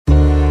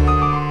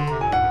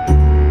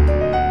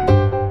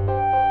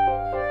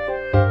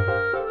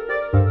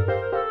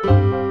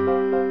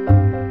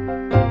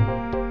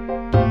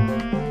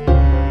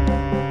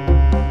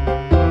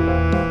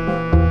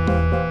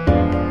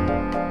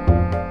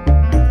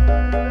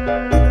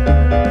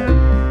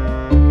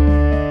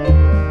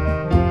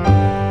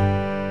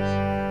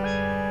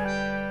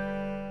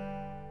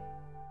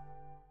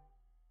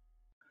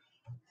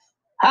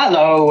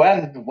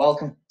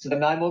welcome to the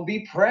Nimon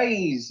Be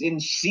Praised in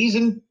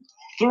season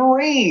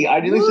 3. I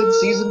nearly said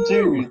season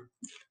 2.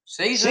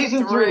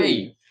 Season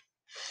 3.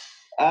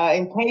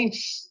 In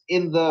case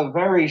in the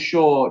very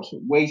short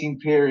waiting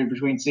period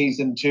between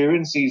season 2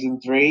 and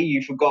season 3,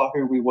 you forgot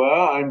who we were.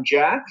 I'm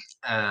Jack.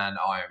 And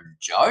I'm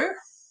Joe.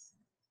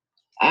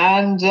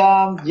 And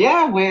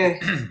we're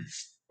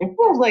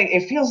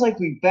it feels like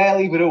we've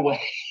barely been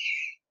away.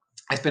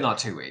 It's been like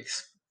 2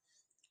 weeks.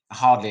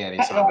 Hardly any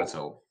time at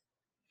all.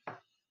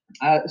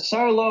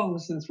 So long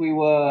since we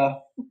were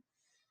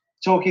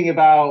talking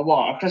about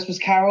A Christmas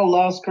Carol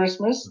last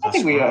Christmas. I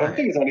think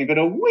it's only been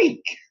a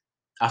week.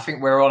 I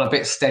think we're on a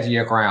bit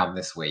steadier ground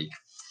this week.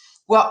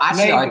 Well,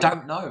 actually, maybe. I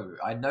don't know.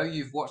 I know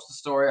you've watched the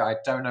story. I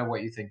don't know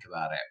what you think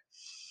about it.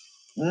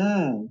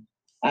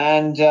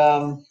 And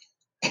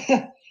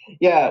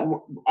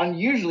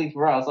unusually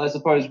for us, I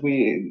suppose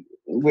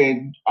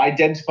we're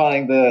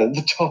identifying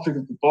the topic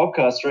of the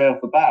podcast straight off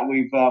the bat.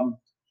 We're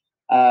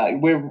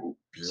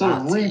sort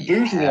of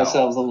rebooting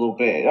ourselves a little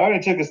bit. It only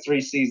took us 3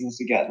 seasons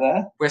to get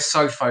there. We're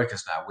so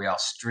focused now. We are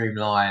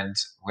streamlined.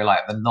 We're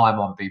like the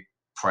Nimon Be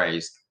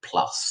Praised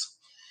Plus.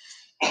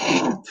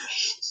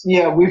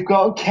 Yeah, we've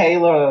got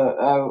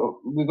Kayla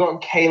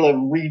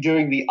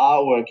redoing the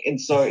artwork,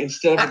 and so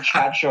instead of a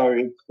chat show,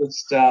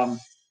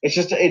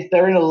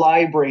 they're in a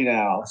library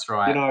now. That's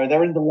right. You know,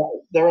 they're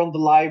on the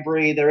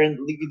library. They're in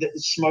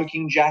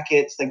smoking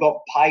jackets. They've got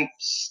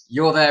pipes.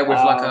 You're there with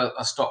like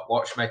a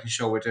stopwatch, making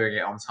sure we're doing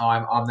it on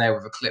time. I'm there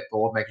with a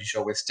clipboard, making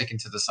sure we're sticking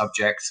to the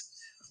subject.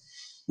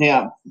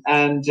 Yeah,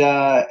 and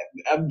there's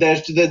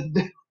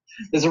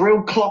a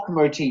real clock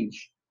motif.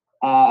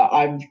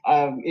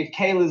 If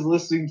Kayla's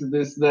listening to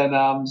this, then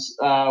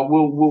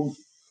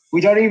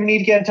we don't even need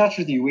to get in touch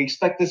with you. We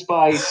expect this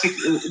by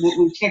 6.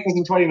 We'll check this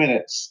in 20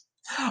 minutes.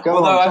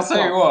 I'll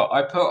tell you what,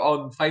 I put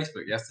on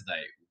Facebook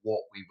yesterday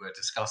what we were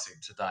discussing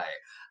today,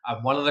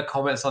 and one of the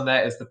comments on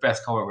there is the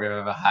best comment we've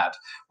ever had,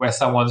 where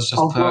someone's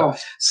just put,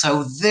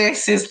 "So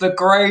this is the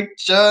great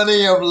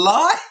journey of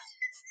life."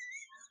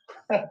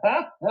 The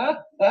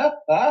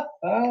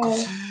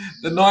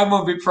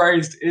Nimon Be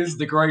Praised is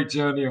the great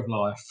journey of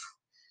life.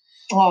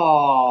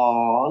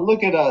 Oh,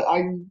 look at us.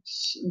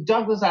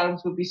 Douglas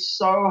Adams would be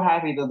so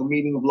happy that the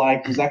meaning of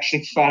life was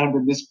actually found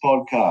in this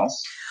podcast.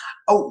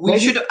 Oh, we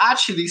should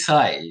actually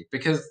say,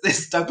 because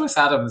this Douglas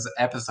Adams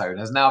episode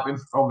has now been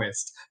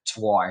promised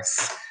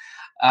twice.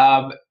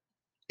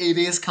 It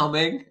is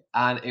coming,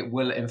 and it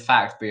will in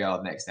fact be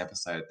our next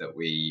episode that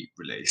we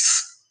release.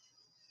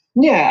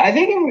 Yeah, I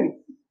think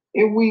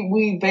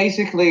we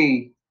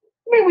basically,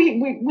 I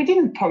mean, we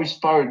didn't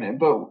postpone it,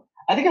 but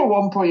I think at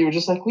one point you were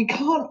just like, we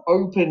can't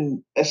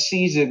open a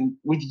season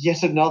with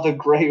yet another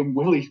Graham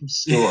Williams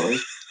story.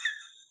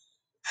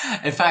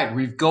 In fact,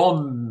 we're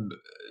going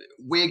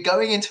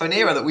into an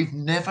era that we've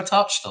never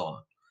touched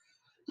on.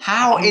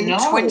 How in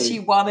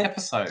 21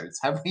 episodes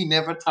have we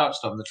never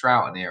touched on the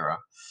Troughton era?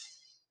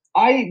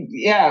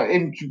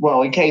 In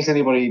case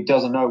anybody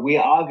doesn't know, we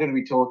are going to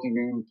be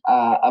talking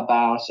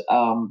about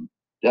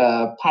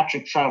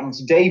Patrick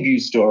Troughton's debut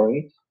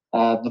story,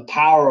 The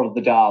Power of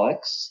the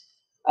Daleks.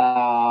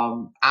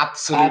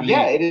 Absolutely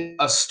it is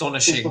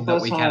astonishing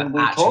that we can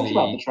actually talk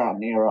about the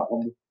Troughton era.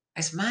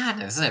 It's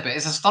mad, isn't it? But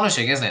it's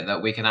astonishing, isn't it,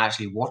 that we can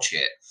actually watch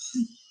it?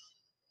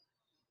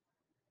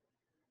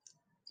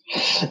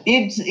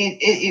 It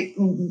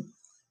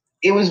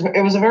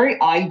was a very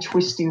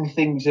eye-twisting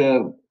thing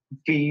to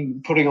be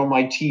putting on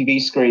my TV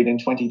screen in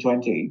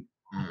 2020.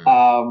 There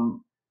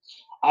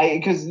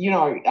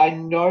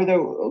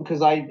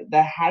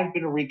had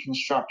been a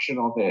reconstruction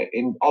of it,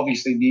 in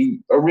obviously the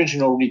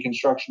original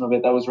reconstruction of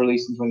it that was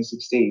released in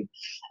 2016,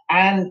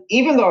 and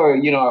even though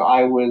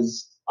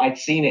I'd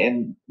seen it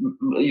in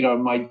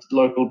my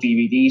local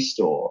DVD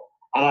store,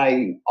 and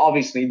I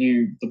obviously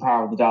knew The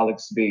Power of the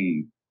Daleks to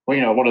be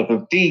one of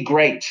the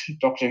great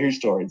Doctor Who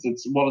stories.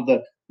 It's one of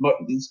the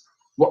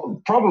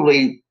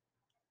probably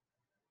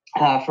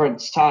for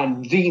its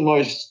time the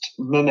most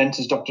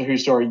momentous Doctor Who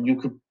story you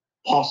could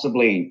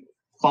possibly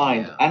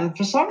find. Yeah. And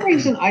for some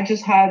reason, I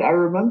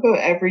remember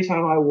every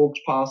time I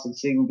walked past and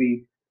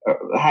seeing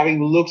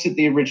having looked at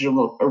the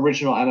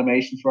original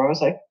animation for it, I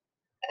was like,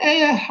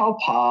 I'll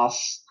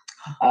pass.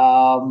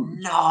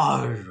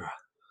 No.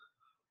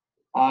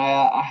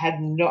 I had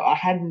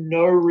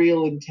no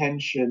real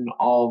intention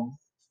of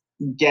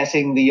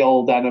getting the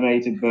old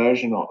animated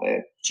version of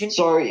it.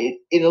 So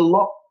in a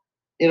lot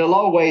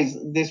of ways,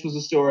 this was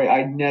a story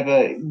I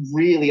never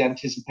really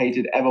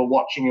anticipated ever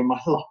watching in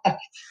my life.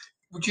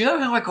 Well, do you know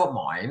how I got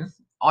mine?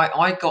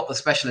 I got the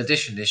special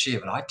edition this year,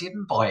 but I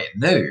didn't buy it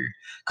new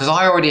because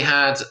I already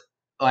had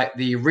like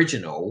the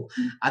original,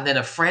 and then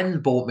a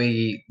friend bought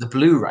me the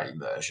Blu-ray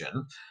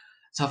version.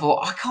 So I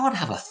thought, I can't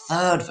have a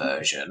third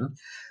version.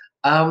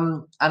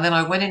 And then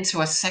I went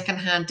into a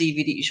second-hand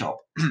DVD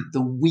shop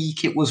the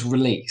week it was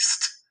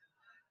released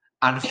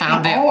and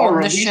found it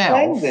on the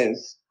shelf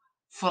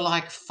for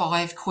like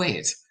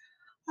 £5.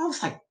 I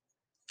was like,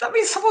 that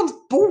means someone's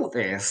bought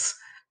this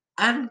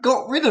and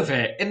got rid of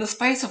it in the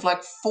space of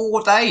like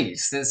 4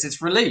 days since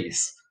its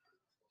release.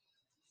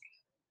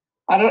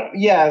 I don't.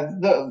 Yeah,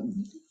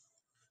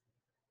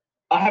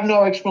 I have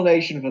no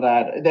explanation for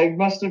that. They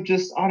must have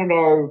just, I don't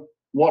know,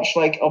 watched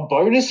like a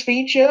bonus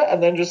feature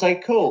and then just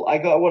like, cool, I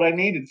got what I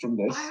needed from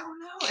I this. don't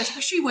know,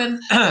 especially when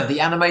the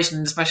animation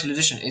in the special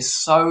edition is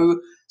so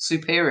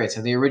superior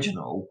to the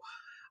original.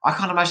 I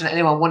can't imagine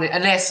anyone wanted,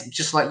 unless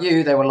just like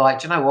you, they were like,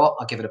 "Do you know what?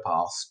 I'll give it a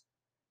pass."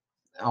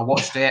 I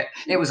watched it;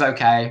 it was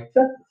okay.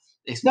 That,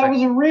 It's that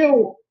was a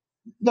real,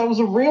 that was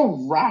a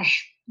real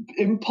rash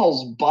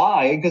impulse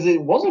buy because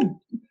it wasn't,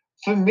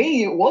 for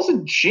me, it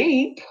wasn't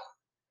cheap.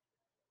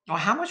 oh,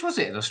 how much was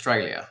it in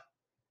Australia?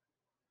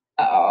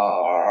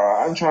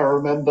 I'm trying to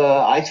remember.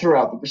 I threw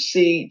out the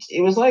receipt.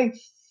 It was like,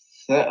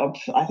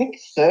 I think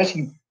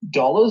 $30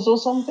 or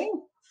something,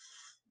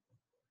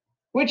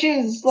 which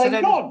is So like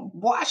then, not.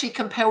 what actually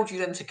compelled you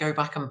then to go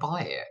back and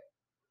buy it?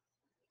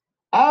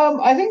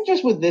 I think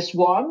just with this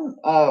one,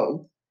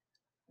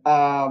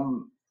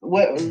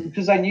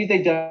 because I knew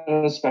they'd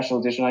done a special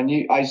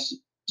edition.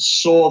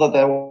 Saw that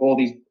there were all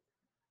these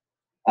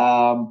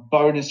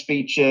bonus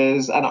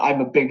features, and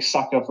I'm a big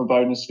sucker for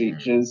bonus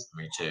features.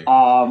 Me too.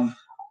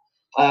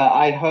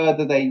 I'd heard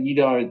that they'd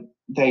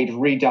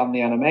redone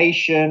the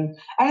animation,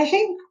 and I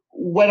think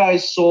when I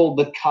saw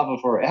the cover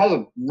for it, it has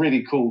a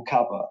really cool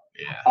cover.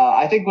 Yeah.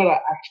 I think when I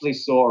actually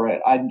saw it,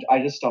 I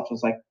just stopped and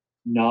was like,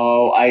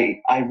 no, I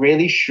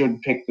really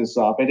should pick this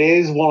up. It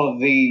is one of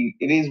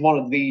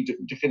the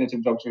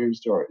definitive Doctor Who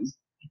stories.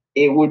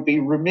 It would be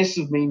remiss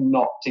of me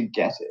not to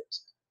get it.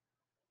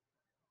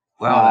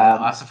 Well,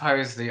 then, I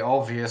suppose the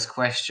obvious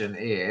question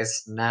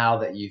is, now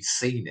that you've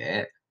seen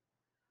it,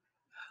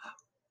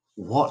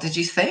 what did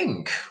you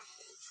think?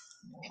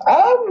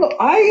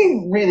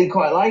 I really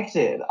quite liked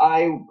it.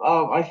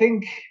 I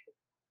think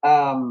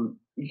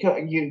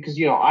because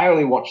I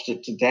only watched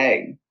it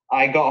today.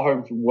 I got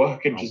home from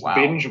work and Oh, just wow.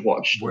 binge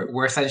watched it.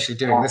 We're essentially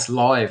doing this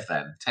live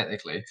then,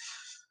 technically.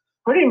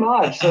 Pretty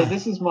much. So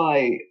this is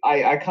my.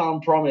 I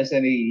can't promise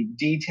any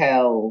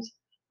detailed,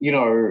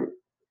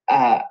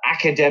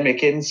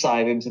 academic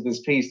insight into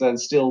this piece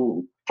that's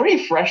still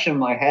pretty fresh in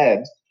my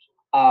head.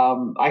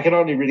 I can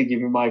only really give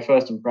you my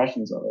first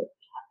impressions of it.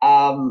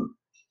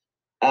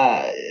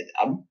 Uh,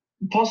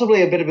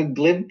 Possibly a bit of a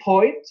glib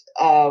point.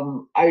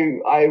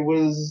 I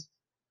was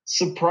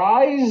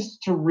surprised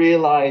to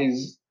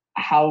realize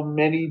how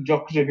many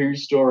Doctor Who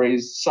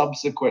stories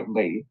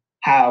subsequently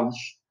have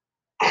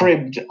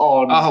cribbed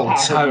on Oh, Power of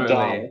the totally.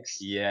 Daleks.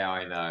 Yeah,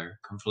 I know.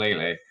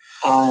 Completely.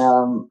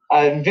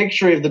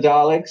 Victory of the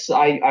Daleks,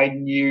 I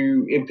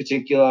knew in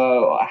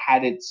particular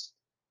had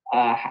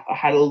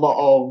a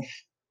lot of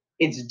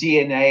its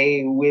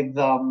DNA with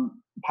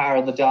Power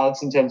of the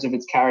Daleks in terms of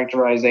its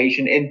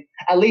characterization, in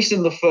at least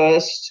in the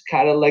first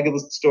kind of leg of the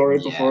story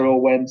before it Yeah.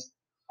 all went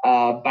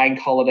bank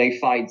holiday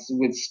fights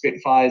with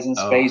Spitfires in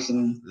Oh, space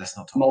and let's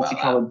not talk about that.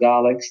 multicolored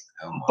Daleks.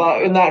 Oh my But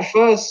God.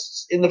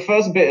 in the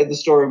first bit of the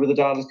story, with the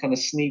Daleks kind of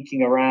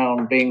sneaking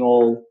around, being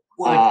all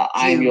Would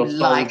 "I'm you your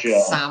like soldier."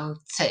 some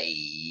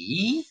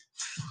tea?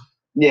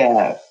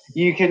 Yeah,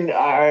 you can.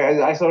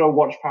 I sort of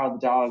watched Power of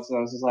the Daleks, and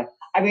I was just like,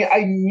 I mean,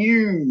 I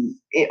knew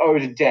it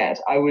owed a debt.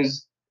 I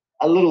was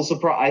a little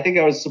surprised. I think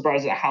I was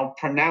surprised at how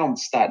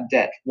pronounced that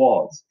debt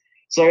was.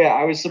 So yeah,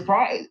 I was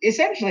surprised.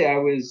 Essentially, I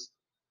was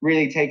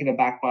really taken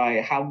aback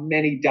by how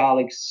many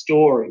Dalek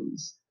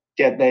stories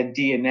get their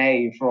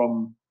DNA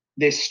from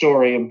this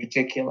story in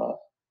particular.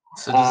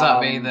 So does that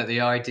mean that Um,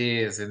 the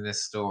ideas in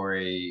this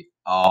story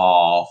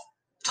are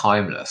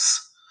timeless?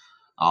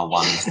 Are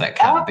ones that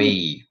can um,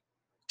 be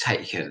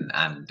taken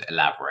and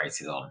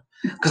elaborated on?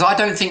 Because I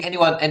don't think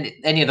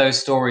any of those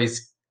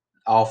stories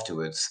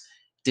afterwards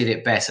did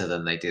it better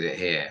than they did it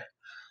here.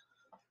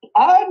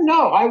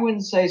 no, I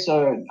wouldn't say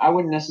so. I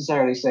wouldn't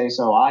necessarily say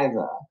so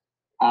either.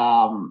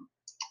 Um,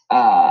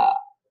 uh,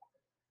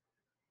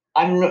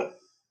 I'm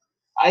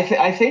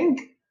I think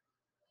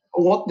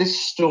what this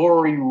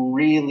story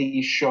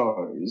really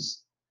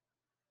shows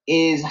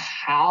is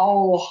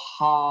how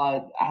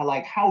hard,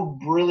 like how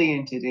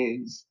brilliant it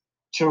is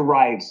to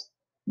write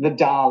the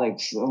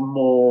Daleks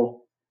more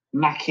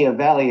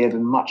Machiavellian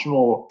and much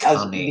more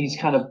as these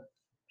Cunning. kind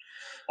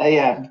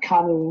of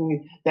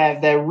cunning.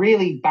 They're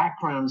really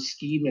background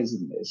schemas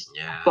in this.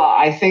 Yeah. But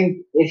I think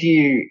if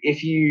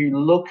you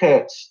look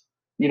at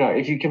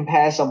if you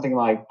compare something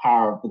like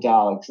Power of the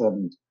Daleks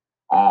and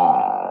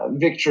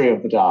Victory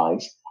of the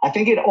Daleks, I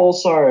think it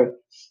also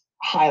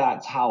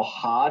highlights how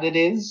hard it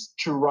is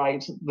to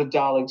write the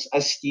Daleks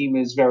as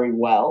schemas very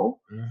well.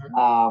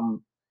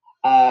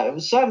 Mm-hmm.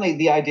 Certainly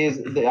the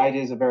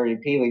ideas are very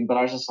appealing, but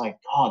I was just like,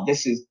 God,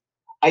 this is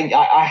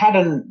I had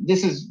an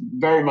this is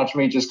very much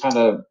me just kind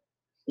of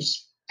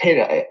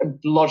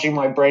lodging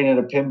my brain in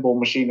a pinball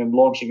machine and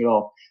launching it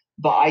off.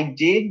 But I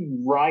did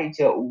write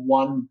at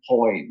one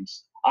point.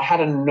 I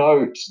had a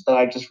note that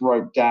I just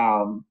wrote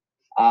down,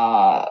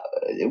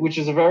 which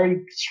is a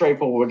very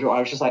straightforward. I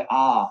was just like,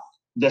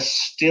 the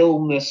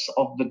stillness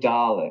of the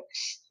Daleks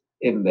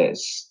in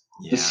this,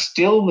 the Yeah.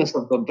 stillness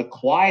of them, the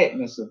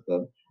quietness of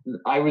them.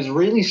 I was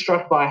really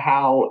struck by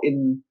how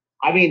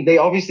I mean, they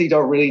obviously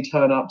don't really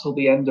turn up till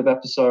the end of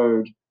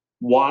episode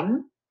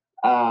one,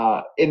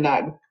 in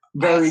that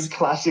very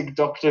classic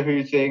Doctor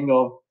Who thing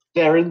of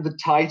they're in the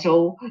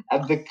title,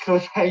 and the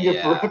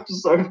cliffhanger for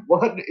episode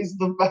 1 is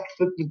the fact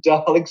that the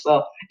Daleks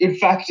are, in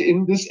fact,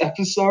 in this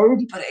episode.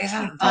 But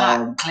isn't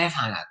that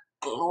cliffhanger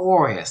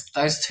glorious?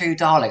 Those two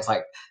Daleks,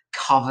 like,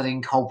 covered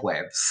in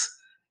cobwebs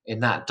in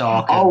that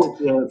darkened...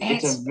 Oh,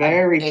 it's a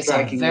very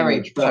striking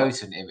image.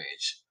 Potent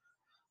image.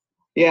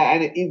 Yeah,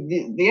 and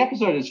the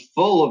episode is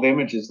full of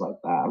images like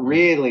that,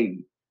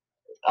 really...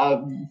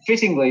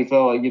 fittingly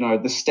for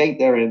the state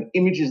they're in,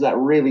 images that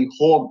really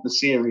haunt the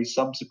series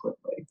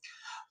subsequently.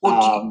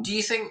 Well, do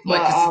you think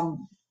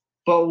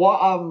but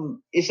what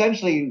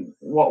essentially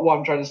what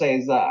I'm trying to say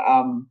is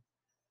that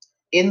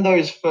in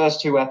those first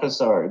 2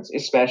 episodes,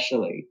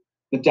 especially,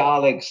 the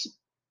Daleks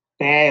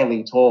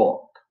barely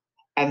talk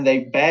and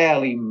they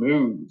barely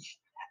move,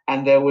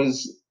 and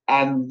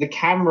the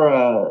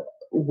camera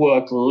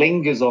work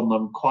lingers on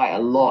them quite a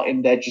lot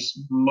in their just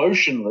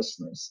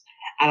motionlessness.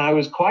 And I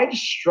was quite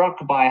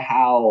struck by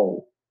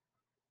how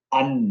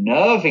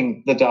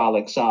unnerving the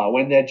Daleks are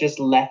when they're just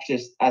left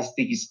as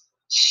these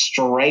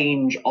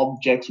strange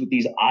objects with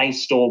these eye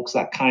stalks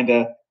that kind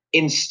of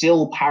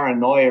instill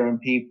paranoia in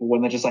people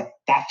when they're just like,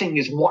 that thing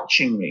is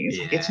watching me.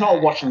 It's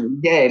not watching me.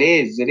 Yeah, it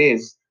is. It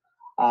is.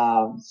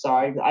 So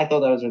I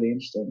thought that was really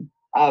interesting.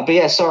 But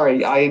yeah,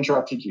 sorry, I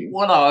interrupted you.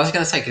 Well, no, I was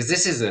going to say, because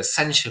this is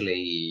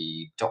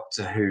essentially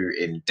Doctor Who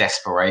in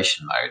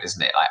desperation mode,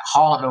 isn't it? Like,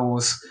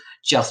 Hartnell's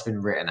just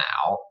been written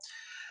out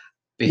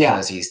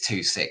because he's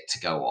too sick to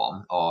go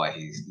on, or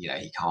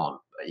he can't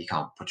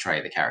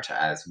portray the character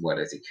as well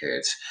as he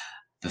could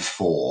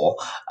before.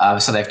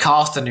 So they've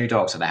cast a new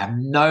Doctor. They have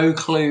no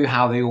clue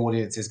how the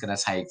audience is going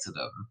to take to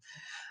them.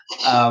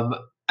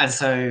 And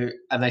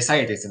they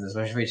say this in the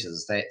special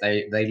features.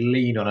 They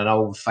lean on an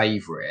old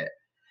favourite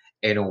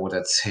in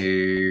order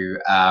to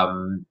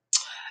kind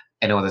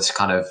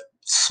of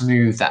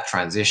smooth that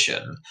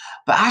transition.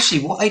 But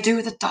actually, what they do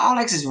with the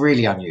Daleks is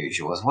really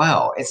unusual as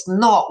well. It's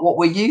not what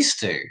we're used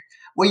to.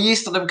 We're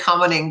used to them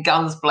coming in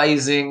guns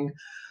blazing,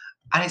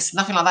 and it's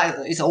nothing like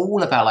that. It's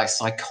all about like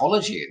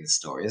psychology in the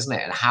story, isn't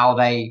it? And how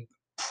they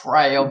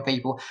prey on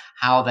people,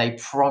 how they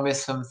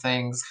promise them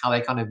things, how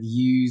they kind of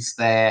use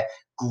their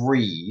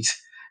greed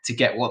to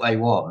get what they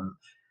want.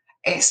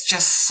 It's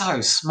just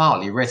so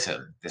smartly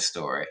written, this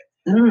story.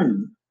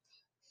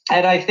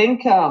 And I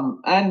think,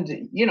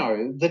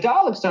 the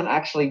Daleks don't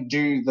actually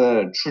do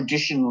the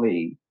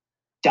traditionally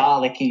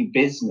Dalek-y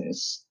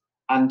business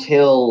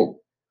until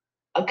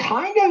a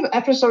kind of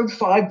episode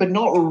 5, but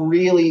not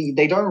really.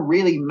 They don't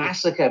really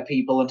massacre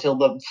people until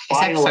the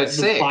final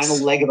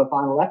leg of the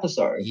final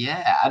episode.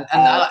 Yeah, and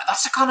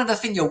that's the kind of the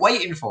thing you're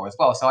waiting for as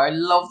well. So I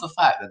love the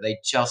fact that they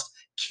just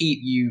keep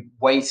you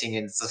waiting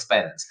in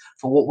suspense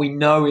for what we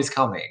know is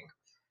coming.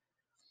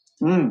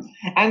 And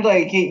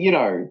like,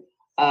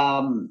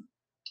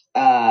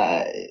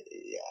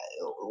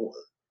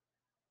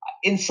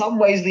 in some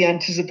ways, the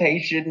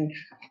anticipation,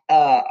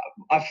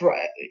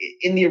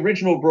 in the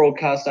original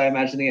broadcast, I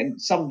imagine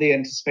some of the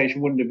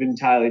anticipation wouldn't have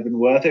entirely been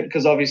worth it,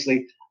 because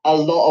obviously a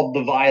lot of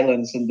the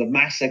violence and the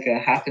massacre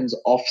happens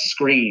off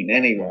screen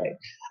anyway.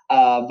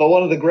 But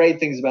one of the great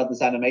things about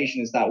this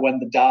animation is that when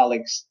the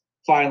Daleks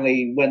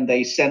finally, when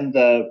they send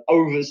the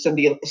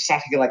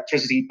static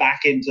electricity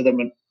back into them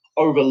and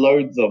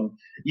overload them,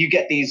 you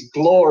get these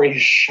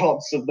glorious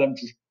shots of them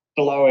just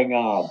blowing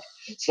up.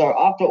 So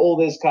after all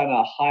this kind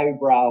of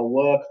highbrow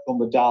work on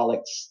the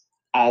Daleks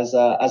as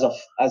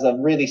a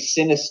really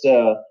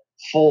sinister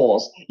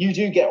force, you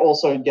do get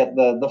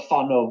the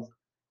fun of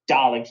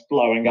Daleks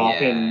blowing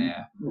up in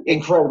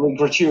incredibly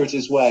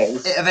gratuitous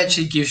ways. It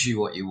eventually gives you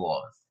what you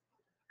want.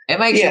 It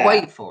makes you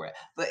wait for it,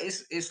 but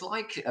it's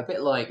like a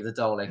bit like the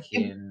Dalek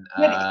in.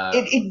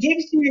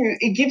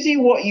 It gives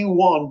you what you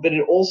want, but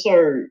it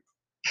also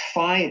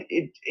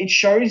it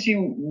shows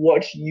you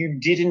what you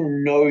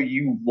didn't know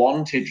you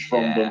wanted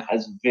from them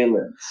as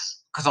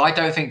villains. Because I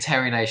don't think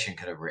Terry Nation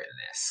could have written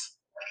this.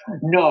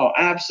 No,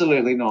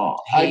 absolutely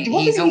not.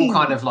 He's all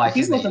kind of like,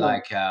 isn't he?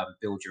 Like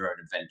build your own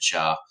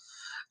adventure,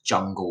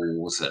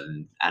 jungles,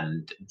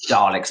 and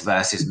Daleks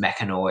versus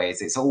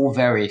mechanoids. It's all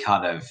very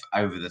kind of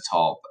over the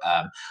top.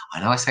 I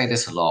know I say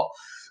this a lot.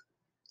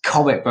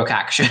 Comic book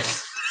action.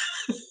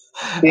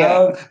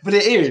 But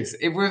it is.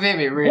 With him,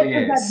 it really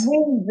is. What does that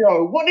mean,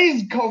 Joe? What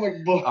is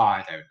comic book? Oh,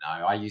 I don't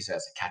know. I use it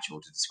as a catch-all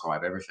to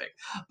describe everything.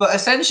 But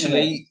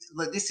essentially,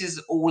 this is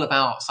all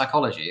about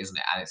psychology, isn't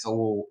it? And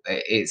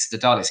it's the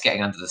Daleks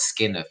getting under the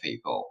skin of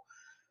people.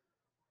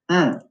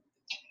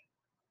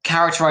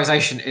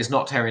 Characterization is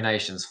not Terry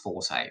Nation's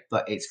forte,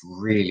 but it's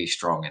really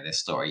strong in this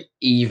story,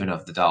 even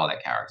of the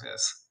Dalek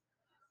characters.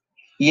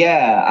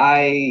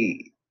 Yeah,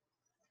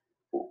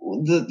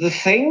 the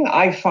thing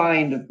I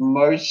find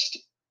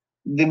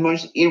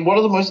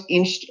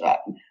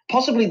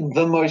possibly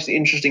the most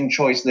interesting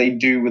choice they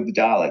do with the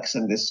Daleks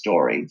in this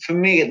story, for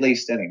me at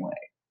least anyway,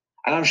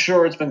 and I'm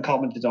sure it's been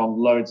commented on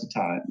loads of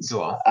times,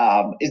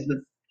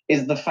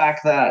 is the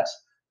fact that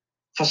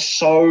for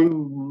so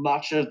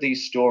much of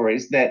these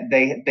stories that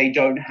they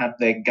don't have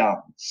their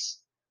guns.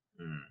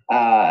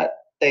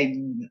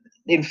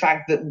 in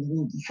fact, that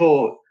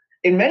for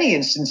in many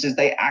instances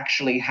they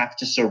actually have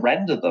to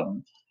surrender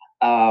them.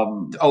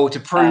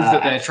 To prove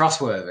that they're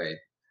trustworthy.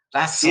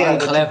 That's so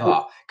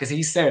clever, because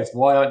he says,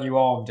 "Why aren't you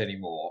armed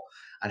anymore?"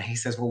 And he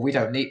says, "Well, we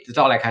don't need." The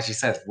Dalek actually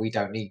says, "We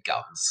don't need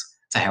guns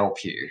to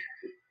help you."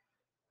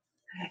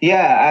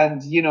 Yeah,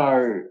 and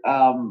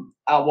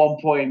at one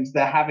point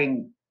they're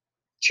having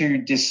to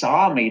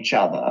disarm each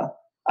other,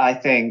 I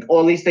think,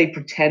 or at least they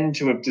pretend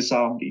to have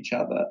disarmed each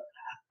other.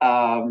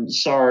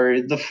 So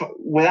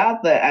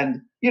without the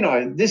and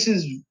this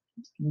is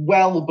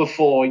well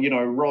before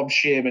Rob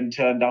Shearman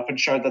turned up and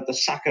showed that the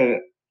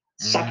sucker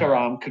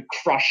arm could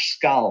crush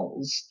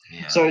skulls.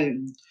 Yeah. So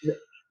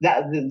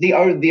that the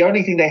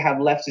only thing they have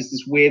left is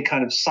this weird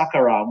kind of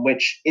sucker arm,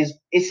 which is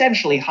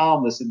essentially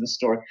harmless in the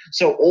story.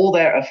 So all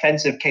their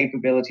offensive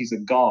capabilities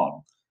are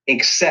gone,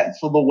 except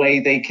for the way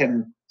they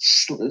can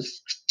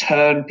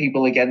turn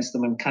people against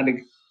them and kind of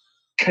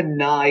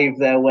connive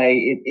their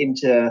way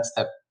into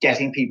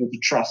getting people to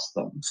trust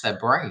them. It's their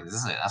brains,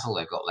 isn't it? That's all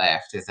they've got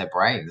left is their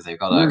brains. They've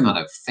got to kind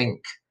of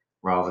think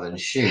rather than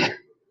shoot.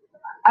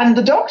 And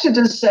the Doctor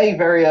does say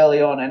very early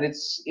on, and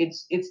it's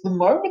the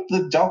moment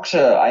the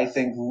Doctor, I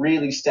think,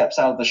 really steps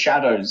out of the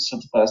shadows for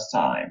the first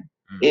time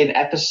in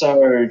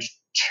episode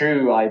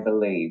 2, I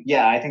believe.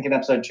 Yeah, I think in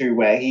episode 2,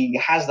 where he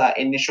has that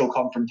initial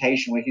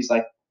confrontation where he's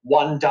like,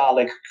 one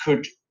Dalek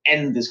could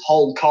end this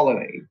whole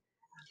colony.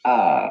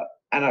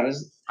 And I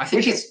was. Do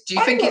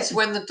you think it's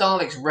when the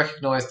Daleks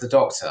recognise the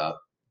Doctor?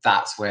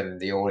 That's when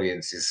the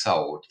audience is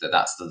sold that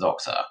that's the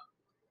Doctor.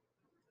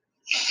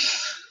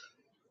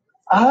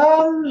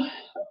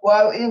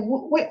 Well,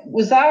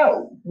 was that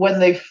when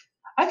they?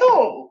 I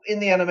thought in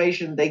the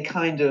animation they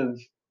kind of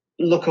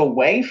look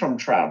away from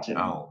Troughton.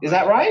 Oh, is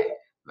that right?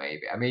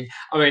 Maybe. I mean,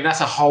 that's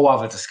a whole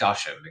other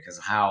discussion because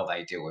how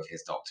they deal with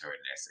his Doctor in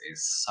this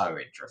is so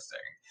interesting.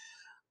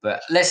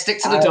 But let's stick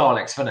to the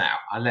Daleks for now,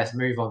 and let's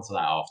move on to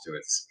that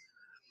afterwards.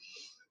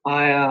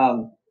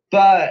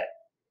 But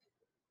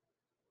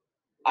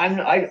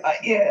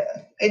yeah.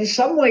 In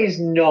some ways,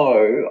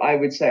 no. I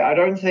would say I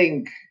don't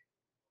think.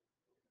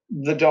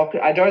 The Doctor.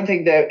 I don't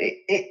think there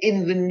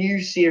in the new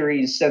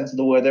series sense of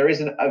the word there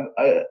isn't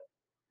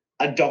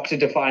a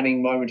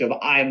Doctor-defining moment of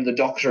I am the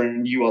Doctor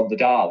and you are the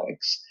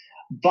Daleks.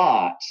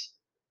 But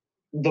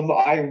the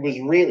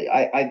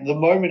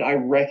moment I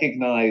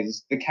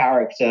recognized the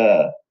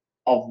character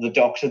of the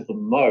Doctor the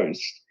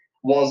most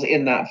was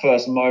in that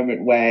first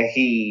moment where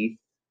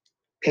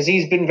because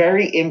he's been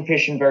very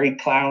impish and very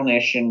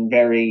clownish and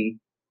very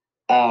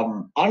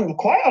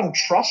quite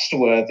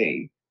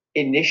untrustworthy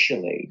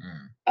initially.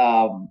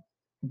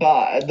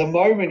 But the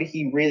moment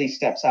he really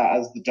steps out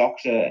as the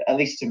Doctor, at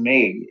least to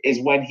me,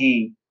 is when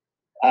he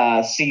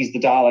sees the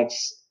Daleks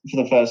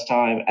for the first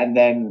time and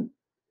then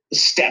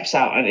steps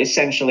out and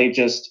essentially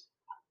just,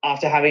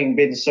 after having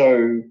been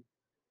so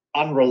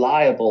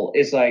unreliable,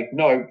 is like,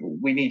 no,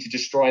 we need to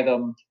destroy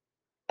them.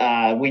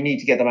 We need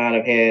to get them out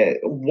of here.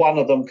 One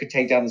of them could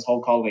take down this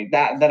whole colony.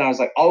 Then I was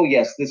like, oh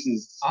yes, this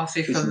is.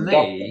 See, for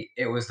me,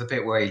 it was the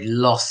bit where he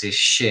lost his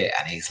shit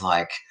and he's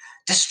like,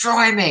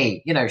 destroy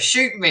me,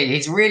 shoot me.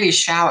 He's really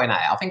shouting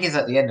at it. I think he's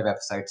at the end of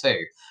episode 2,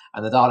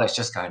 and the Dalek's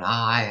just going,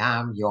 I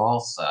am your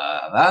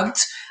servant.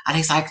 And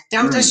he's like,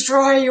 they'll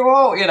destroy you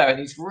all, and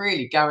he's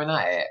really going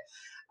at it.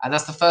 And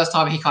that's the first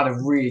time he kind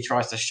of really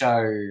tries to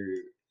show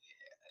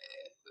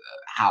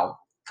how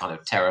kind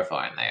of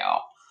terrifying they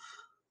are.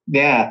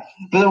 Yeah,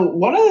 but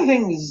one of the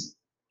things,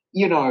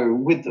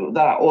 with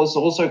that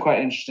also quite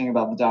interesting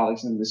about the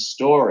Daleks in this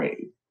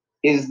story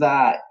is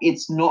that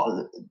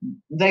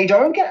they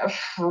don't get a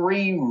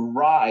free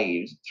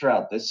ride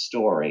throughout this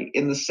story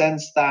in the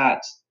sense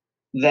that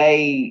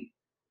they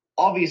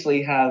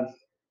obviously have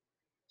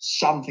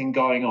something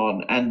going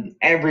on and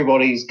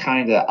everybody's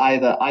kind of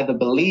either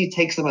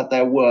takes them at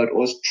their word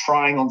or is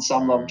trying on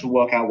some level to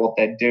work out what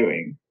they're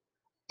doing.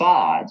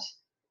 But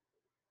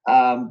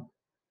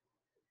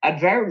at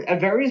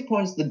various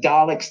points, the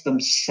Daleks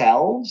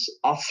themselves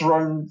are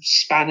thrown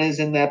spanners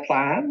in their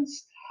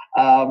plans.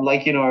 And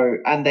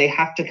they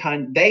have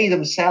to they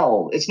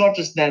themselves, it's not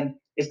just them,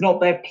 it's not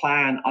their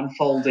plan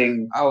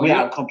unfolding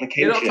without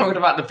complication. You're not talking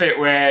about the bit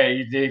where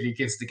he nearly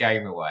gives the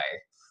game away.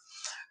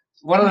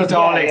 One of the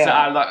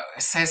Daleks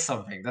says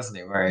something, doesn't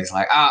he? Where he's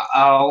like,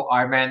 oh,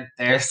 I meant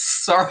this.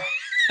 Sorry.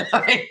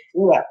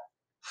 Yeah.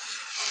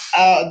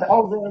 There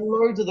are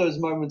loads of those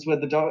moments where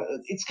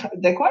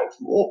they're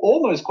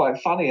almost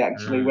quite funny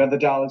actually, where the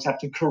Daleks have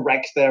to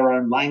correct their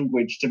own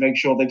language to make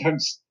sure they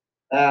don't.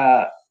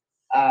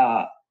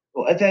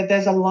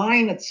 There's a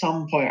line at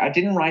some point, I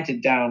didn't write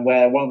it down,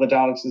 where one of the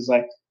Daleks is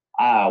like,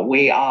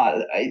 "We are,"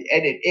 and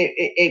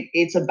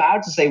it's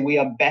about to say we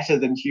are better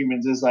than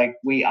humans. Is like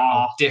we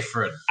are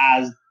different.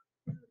 As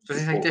does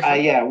he say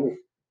different? Yeah,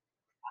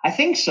 I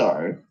think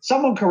so.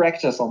 Someone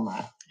correct us on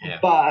that. Yeah.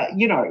 But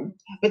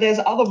but there's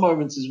other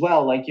moments as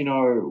well, like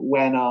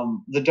when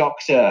the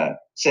Doctor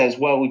says,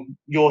 "Well,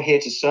 you're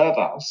here to serve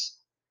us.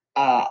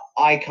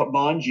 I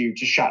command you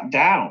to shut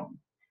down,"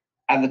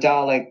 and the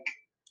Dalek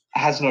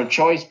has no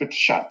choice but to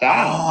shut Oh,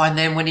 down. and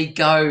then when he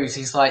goes,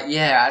 he's like,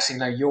 "Yeah, actually,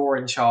 no, you're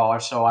in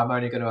charge, so I'm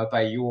only going to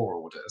obey your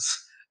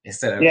orders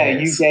instead of Yeah,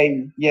 his."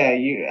 and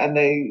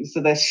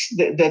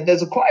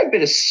there's quite a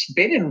bit of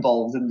spin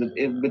involved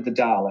with the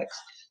Daleks,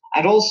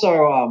 and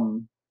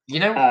also You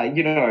know,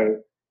 you know,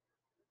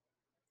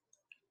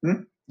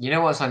 hmm? you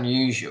know what's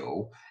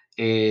unusual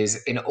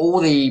is in all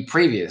the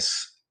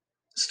previous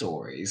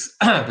stories,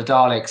 the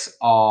Daleks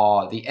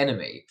are the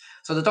enemy.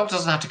 So the Doctor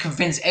doesn't have to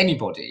convince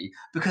anybody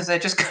because they're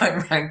just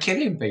going around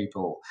killing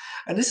people.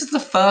 And this is the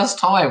first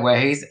time where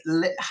he's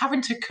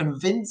having to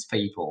convince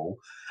people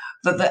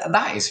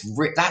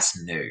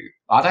that's new.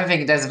 I don't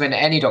think there's been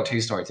any Doctor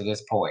Who story to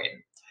this point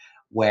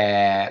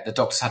where the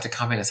Doctors had to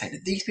come in and say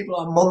that these people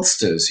are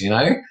monsters.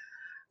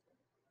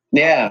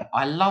 Yeah,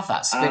 I love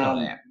that spin on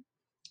um, it.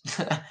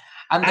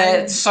 And they're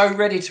and so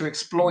ready to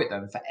exploit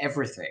them for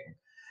everything.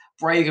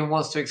 Reagan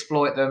wants to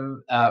exploit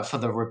them for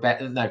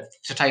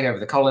to take over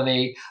the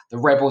colony. The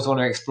rebels want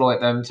to exploit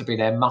them to be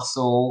their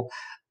muscle.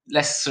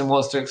 Lesson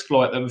wants to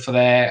exploit them for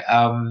their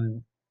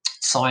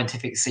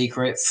scientific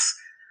secrets.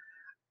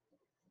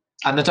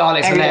 And the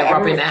Daleks are there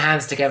rubbing their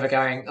hands together,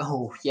 going,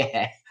 "Oh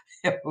yeah,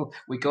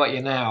 we got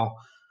you now."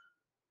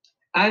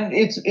 and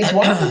it's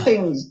one of the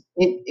things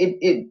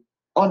it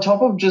on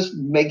top of just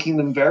making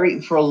them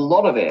very for a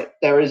lot of it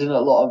there isn't a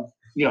lot of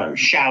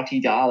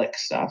shouty Dalek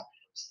stuff.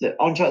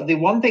 On top,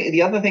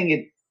 the other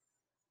thing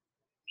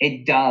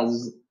it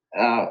does,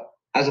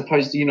 as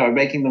opposed to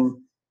making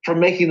them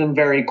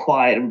very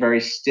quiet and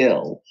very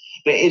still,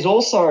 but is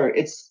also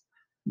it's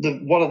the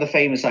one of the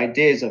famous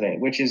ideas of it,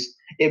 which is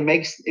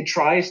it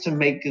tries to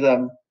make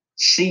them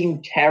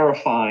seem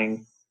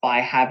terrifying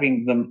by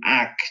having them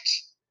act,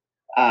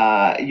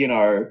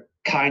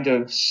 kind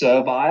of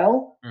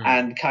servile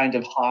and kind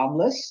of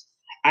harmless,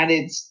 and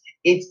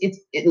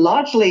it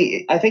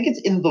largely I think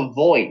it's in the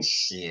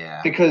voice,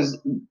 Yeah. because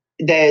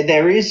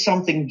there is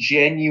something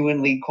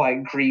genuinely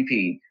quite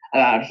creepy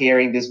about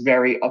hearing this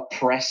very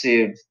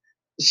oppressive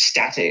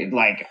static,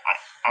 like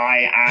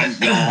I am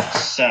your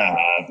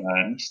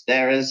servant.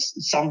 There is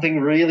something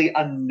really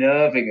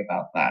unnerving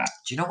about that.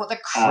 Do you know what the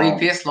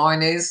creepiest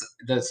line is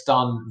that's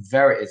done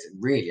it's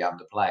really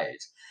underplayed?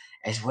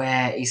 Is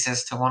where he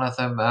says to one of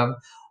them,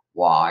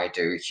 why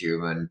do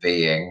human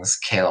beings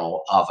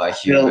kill other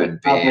human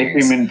Other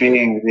beings? human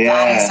beings,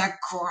 That is yeah. a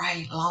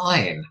great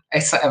line.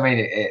 It's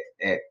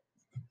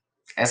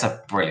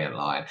a brilliant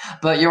line.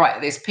 But you're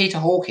right, it's Peter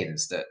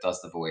Hawkins that does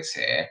the voice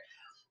here.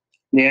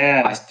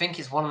 Yeah. I think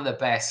it's one of the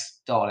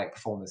best Dalek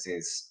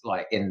performances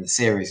like in the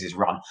series'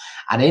 run.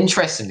 And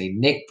interestingly,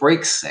 Nick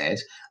Briggs said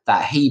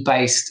that he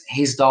based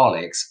his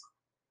Daleks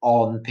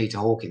on Peter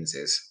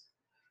Hawkins's.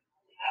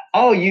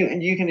 Oh,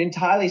 you can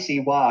entirely see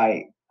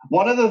why.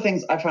 One of the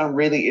things I found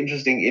really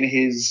interesting in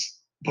his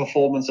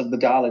performance of the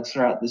Daleks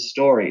throughout this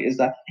story is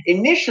that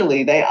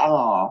initially they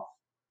are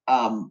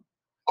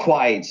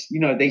quite,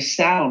 they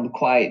sound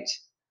quite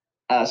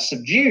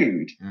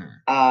subdued,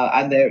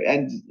 they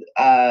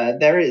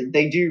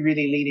do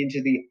really lean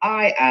into the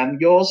 "I am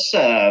your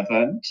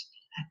servant,"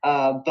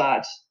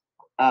 but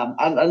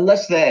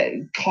unless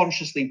they're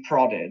consciously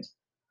prodded,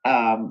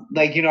 when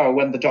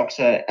the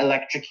Doctor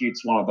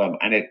electrocutes one of them,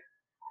 and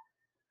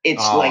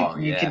it's like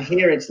you can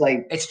hear it's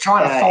like it's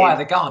trying to fire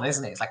the gun,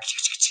 isn't it? It's like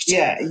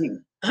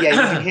you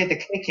can hear the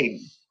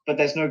clicking, but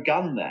there's no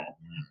gun there.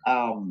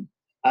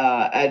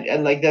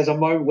 And like there's a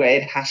moment where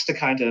it has to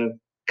kind of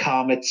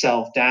calm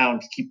itself down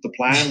to keep the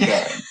plan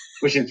going,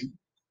 which is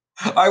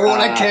I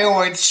want to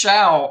kill and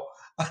shout.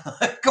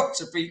 I've got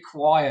to be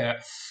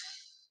quiet.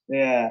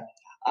 Yeah,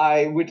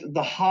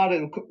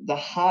 the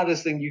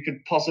hardest thing you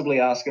could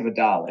possibly ask of a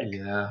Dalek.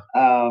 Yeah.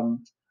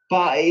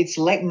 But it's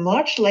like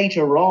much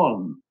later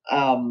on.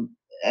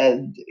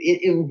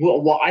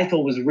 What I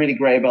thought was really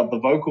great about the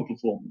vocal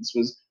performance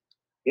was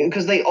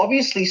because they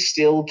obviously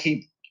still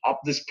keep up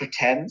this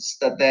pretense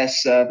that they're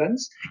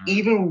servants,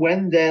 even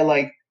when they're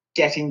like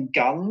getting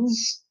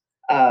guns.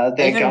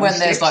 Even when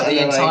there's like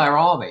the entire like,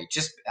 army,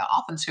 just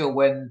up until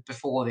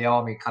before the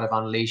army kind of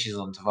unleashes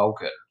onto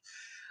Vulcan,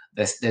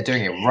 they're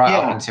doing it right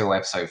up until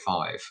episode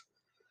 5.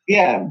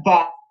 Yeah,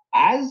 but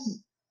as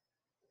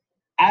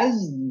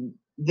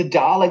the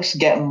Daleks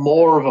get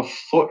more of a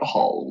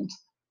foothold,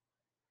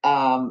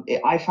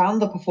 I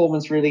found the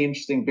performance really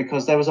interesting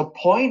because there was a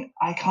point,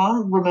 I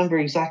can't remember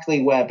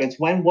exactly where, but it's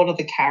when one of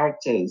the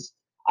characters,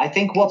 I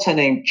think what's her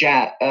name,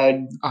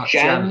 Janley.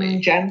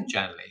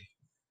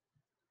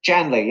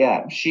 Janley,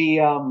 yeah. She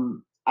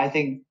I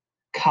think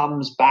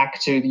comes back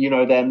to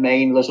their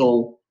main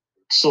little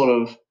sort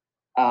of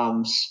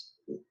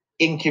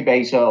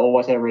incubator or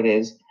whatever it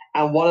is,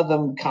 and one of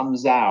them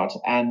comes out,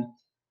 and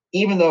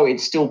even though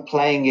it's still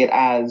playing it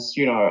as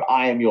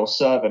I am your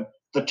servant,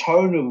 the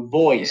tone of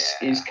voice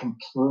is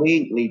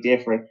completely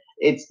different.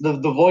 It's the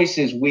voice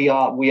is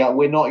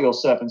we're not your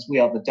servants, we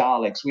are the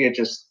Daleks, we are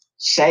just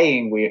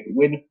saying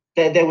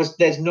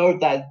there's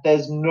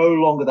no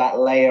longer that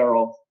layer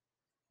of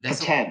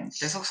pretense.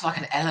 There's also like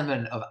an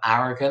element of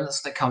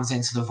arrogance that comes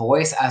into the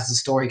voice as the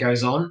story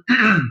goes on.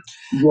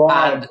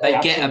 Yeah, And they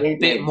get a bit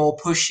absolutely. more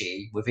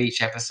pushy with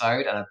each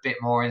episode and a bit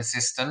more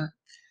insistent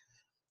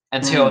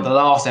until the Mm.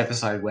 last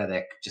episode where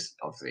they're just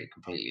obviously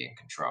completely in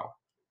control.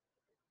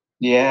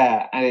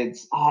 Yeah, and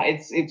it's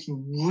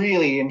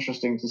really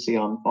interesting to see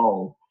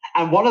unfold.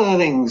 And one of the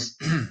things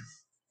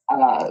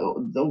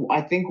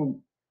I think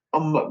a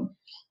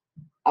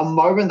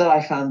moment that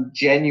I found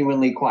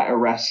genuinely quite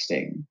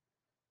arresting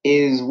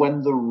is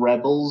when the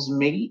rebels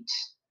meet,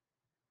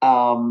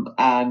 and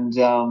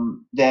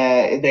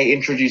they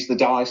introduce the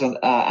Daleks,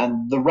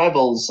 and the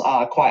rebels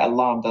are quite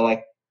alarmed. They're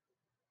like,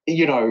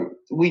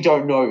 we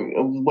don't know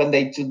when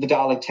they do the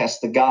Dalek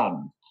test the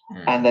gun,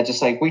 and they're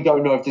just like, we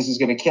don't know if this is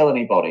going to kill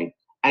anybody.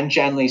 And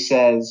Janley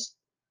says,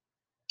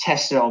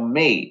 "Test it on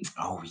me."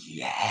 Oh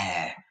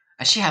yeah,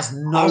 and she has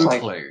no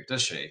clue,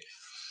 does she?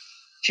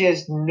 She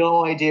has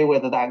no idea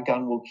whether that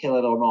gun will kill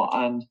it or not.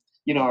 And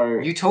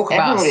you talk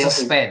about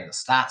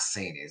suspense. That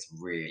scene is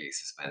really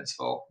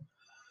suspenseful.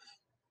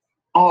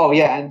 Oh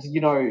yeah, and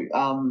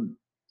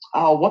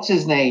oh, what's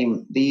his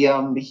name?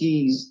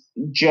 He's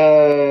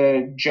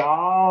Jar.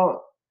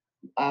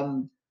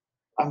 I'm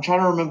trying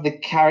to remember the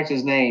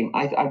character's name.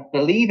 I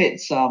believe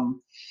it's not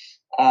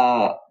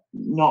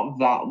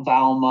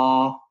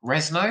Valmar.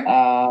 Resno.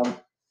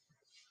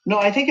 No,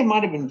 I think it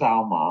might have been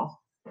Valmar.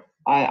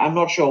 I'm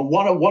not sure.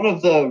 One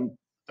of the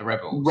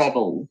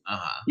rebels.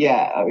 Uh-huh.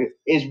 Yeah,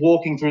 is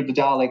walking through the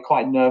Dalek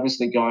quite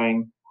nervously,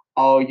 going,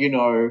 "Oh,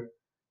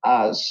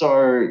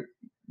 so."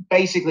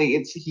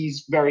 Basically,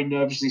 he's very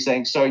nervously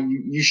saying, "So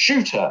you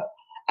shoot her,"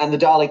 and the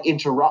Dalek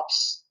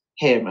interrupts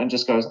him and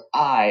just goes,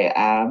 "I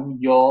am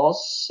your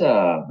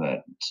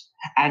servant."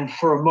 And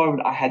for a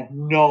moment, I had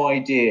no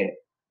idea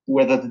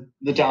whether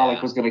the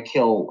Dalek was going to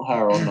kill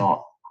her or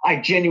not. I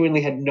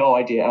genuinely had no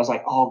idea. I was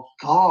like, "Oh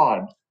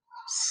God,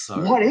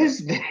 what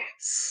is this?"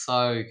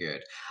 So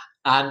good.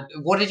 And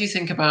what did you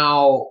think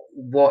about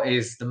what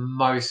is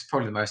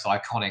probably the most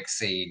iconic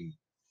scene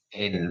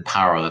in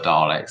Power of the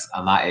Daleks,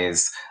 and that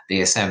is the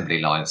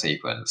assembly line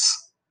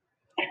sequence?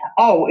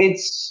 Oh,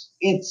 it's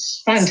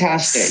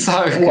fantastic.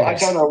 So good. Well, I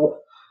don't know.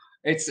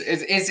 It's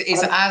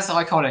as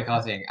iconic,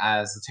 I think,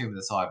 as the Tomb of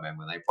the Cybermen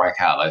when they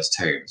break out of those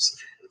tombs.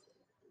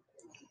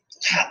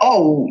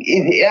 Oh,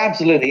 it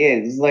absolutely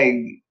is.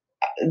 Like,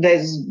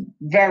 there's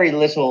very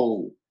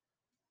little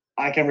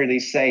I can really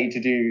say to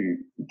do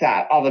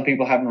that other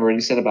people haven't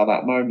really said about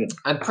that moment.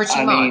 And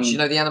pretty much,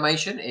 the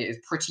animation, it is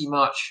pretty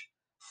much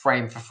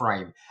frame for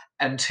frame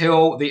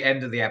until the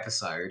end of the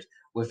episode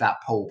with that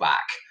pullback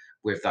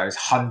with those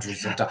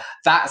hundreds of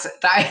that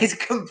is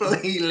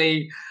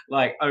completely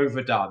like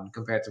overdone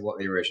compared to what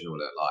the original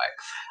looked like.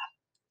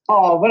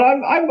 Oh, but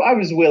I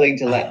was willing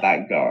to let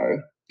that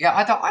go. Yeah,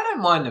 I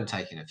don't mind them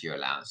taking a few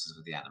allowances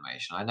with the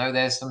animation. I know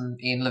there's some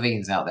Ian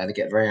Levines out there that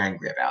get very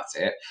angry about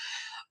it,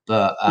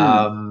 but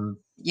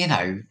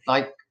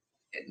like,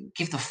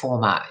 give the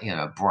format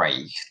a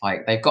break.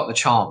 Like, they've got the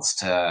chance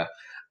to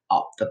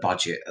up the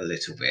budget a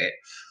little bit.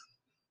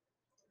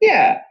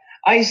 Yeah,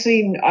 I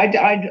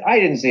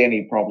didn't see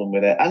any problem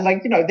with it, and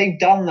they've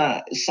done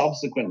that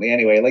subsequently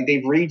anyway. Like,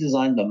 they've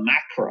redesigned the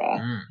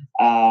Macra.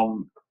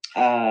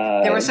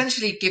 They're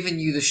essentially giving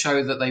you the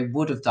show that they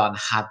would have done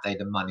had they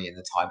the money and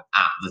the time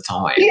at the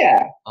time.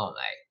 Yeah, aren't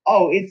they?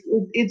 Oh,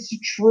 it's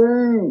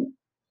true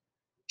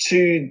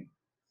to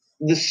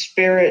the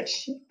spirit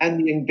and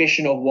the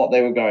ambition of what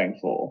they were going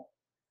for.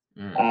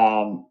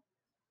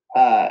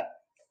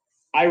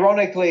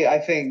 Ironically, I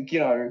think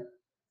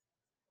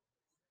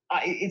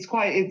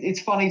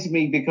it's funny to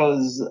me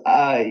because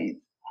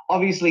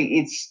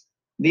obviously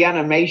the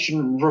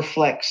animation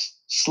reflects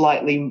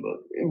what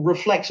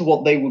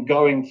they were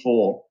going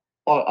for,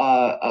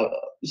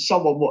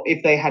 somewhat more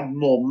if they had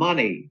more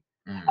money,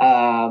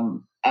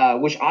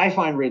 which I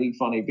find really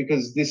funny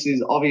because this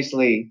is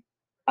obviously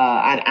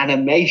an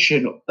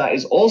animation that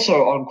is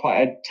also on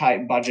quite a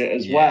tight budget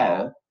as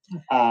well.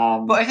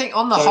 But I think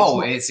on the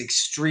whole, it's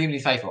extremely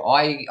faithful.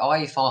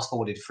 I fast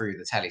forwarded through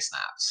the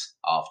telesnaps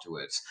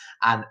afterwards,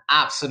 and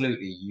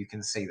absolutely you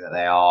can see that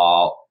they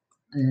are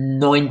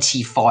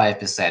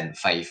 95%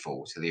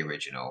 faithful to the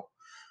original.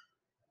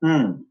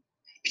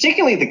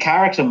 Particularly the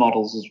character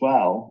models as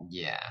well.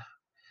 Yeah.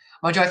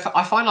 Mind you,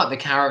 I find like the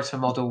character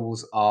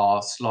models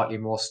are slightly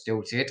more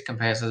stilted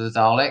compared to the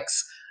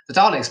Daleks. The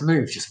Daleks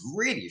move just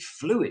really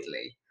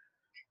fluidly.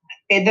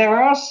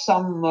 There are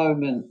some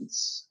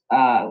moments,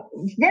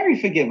 very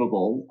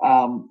forgivable,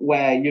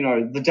 where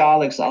the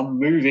Daleks are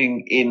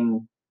moving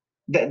in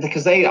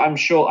because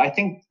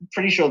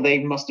pretty sure they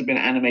must have been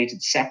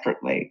animated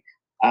separately,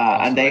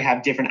 and they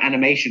have different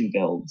animation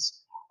builds.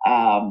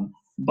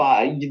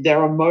 But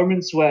there are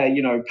moments where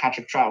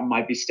Patrick Troughton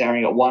might be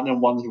staring at one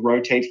and one's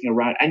rotating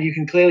around, and you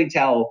can clearly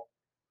tell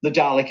the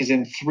Dalek is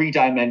in 3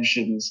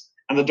 dimensions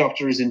and the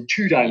Doctor is in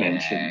 2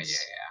 dimensions.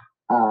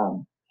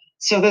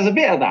 So there's a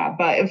bit of that,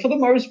 but for the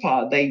most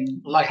part, they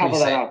cover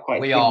that up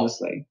quite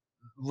seamlessly.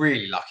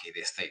 Really lucky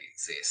this thing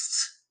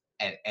exists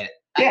in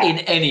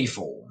any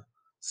form.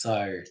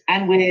 So,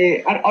 and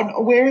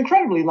we're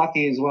incredibly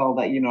lucky as well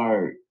that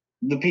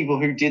the people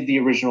who did the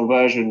original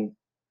version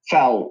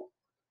felt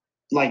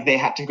like they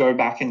had to go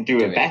back and do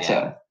it better.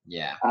 Again.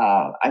 Yeah.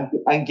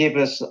 And give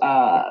us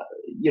a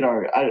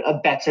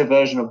better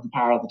version of the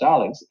power of the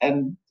Daleks.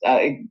 And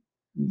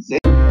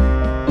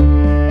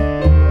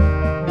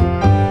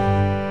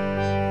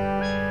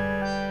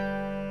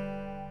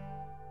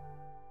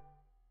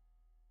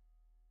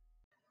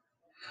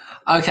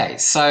okay,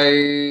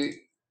 so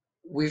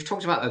we've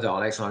talked about the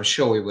Daleks, and I'm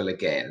sure we will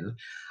again.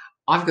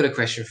 I've got a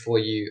question for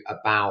you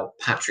about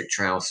Patrick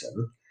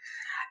Troughton.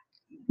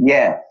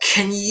 Yeah.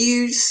 Can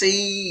you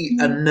see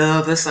a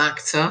nervous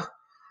actor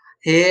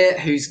here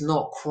who's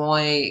not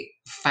quite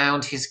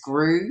found his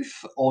groove,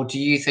 or do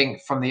you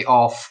think from the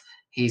off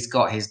he's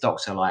got his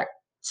Doctor like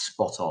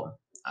spot on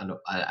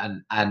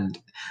and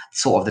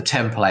sort of the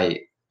template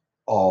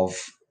of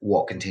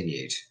what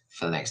continued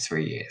for the next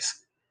 3 years?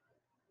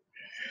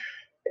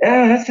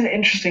 That's an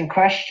interesting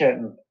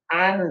question,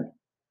 and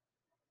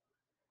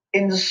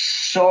in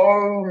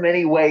so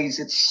many ways,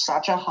 it's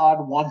such a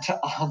hard one to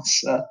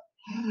answer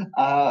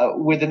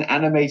with an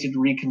animated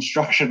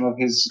reconstruction of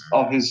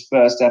his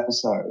first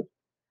episode.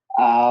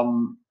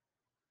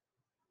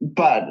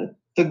 But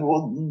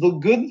the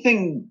good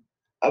thing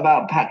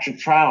about Patrick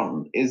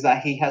Troughton is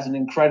that he has an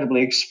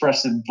incredibly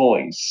expressive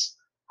voice.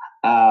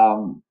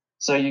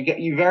 So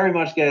you very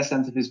much get a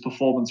sense of his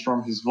performance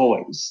from his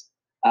voice.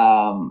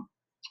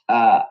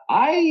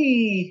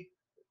 I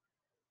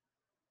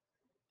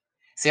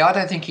See, I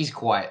don't think he's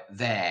quite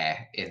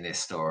there in this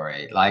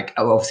story. Like,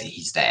 obviously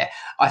he's there.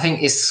 I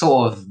think it's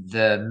sort of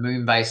the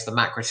Moonbase, the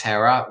Macra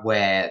Terror,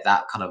 where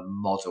that kind of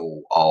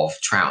model of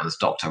Troughton's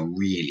Doctor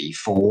really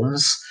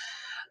forms.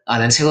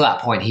 And until that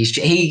point, he's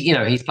playing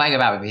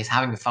about with it, he's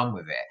having fun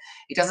with it.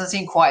 He doesn't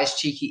seem quite as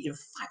cheeky. In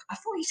fact, I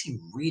thought he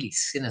seemed really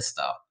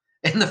sinister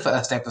in the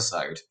first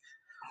episode.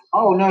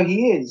 Oh no,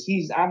 he is.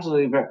 He's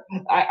absolutely very.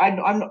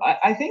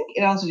 I think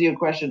in answer to your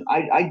question,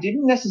 I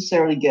didn't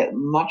necessarily get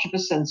much of a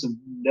sense of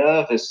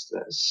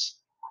nervousness,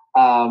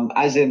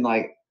 as in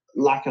like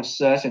lack of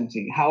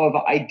certainty.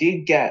 However, I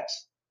did get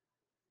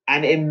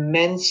an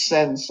immense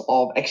sense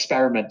of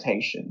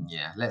experimentation.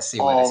 Yeah, let's see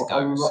where this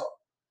goes.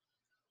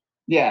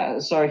 Yeah,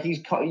 so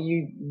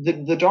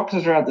the Doctor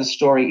throughout the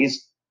story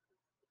is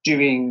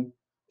doing.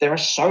 There are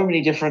so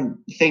many different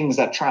things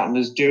that Troughton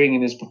is doing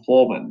in his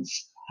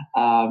performance.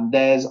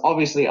 There's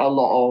obviously a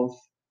lot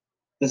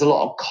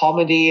of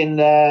comedy in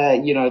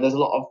there. There's a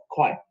lot of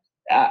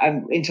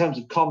and in terms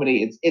of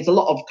comedy, it's a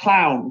lot of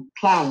clown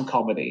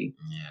comedy.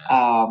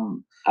 Yeah.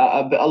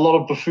 A lot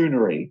of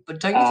buffoonery. But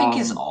don't you think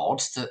it's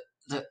odd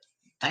that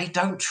they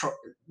don't try?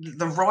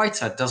 The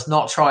writer does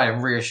not try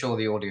and reassure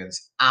the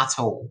audience at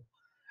all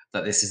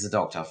that this is the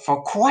Doctor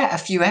for quite a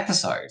few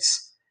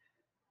episodes.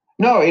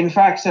 No, in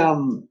fact,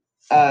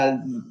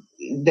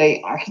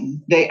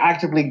 they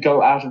actively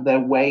go out of their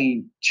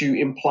way to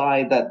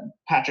imply that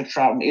Patrick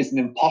Troughton is an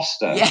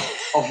imposter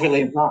of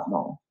William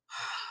Hartnell.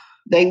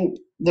 And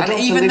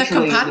even the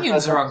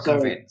companions are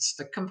unconvinced.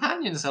 The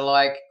companions are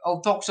like,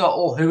 "Oh, Doctor,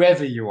 or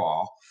whoever you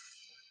are."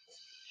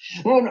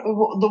 Well,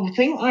 the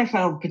thing I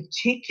found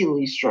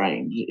particularly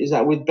strange is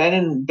that with Ben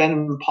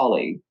and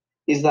Polly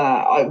is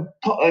that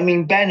I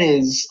mean Ben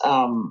is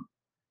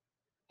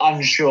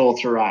unsure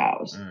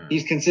throughout.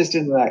 He's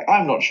consistently like,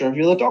 I'm not sure if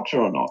you're the Doctor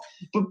or not.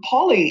 But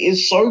Polly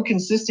is so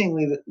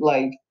consistently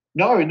like,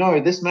 no,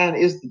 this man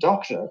is the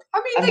Doctor.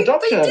 I mean, they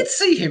did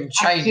see him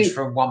change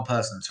from one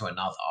person to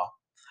another.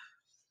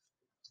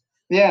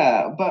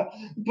 Yeah, but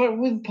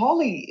with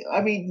Polly,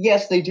 I mean,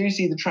 yes, they do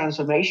see the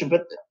transformation,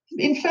 but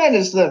in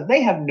fairness,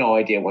 they have no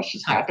idea what's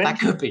just happened. That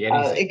could be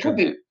anything.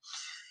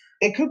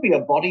 It could be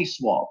a body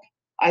swap.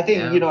 I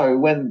think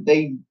when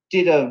they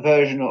did a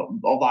version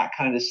of that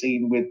kind of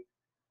scene with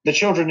the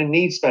Children in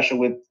Need special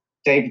with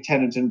David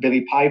Tennant and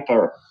Billy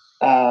Piper.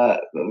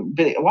 That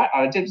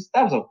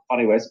was a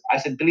funny way. I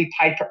said Billy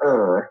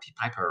Piper.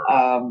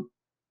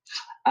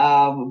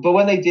 But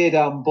when they did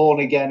Born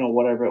Again or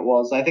whatever it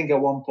was, I think at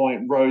one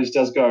point Rose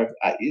does go,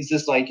 "Is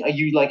this like? Are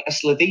you like a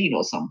Slovene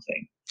or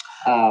something?"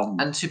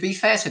 And to be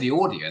fair to the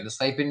audience,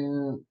 they've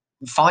been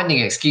finding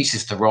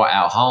excuses to write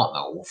out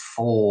Hartnell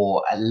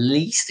for at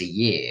least a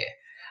year.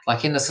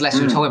 Like in the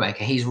Celestial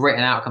Toymaker, he's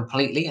written out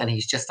completely, and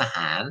he's just a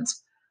hand.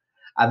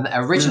 And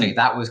originally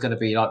that was going to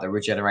be like the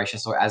regeneration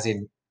story, as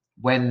in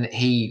when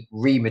he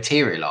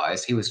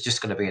rematerialized, he was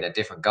just going to be in a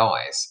different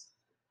guise.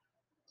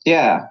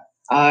 Yeah,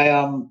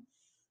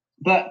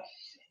 but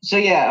so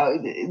yeah,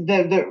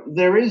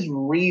 there is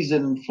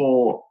reason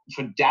for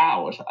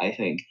doubt, I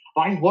think.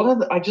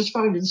 I just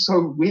found it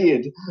so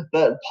weird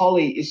that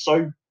Polly is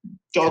so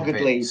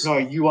doggedly, no,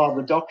 you are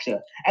the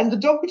Doctor. And the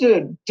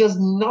Doctor does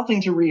nothing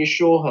to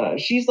reassure her.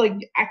 She's like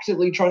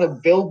actively trying to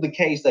build the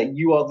case that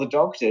you are the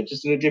Doctor,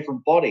 just in a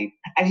different body.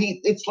 And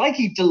it's like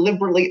he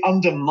deliberately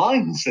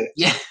undermines it.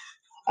 Yeah.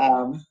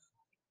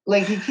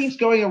 Like he keeps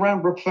going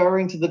around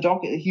referring to the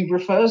Doctor. He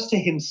refers to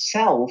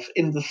himself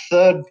in the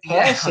third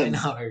person I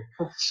know.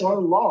 for so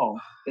long.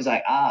 It's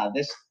like,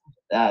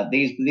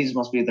 these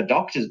must be the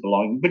Doctor's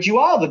belongings, but you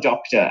are the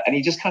Doctor, and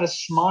he just kind of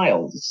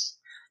smiles.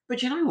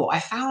 But you know what? I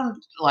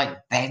found like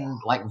Ben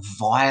like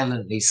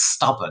violently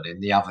stubborn in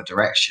the other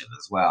direction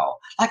as well,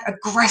 like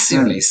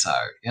aggressively Mm. so.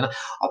 You know,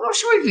 I'm not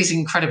sure if he's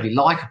incredibly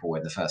likable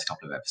in the first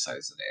couple of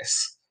episodes of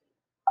this.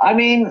 I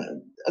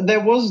mean,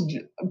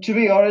 to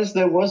be honest,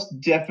 there was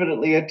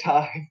definitely a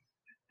time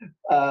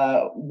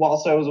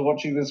whilst I was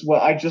watching this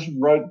where I just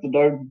wrote the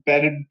note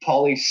Ben and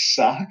Polly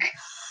suck.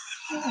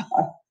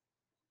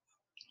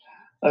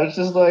 I was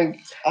just like,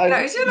 You know,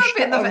 is it a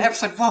bit in the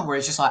episode 1 where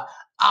it's just like,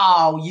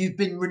 "Oh, you've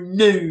been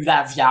renewed,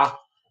 have ya?"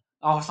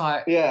 I was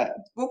like, yeah.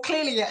 "Well,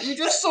 clearly, yeah, you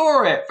just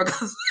saw it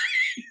because."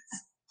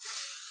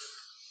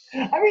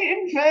 I mean,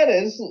 in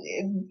fairness,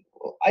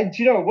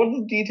 one of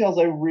the details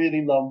I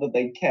really love that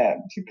they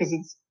kept because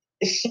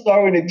it's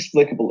so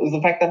inexplicable is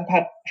the fact that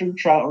Patrick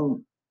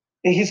Troughton,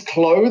 his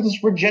clothes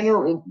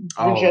regenerate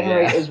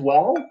as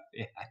well.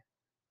 Yeah.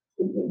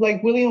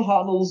 Like William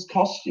Hartnell's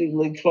costume,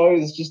 like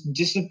clothes, just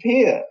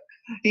disappear.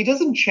 He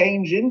doesn't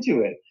change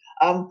into it.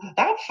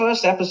 That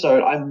first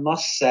episode, I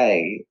must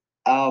say,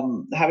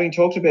 having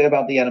talked a bit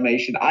about the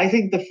animation, I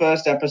think the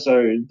first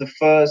episode, the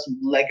first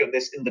leg of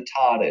this in the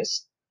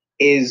TARDIS,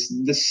 is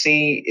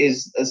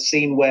a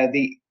scene where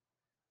the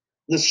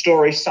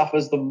story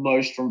suffers the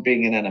most from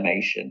being an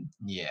animation.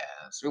 Yeah.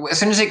 So as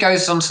soon as it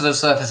goes onto the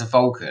surface of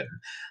Vulcan,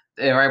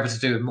 they're able to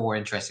do more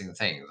interesting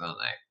things, aren't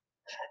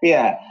they?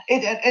 Yeah,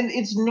 and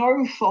it's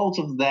no fault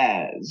of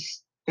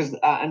theirs because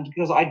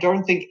I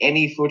don't think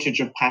any footage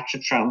of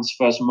Patrick Troughton's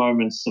first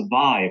moments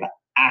survive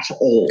at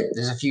all.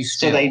 There's a few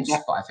stills,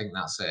 but I think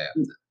that's it.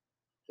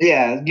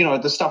 Yeah,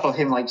 the stuff of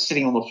him like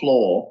sitting on the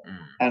floor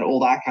and all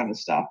that kind of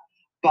stuff.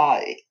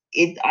 But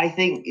I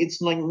think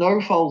it's like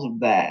no fault of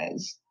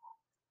theirs.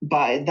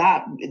 But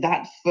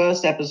that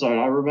first episode,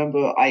 I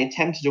remember I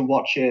attempted to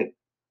watch it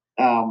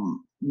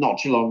not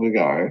too long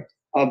ago,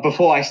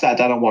 before I sat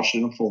down and watched it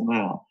in full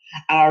now.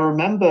 And I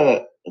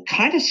remember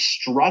kind of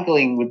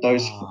struggling with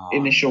those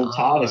initial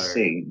TARDIS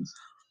scenes.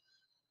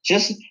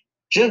 Just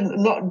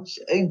not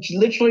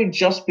literally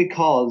just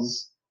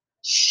because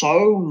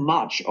so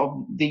much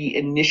of the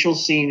initial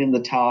scene in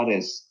the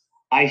TARDIS,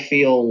 I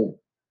feel,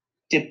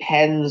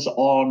 depends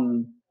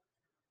on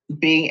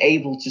being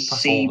able to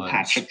see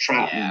Patrick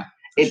Troughton.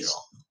 Yeah,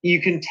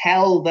 you can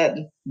tell that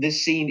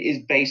this scene is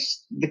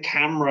the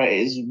camera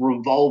is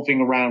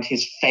revolving around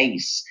his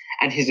face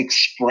and his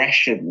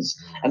expressions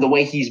and the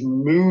way he's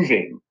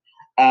moving.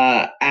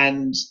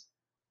 And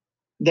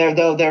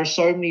there are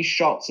so many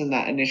shots in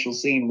that initial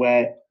scene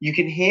where you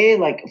can hear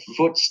like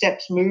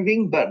footsteps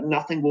moving, but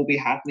nothing will be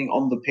happening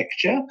on the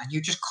picture. And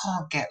you just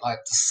can't get like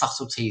the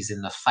subtleties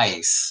in the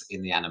face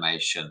in the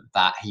animation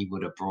that he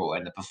would have brought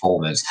in the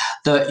performance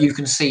that you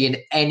can see in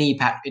any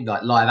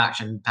like live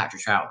action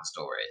Patrick Troughton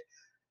story.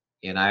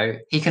 You know,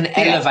 he can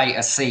elevate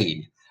a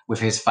scene with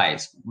his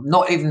face,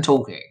 not even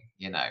talking.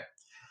 You know,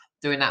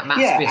 doing that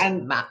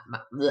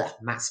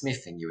Matt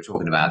Smith thing you were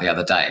talking about the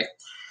other day.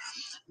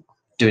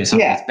 Doing some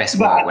of his best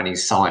work when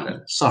he's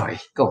silent. Sorry,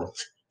 go on.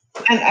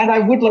 And I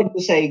would like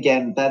to say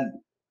again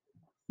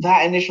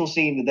that initial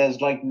scene,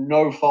 there's like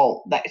no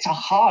fault. That it's a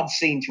hard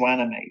scene to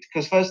animate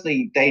because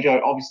firstly, they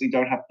don't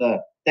have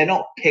they're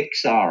not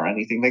Pixar or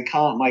anything. They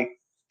can't like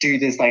do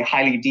this like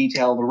highly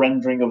detailed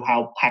rendering of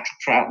how Patrick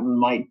Troughton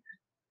might,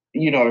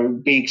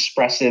 be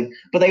expressive.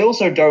 But they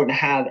also don't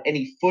have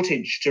any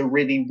footage to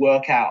really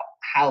work out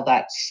how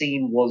that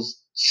scene was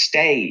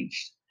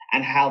staged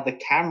and how the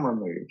camera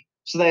moved.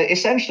 So they're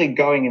essentially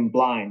going in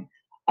blind.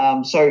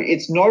 So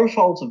it's no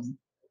fault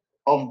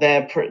of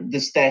their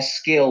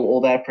skill or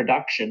their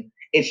production.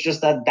 It's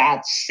just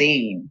that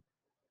scene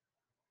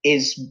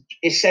is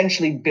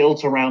essentially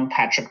built around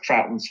Patrick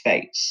Troughton's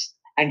face,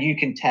 and you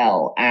can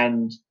tell,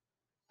 and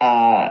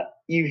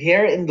you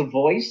hear it in the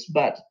voice,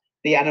 but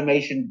the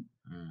animation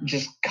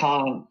just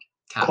can't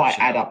quite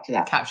add up to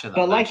that. Capture that.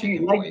 But what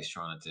he's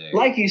trying to do.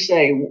 Like you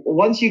say,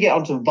 once you get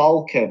onto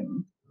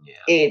Vulcan,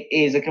 it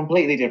is a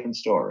completely different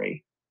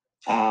story.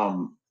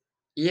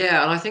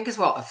 Yeah, and I think as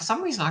well, for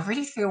some reason, I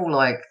really feel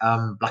like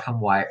black and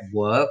white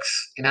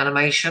works in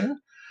animation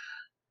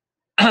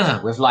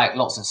with like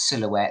lots of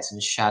silhouettes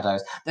and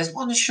shadows. There's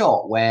one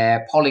shot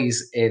where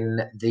Polly's in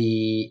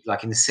the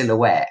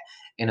silhouette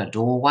in a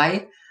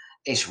doorway.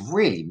 It's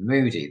really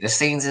moody. The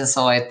scenes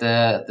inside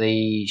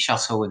the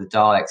shuttle with the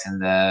Daleks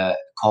and the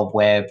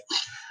cobweb,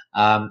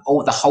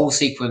 the whole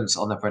sequence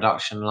on the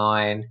production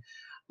line,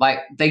 like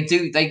they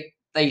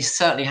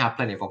certainly have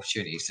plenty of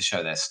opportunities to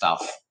show their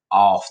stuff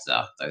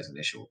after those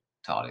initial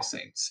TARDIS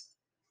scenes.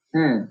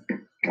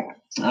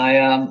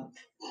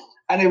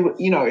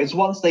 It's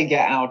once they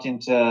get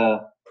into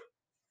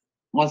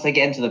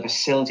the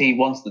facility,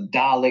 once the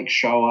Daleks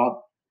show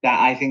up, that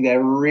I think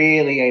they're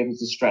really able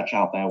to stretch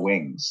out their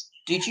wings.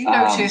 Did you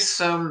notice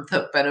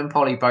that Ben and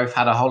Polly both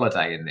had a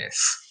holiday in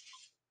this?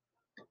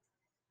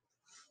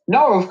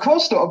 No, of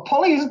course not.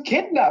 Polly's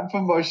kidnapped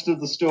for most of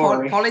the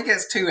story. Polly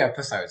gets 2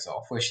 episodes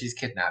off where she's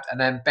kidnapped, and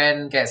then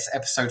Ben gets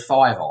episode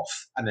 5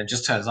 off, and then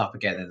just turns up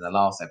again in the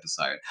last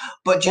episode.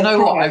 But do you know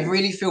what? I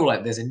really feel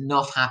like there's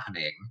enough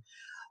happening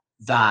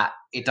that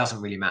it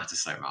doesn't really matter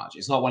so much.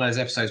 It's not one of those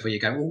episodes where you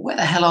go, well, where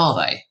the hell are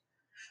they?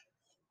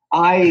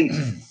 I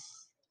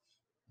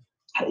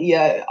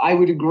Yeah, I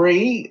would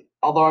agree.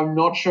 Although I'm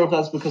not sure if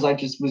that's because I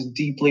just was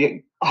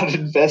deeply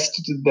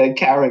uninvested in their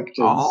characters.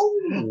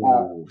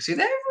 Oh, see,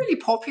 they're really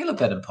popular,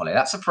 Ben and Polly.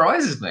 That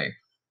surprises me.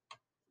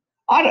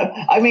 I don't.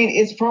 I mean,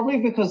 it's probably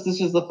because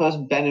this is the first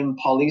Ben and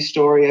Polly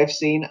story I've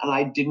seen, and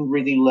I didn't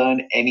really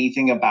learn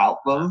anything about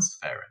them. That's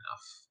fair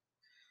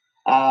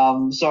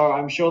enough. So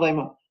I'm sure they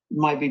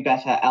might be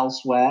better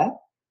elsewhere.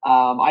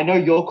 I know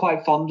you're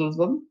quite fond of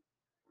them.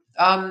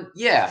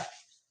 Yeah,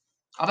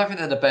 I don't think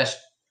they're the best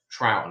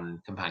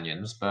Troughton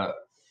companions, but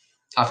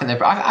I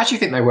actually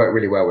think they work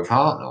really well with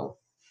Hartnell.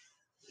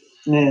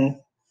 Yeah.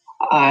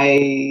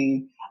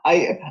 I,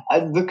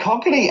 the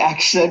Cockney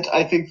accent,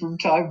 I think from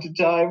time to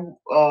time,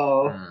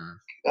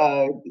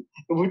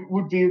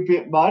 would be a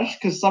bit much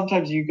because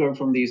sometimes you go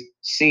from these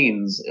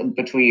scenes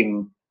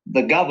between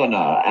the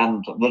governor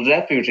and the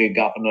deputy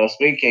governor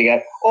speaking,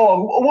 and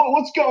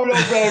what's going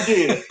on around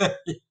here?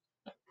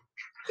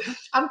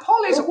 And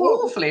Polly's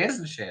awfully,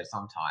 isn't she?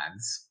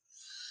 Sometimes.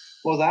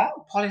 What's that?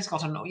 Polly's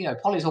got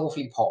Polly's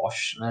awfully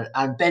posh,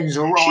 and Ben's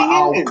a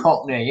right old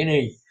Cockney, isn't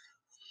he?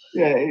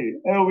 Yeah,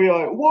 and I'll be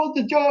like, what are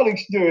the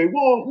Daleks doing?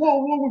 What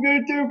are we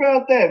going to do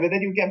about them? And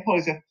then you get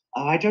Polly saying,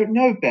 oh, I don't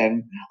know,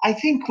 Ben. I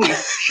think we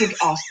should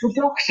ask the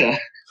doctor.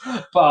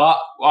 But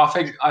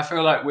I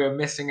feel like we're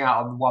missing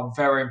out on one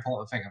very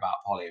important thing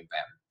about Polly and Ben.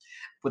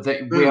 But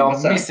that we are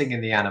missing in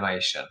the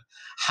animation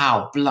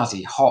how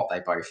bloody hot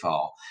they both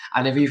are.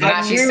 And if you can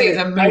actually see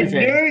them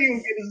moving. I knew you were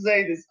going to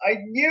say this. I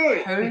knew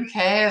it. Who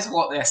cares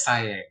what they're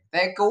saying?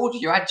 They're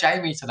gorgeous. You add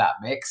Jamie to that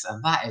mix,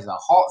 and that is a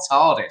hot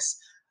TARDIS.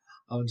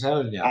 I'm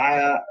telling you.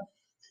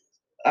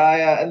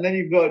 And then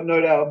you've got no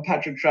doubt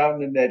Patrick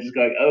Troughton in there just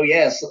going, oh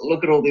yes,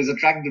 look at all these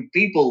attractive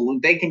people.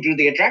 They can do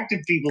the attractive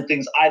people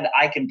things.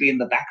 I can be in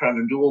the background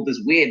and do all this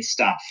weird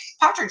stuff.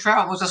 Patrick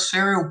Troughton was a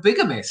serial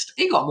bigamist.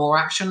 He got more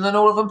action than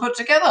all of them put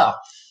together.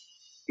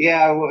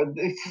 Yeah, well,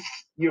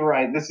 you're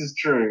right. This is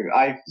true.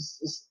 I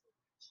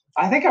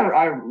think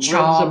I read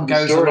Charm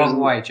goes a long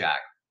way,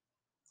 Jack.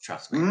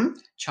 Trust me.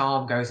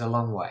 Charm goes a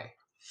long way.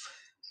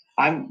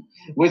 I'm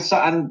with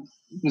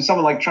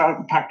someone like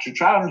Patrick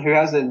Troughton who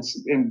has it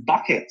in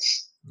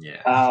buckets.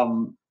 Yeah.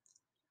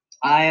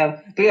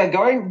 But yeah,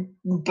 going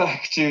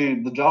back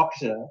to the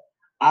Doctor.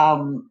 I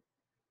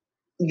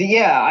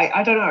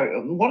don't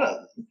know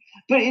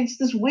but it's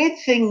this weird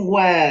thing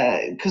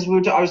where because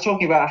I was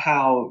talking about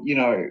how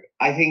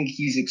I think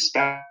he's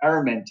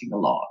experimenting a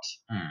lot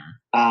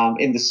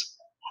in this.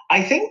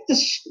 I think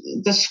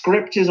the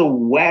script is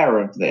aware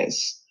of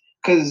this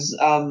because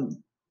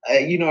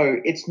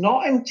it's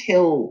not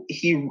until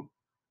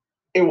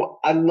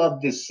I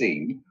love this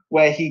scene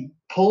where he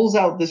pulls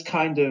out this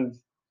kind of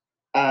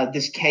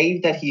this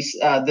cave that he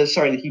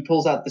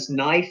pulls out this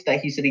knife that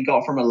he said he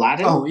got from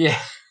Aladdin. Oh yeah.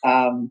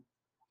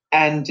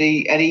 And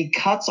he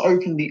cuts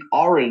open the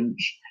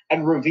orange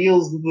and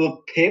reveals the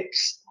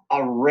pips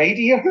are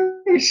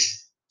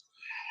radios,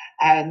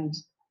 and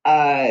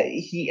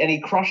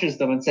he crushes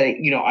them and say,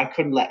 I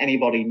couldn't let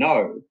anybody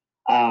know.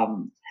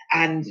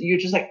 And you're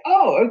just like,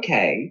 oh,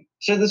 okay.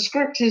 So the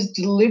script has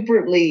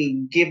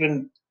deliberately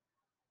given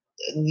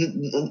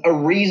a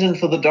reason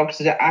for the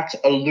Doctor to act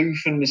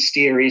aloof and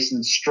mysterious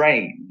and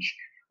strange,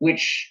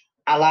 which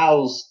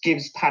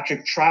gives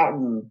Patrick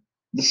Troughton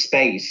the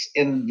space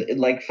in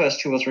like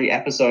first 2 or 3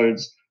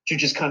 episodes to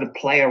just kind of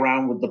play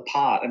around with the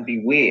part and be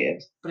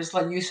weird. But it's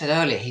like you said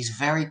earlier, he's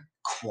very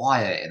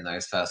quiet in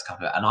those first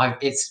couple of,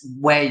 it's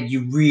where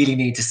you really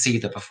need to see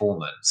the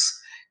performance.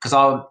 Because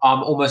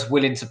I'm almost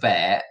willing to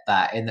bet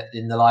that in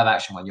the live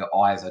action one, your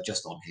eyes are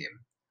just on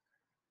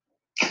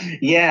him.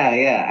 Yeah,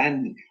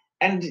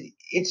 and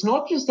it's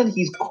not just that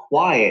he's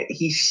quiet;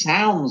 he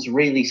sounds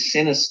really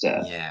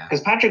sinister. Yeah,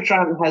 because Patrick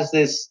Troughton has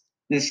this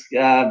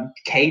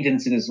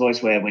cadence in his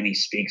voice where when he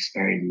speaks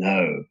very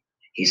low,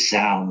 he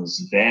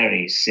sounds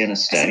very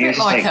sinister. It's a bit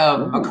like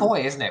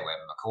McCoy, isn't it? When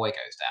McCoy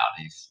goes down,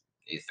 he's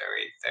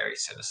very, very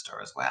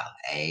sinister as well.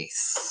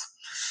 Ace.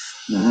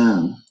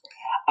 Mm-hmm.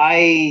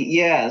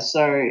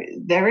 So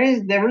there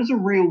is a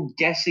real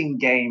guessing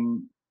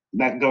game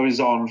that goes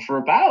on for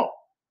about,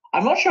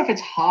 I'm not sure if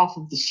it's half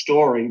of the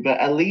story, but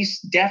at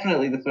least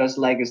definitely the first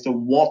leg as to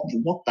what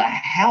the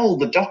hell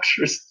the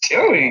Doctor is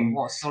doing.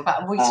 What's all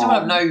about? We still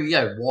don't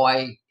know,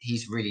 why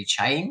he's really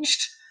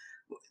changed.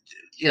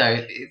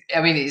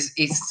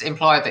 It's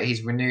implied that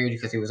he's renewed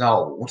because he was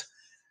old,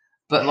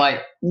 but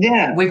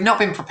we've not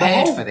been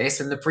prepared for this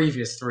in the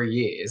previous 3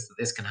 years that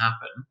this can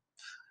happen.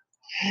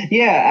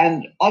 Yeah,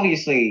 and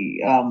obviously,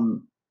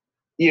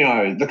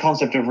 the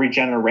concept of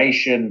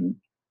regeneration,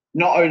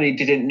 not only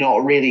did it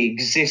not really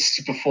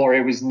exist before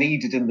it was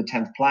needed in the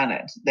 10th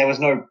planet, there was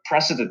no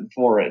precedent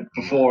for it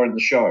before in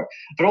the show,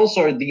 but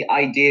also the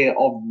idea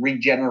of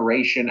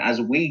regeneration as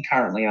we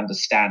currently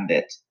understand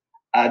it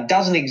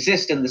doesn't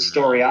exist in the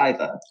story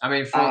either. I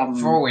mean, for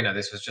all we know,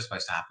 this was just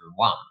supposed to happen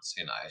once,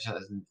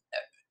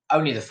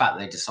 only the fact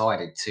that they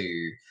decided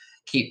to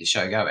keep the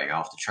show going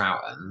after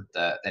Troughton,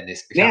 that then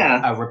this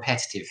became a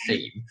repetitive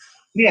theme.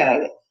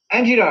 Yeah,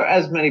 and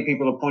as many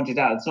people have pointed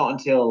out, it's not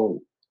until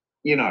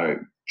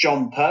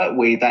John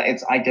Pertwee that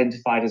it's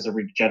identified as a Mm,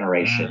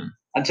 regeneration.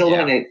 Until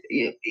then,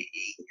 yeah,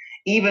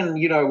 even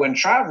when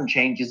Troughton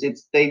changes,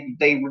 it's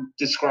they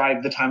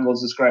describe the Time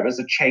Lords describe it as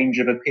a change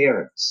of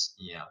appearance,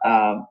 yeah.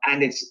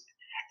 and it's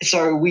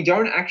so we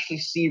don't actually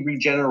see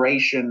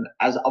regeneration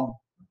as a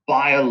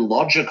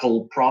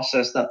biological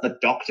process that the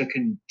Doctor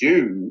can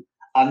do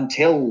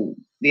until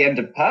the end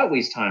of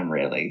Pertwee's time,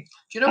 really.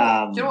 Do you know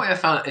what? Do you know Um, what I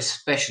found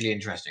especially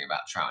interesting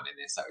about Troughton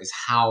in this? Though, is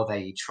how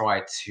they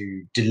tried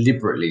to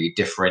deliberately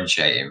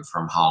differentiate him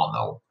from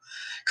Hartnell.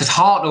 Because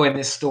Hartnell in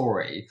this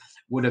story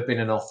would have been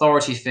an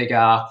authority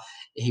figure.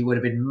 He would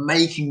have been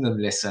making them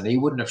listen. He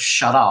wouldn't have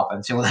shut up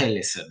until they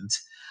listened.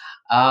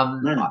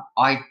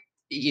 mm,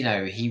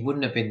 He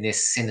wouldn't have been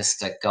this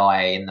sinister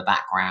guy in the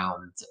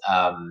background,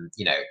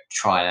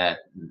 trying to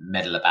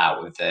meddle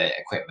about with the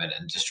equipment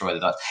and destroy the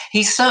dots.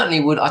 He certainly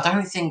would. I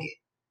don't think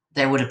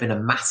there would have been a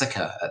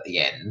massacre at the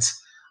end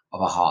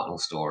of a Hartnell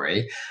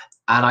story.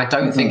 And I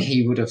don't think mhm.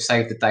 he would have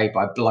saved the day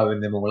by blowing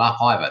them all up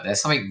either.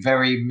 There's something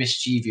very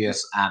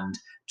mischievous and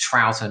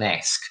Troughton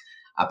esque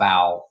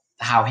about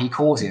how he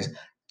causes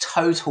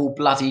total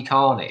bloody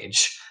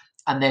carnage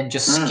and then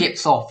just Mm.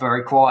 skips off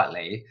very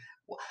quietly.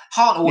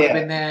 Hartnell would have Yeah.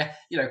 been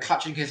there,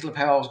 clutching his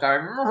lapels,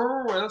 going,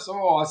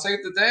 "Oh, I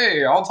saved the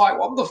day! Aren't I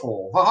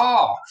wonderful? Ha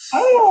ha!"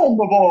 Oh,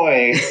 my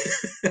boy.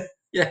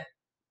 Yeah.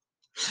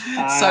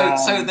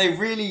 So Um, they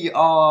really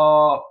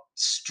are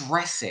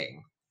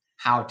stressing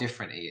how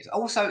different he is.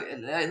 Also,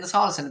 in the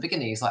TARDIS in the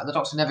beginning, he's like the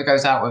Doctor never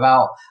goes out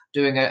without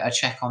doing a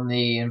check on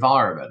the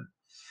environment.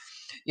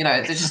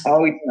 There's just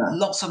oh, yeah.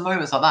 lots of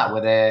moments like that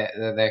where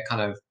they're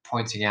kind of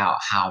pointing out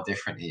how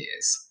different he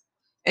is.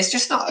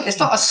 It's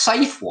not a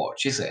safe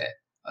watch, is it?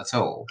 At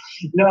all.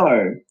 No.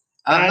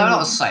 No, not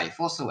And safe.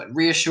 What's the word?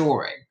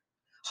 Reassuring.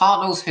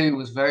 Hartnell's Who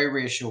was very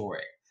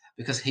reassuring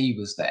because he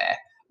was there.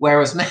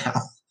 Whereas now,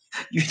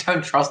 you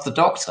don't trust the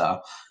Doctor.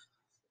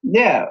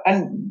 yeah.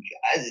 And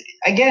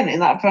again, in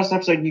that first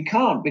episode, you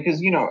can't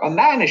because, a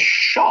man is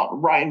shot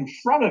right in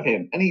front of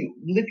him and he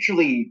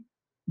literally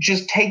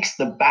just takes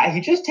the bat.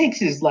 He just takes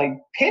his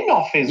pin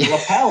off his Yeah,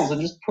 lapels and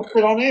just puts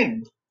it on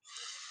him.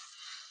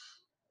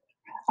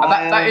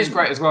 that is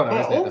great as well, though,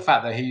 But isn't it? The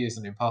fact that he is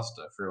an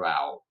imposter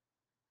throughout,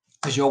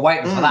 because you're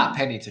waiting for that mm,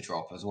 penny to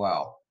drop as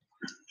well.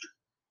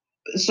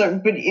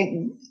 but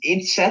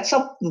it sets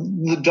up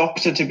the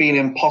Doctor to be an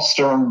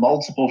imposter on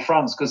multiple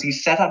fronts because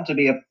he's set up to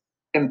be an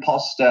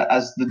imposter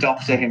as the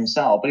Doctor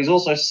himself, but he's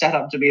also set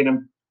up to be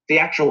the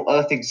actual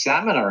Earth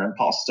Examiner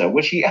imposter,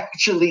 which he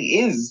actually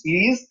is.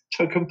 He is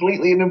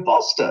completely an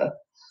imposter.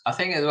 I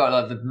think as well,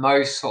 like the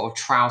most sort of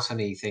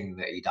Troughton-y thing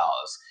that he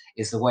does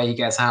is the way he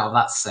gets out of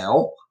that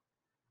cell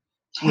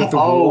with the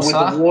Oh, with the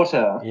water.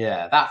 water.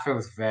 Yeah, that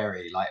feels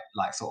very like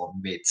sort of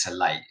mid to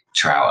late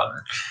Troughton.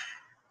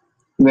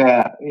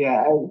 Yeah,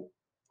 yeah.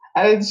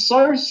 And it's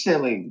so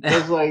silly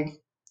because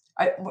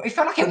It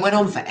felt like it went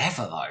on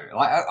forever though.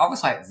 Like I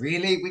was like,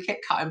 really? We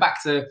kept cutting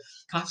back to,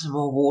 can I have some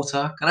more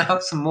water? Can I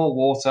have some more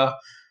water?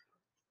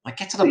 Like,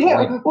 get to the yeah,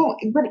 point. well,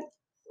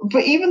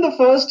 but even the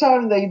first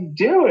time they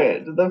do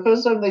it, the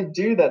first time they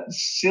do that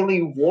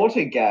silly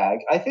water gag,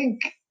 I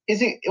think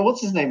is it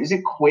what's his name? Is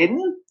it Quinn?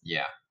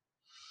 Yeah.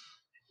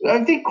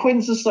 I think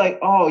Quinn's just like,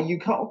 oh, you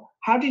can't.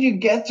 How did you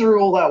get through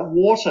all that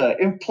water?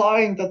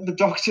 Implying that the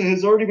Doctor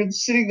has already been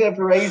sitting there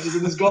for ages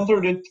and has gone through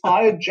an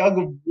entire jug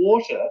of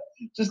water,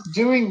 just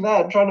doing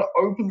that, trying to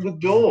open the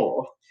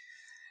door.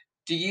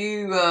 Do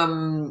you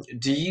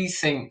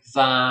think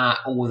that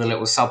all the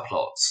little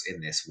subplots in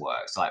this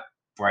works, like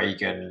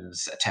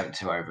Bragan's attempt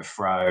to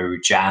overthrow,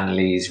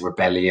 Janley's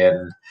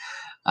rebellion,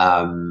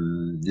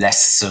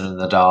 Lesson and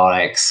the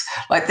Daleks,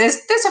 like there's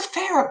a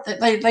fair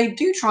they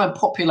do try and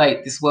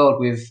populate this world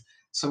with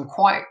some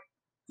quite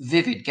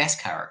vivid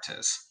guest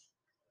characters.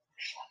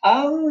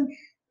 Um,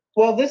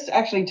 well, this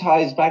actually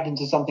ties back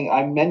into something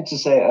I meant to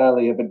say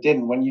earlier but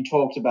didn't when you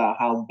talked about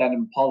how Ben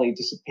and Polly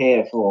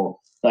disappear for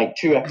like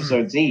two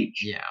episodes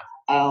each. Yeah.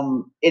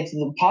 It's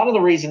part of the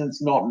reason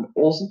it's not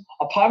also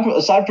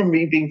aside from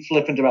me being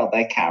flippant about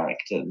their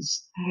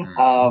characters. Mm.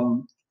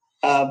 Um,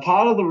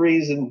 part of the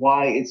reason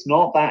why it's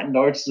not that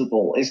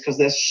noticeable is because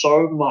there's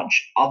so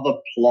much other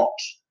plot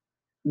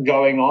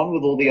going on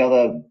with all the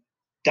other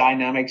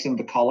dynamics in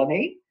the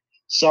colony.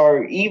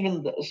 So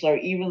even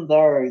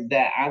though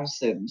they're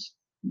absent,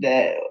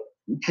 they're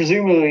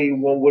presumably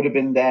what would have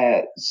been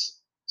their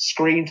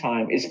screen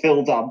time is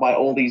filled up by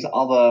all these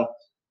other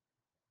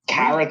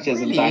Really, characters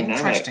and really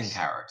interesting dynamics.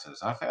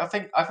 characters.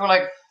 I feel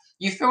like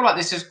you feel like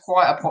this is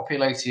quite a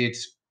populated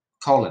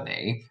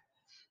colony,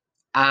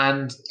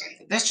 and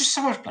there's just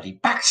so much bloody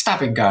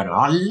backstabbing going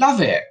on. I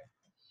love it.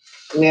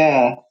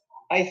 Yeah,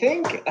 I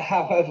think,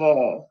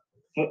 however,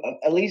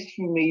 at least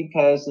for me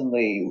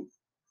personally,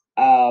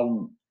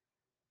 um,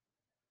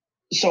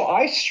 so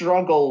I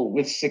struggle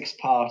with six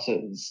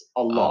parters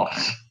a lot.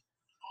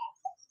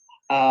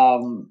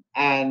 Okay.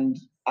 And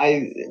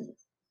I'm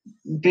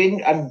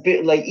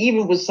bit like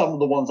even with some of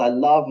the ones I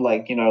love,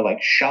 like like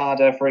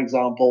Sharda, for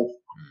example.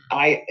 Mm.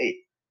 I,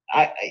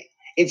 I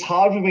it's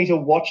hard for me to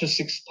watch a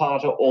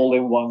six-parter all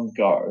in one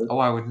go. Oh,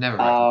 I would never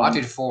recommend. I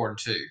did 4 and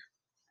 2.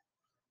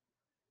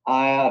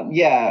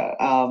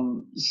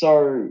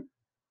 So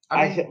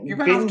I mean, you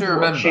have binge to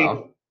remember,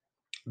 watching.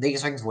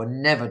 these things were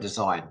never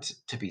designed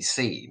to be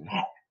seen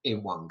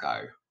in one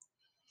go.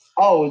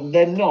 Oh,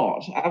 they're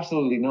not.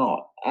 Absolutely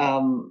not.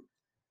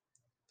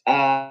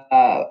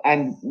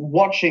 And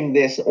watching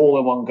this all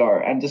in one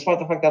go, and despite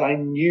the fact that I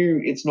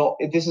knew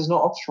this is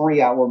not a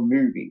 3-hour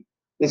movie.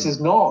 This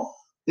is not.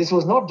 This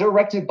was not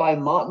directed by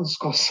Martin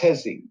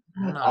Scorsese.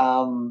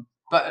 No.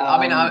 But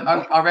I mean,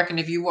 I reckon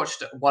if you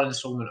watched one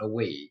installment a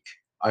week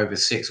over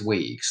 6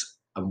 weeks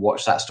and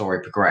watched that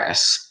story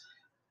progress,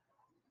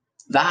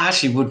 that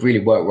actually would really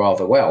work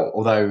rather well.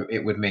 Although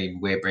it would mean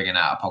we're bringing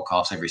out a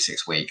podcast every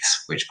 6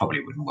 weeks, which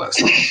probably wouldn't work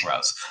so well for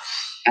us.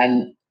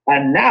 And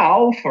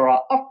now for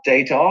our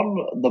update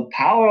on the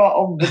power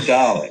of the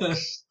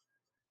Daleks.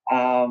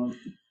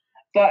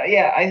 But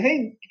yeah, I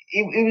think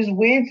it was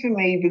weird for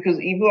me because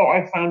even though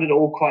I found it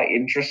all quite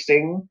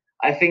interesting,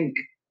 I think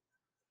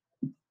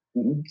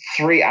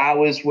 3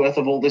 hours worth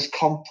of all this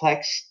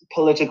complex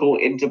political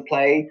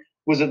interplay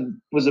was a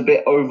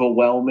bit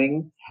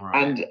overwhelming.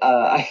 Right. And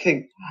I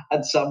think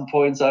at some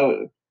points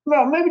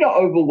well, maybe not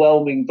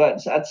overwhelming,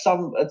 but at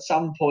some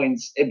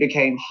points it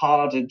became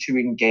harder to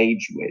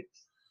engage with.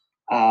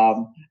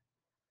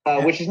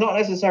 Which is not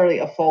necessarily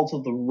a fault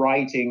of the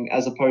writing,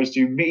 as opposed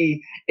to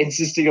me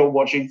insisting on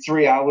watching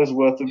 3 hours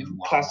worth of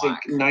classic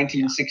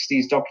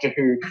 1960s Doctor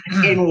Who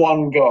in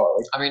one go.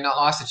 I mean,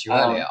 I said to you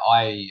earlier,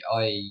 I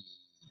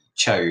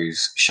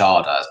chose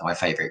Sharda as my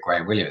favourite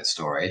Graham Williams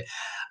story.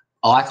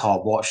 I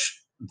can't watch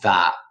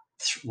that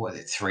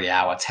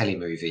 3-hour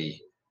telemovie,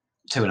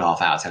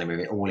 2.5-hour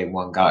telemovie all in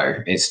one go.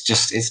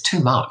 It's too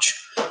much.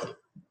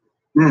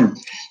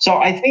 So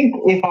I think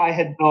if I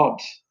had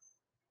not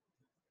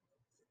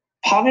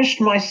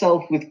punished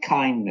myself with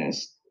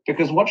kindness,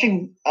 because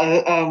watching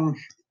a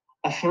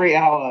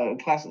 3-hour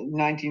classic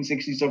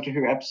 1960s Doctor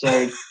Who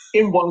episode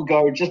in one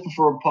go just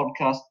before a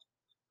podcast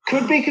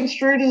could be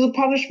construed as a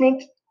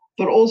punishment,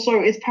 but also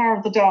it's Power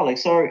of the Daleks,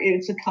 so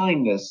it's a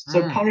kindness.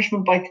 So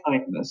punishment by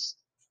kindness.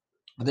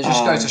 But it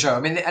just goes to show. I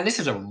mean, and this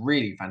is a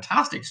really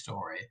fantastic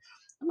story.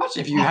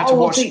 Imagine if you had to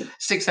watch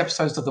 6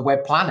 episodes of The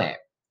Web Planet.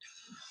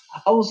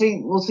 Well,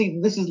 see,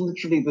 this is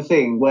literally the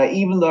thing where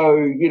even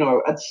though,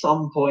 at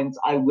some points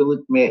I will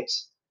admit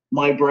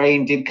my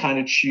brain did kind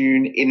of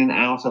tune in and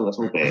out a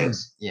little bit.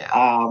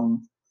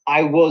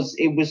 It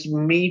was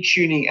me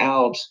tuning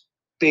out,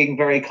 being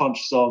very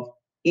conscious of,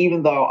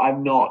 even though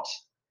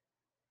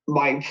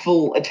my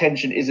full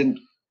attention isn't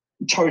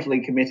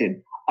totally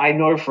committed, I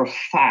know for a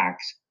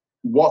fact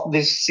what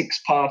this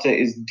 6-parter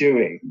is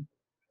doing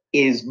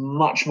is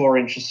much more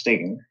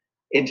interesting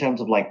in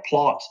terms of like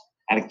plot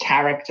and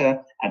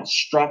character and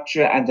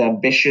structure and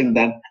ambition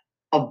than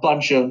a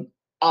bunch of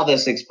other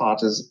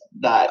 6-parters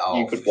that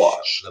you could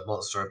watch. The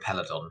Monster of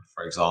Peladon,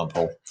 for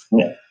example.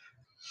 Yeah.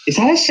 Is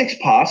that a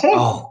 6-parter?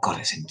 Oh God,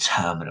 it's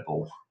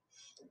interminable.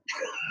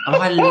 And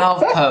I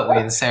love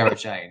Pertwee and Sarah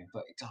Jane,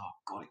 but oh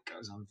God, it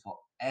goes on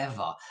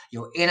forever.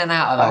 You're in and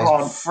out of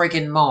those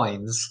friggin'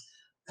 mines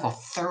for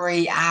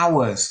 3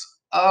 hours.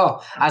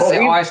 Oh, as the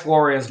Ice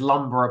Warriors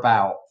lumber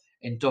about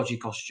in dodgy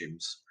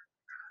costumes.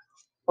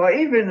 Or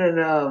even in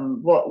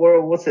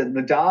what's it,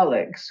 the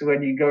Daleks,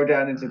 when you go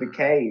down into the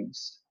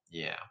caves.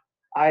 Yeah.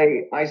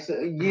 I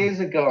years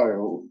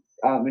ago,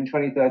 in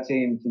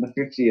 2013 for the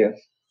 50th,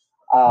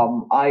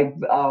 I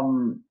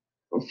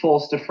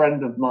forced a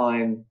friend of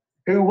mine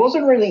who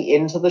wasn't really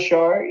into the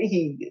show.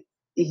 He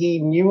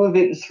knew of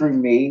it through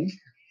me,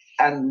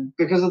 and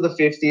because of the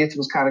 50th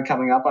was kind of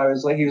coming up,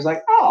 he was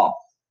like, oh,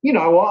 you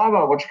know what? I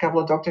might watch a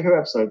couple of Doctor Who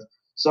episodes.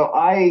 So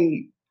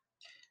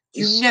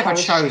you never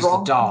chose the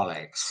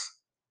Daleks.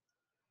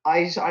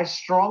 I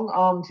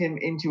strong-armed him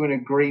into an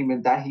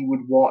agreement that he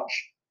would watch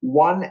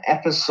one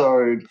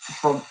episode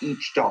from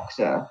each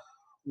Doctor.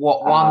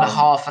 What, one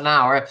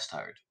half-an-hour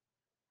episode?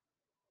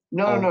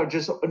 No,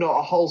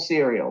 a whole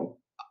serial.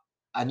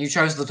 And you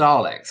chose the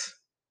Daleks?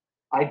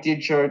 I did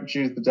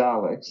choose the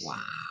Daleks.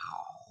 Wow.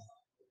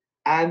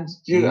 And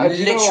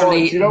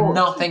literally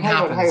nothing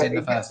happens in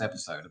the first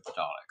episode of the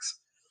Daleks.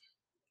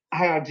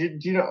 Hang on, do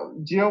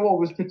you know what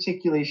was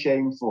particularly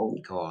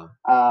shameful? Go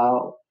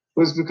on.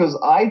 Was because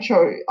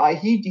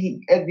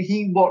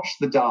he watched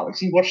the Daleks.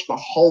 He watched the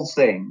whole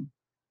thing,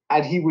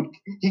 and he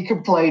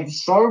complained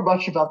so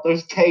much about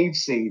those cave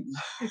scenes.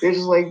 It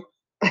was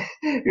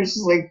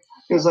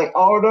like,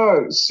 oh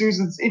no,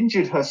 Susan's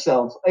injured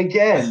herself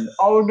again.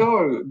 Oh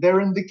no, they're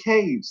in the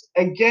caves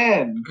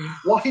again.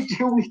 Why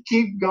do we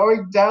keep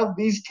going down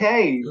these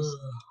caves?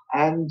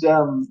 And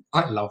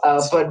I love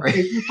that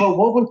story. But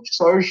what was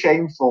so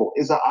shameful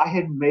is that I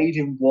had made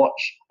him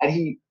watch, and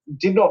he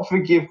did not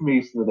forgive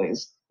me for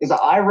this, is that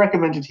I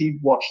recommended he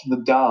watch the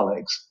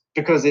Daleks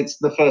because it's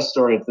the first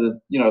story of the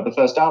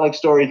first Dalek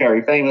story,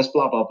 very famous,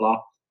 blah, blah,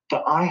 blah.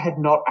 But I had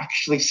not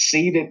actually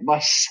seen it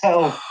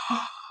myself.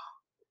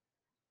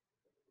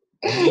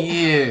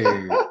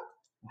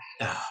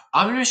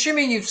 I'm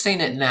assuming you've seen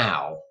it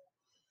now.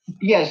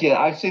 Yes, yeah,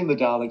 I've seen the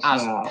Daleks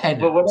as now, but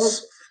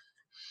penance.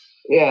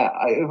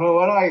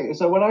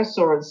 when I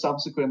saw it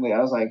subsequently, I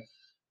was like,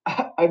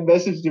 I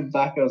messaged him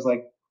back. I was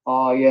like,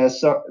 oh yeah,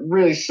 so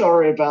really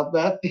sorry about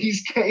that.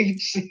 These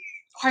games.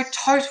 I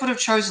totally would have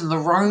chosen the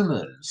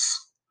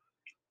Romans.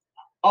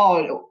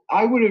 Oh,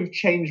 I would have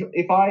changed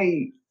if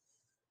I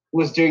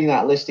was doing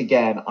that list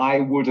again. I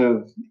would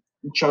have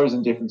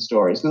chosen different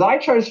stories because I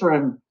chose for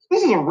him.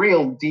 This is a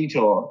real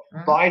detour,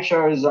 but I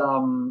chose.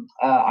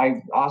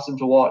 I asked him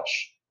to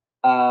watch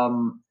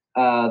the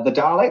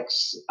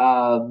Daleks,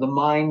 the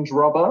Mind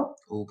Robber.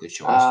 Oh, good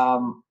choice.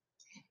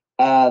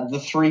 The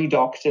Three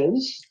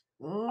Doctors.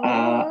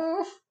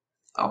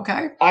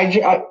 Okay.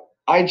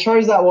 I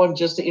chose that one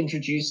just to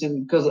introduce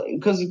him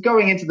because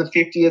going into the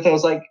 50th, I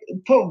was like,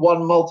 put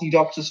one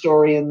multi-doctor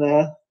story in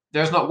there.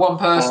 There's not one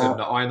person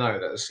that I know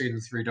that has seen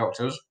the Three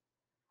Doctors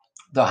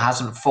that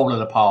hasn't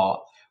fallen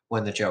apart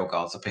when the jail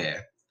guards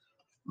appear.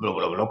 Blah,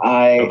 blah, blah,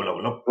 I blah,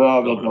 blah,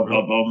 blah, blah,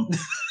 blah, blah.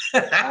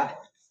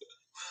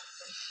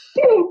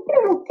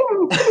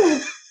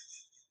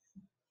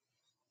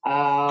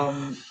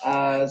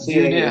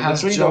 Unit the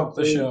has Three jumped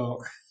the Doctors.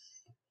 shark.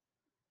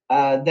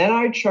 Then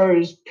I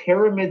chose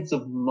Pyramids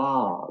of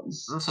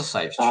Mars. That's a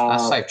safe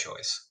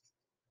choice.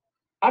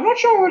 I'm not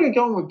sure I would have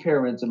gone with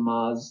Pyramids of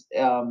Mars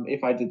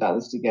if I did that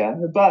list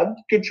again, but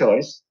good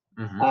choice.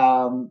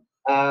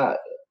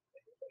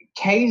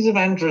 Caves of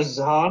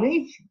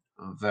Androzani.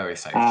 Very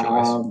safe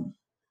choice.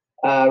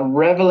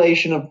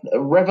 Revelation of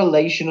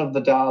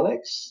the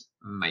Daleks.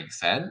 Makes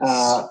sense.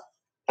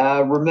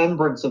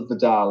 Remembrance of the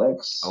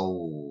Daleks.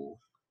 Oh,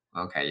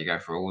 okay. You go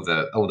for all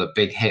the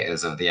big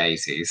hitters of the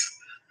 80s.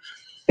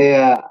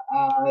 Yeah,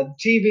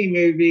 TV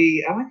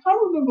movie, and I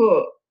can't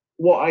remember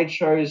what I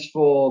chose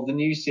for the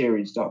new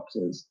series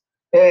Doctors.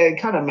 It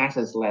kind of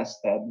matters less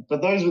then,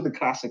 but those were the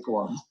classic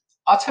ones.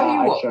 I'll tell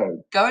you what.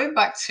 Going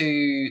back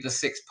to the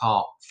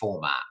 6-part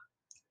format,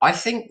 I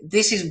think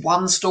this is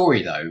one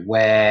story though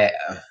where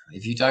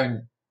if you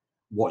don't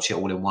watch it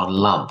all in one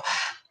lump,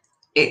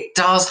 it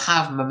does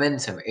have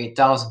momentum. It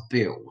does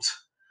build.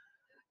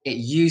 It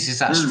uses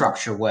that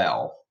structure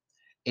well.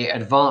 It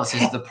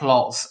advances the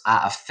plots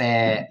at a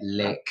fair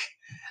lick.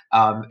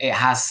 It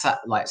has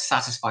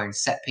satisfying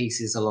set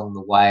pieces along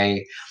the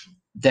way.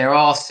 There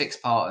are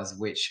 6-parters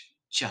which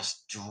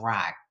just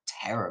drag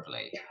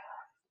terribly.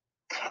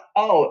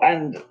 Oh,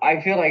 and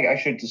I feel like I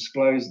should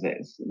disclose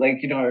this.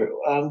 Like,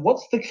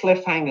 what's the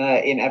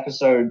cliffhanger in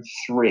episode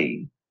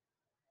 3?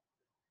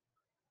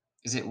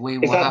 Is it we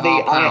will have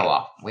our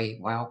power? We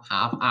will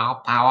have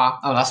our power.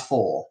 Oh, that's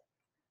 4.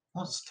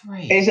 What's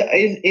 3?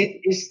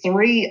 Is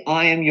 3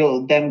 I am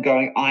your them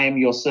going, I am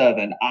your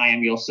servant, I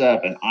am your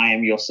servant, I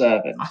am your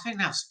servant? I think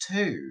that's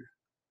 2.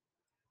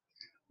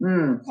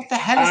 What the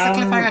hell is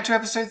the cliffhanger to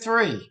episode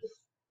 3?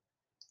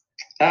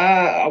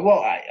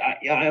 Well,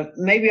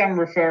 maybe I'm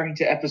referring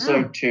to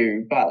episode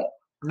 2, but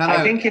no,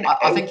 I think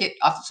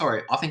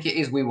it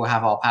is we will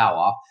have our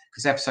power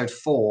because episode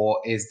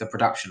 4 is the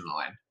production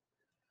line.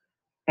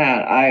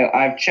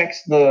 I've checked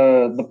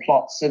the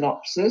plot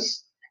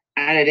synopsis,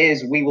 and it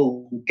is we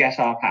will get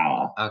our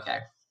power. Okay.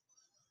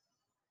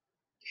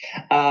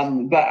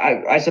 But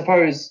I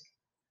suppose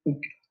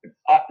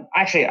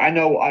actually I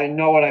know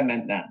what I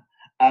meant now.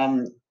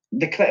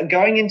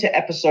 Going into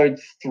episode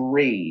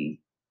 3,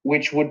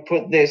 which would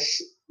put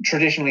this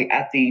traditionally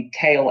at the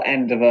tail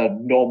end of a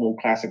normal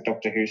classic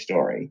Doctor Who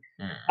story.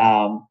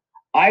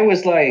 I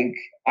was like,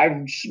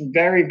 I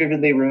very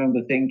vividly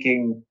remember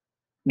thinking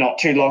not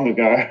too long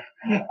ago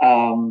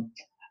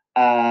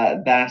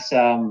that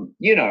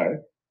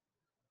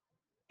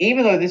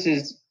even though this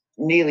is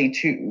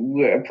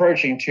we're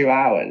approaching 2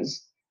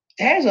 hours,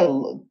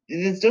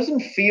 it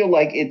doesn't feel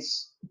like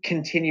it's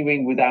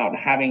continuing without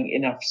having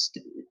enough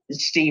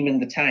steam in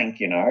the tank,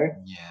 Yeah.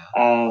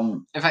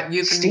 In fact,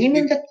 you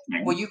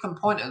can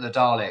point at the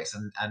Daleks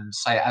and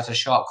say, as a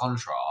sharp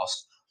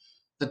contrast,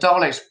 the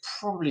Daleks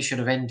probably should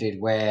have ended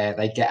where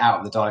they get out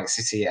of the Dalek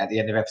city at the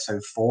end of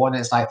episode 4, and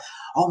it's like,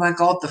 oh my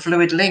god, the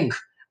fluid link.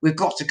 We've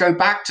got to go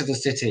back to the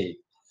city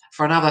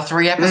for another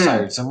 3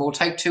 episodes, and we'll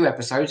take 2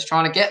 episodes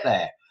trying to get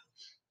there.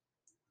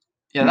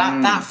 Yeah,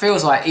 that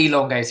feels like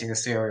elongating a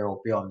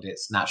serial beyond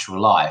its natural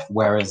life,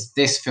 whereas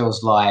this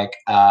feels like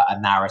a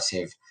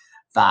narrative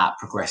that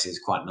progresses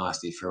quite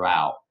nicely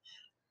throughout.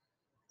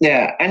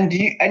 Yeah, and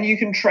you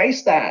can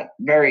trace that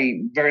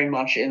very, very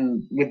much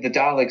with the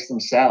Daleks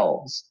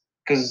themselves,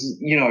 because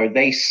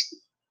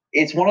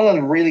it's one of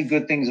the really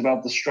good things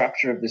about the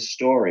structure of this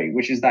story,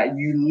 which is that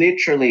you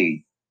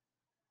literally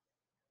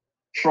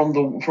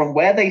from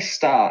where they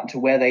start to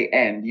where they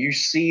end, you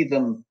see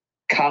them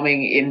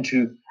coming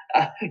into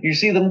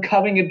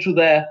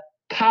their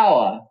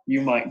power,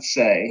 you might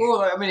say.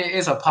 Well, I mean, it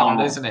is a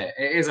pun, isn't it?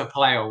 It is a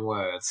play on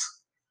words.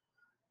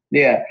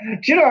 Yeah,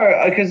 do you know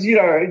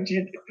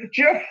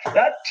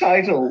that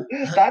title?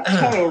 That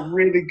title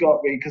really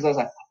got me because I was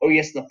like, oh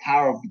yes, the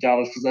power of the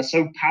Daleks because they're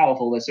so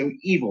powerful, they're so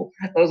evil.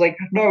 I was like,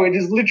 no, it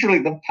is literally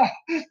the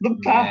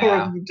power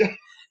of the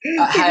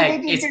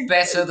hey, it's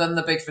better than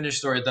the Big Finish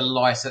story, the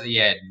light at the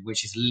end,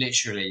 which is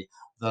literally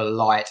the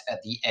light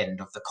at the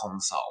end of the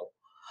console.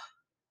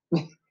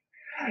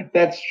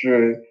 That's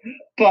true.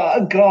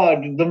 But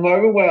God, the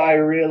moment where I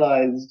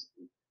realized,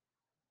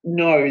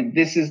 no,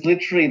 this is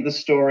literally the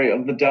story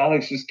of the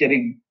Daleks just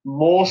getting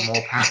more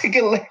static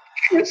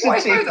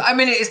electricity. Well, I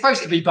mean, it's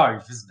supposed to be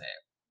both, isn't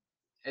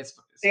it? It's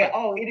Yeah. like,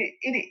 Oh, it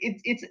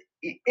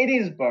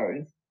is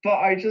both. But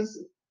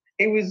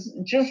it was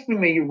just for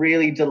me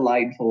really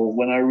delightful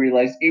when I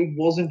realized it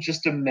wasn't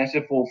just a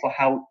metaphor for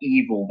how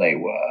evil they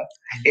were.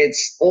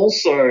 It's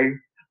also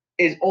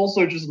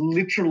just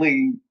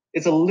literally,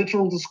 it's a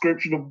literal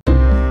description of.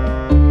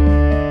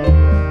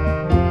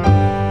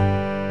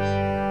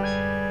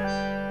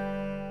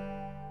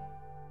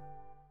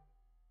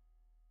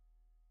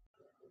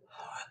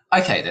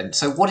 okay, then.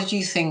 So, what did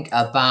you think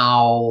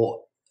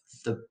about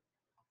the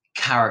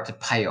character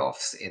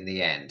payoffs in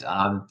the end?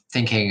 I'm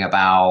thinking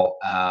about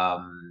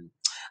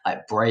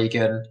like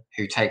Bragan,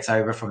 who takes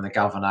over from the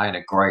governor in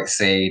a great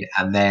scene,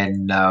 and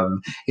then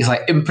he's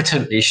like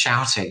impotently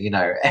shouting,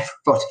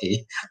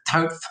 everybody,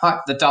 don't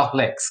fight the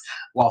Daleks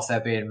whilst they're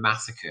being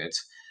massacred.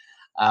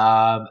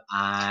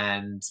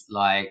 And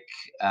like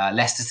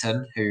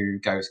Lesterton, who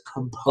goes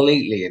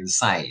completely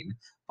insane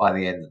by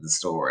the end of the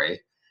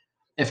story.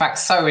 In fact,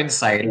 so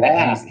insane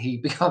that he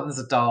becomes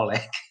a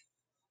Dalek.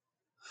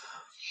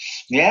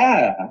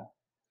 Yeah.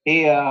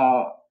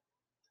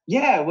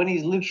 When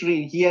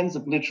he ends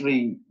up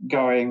literally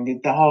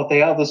going, oh,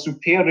 they are the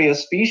superior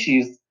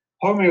species.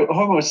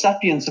 Homo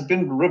sapiens have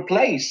been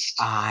replaced.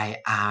 I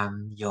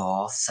am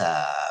your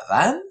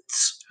servant.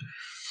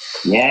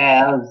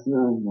 Yeah, it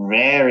was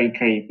very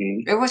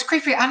creepy. It was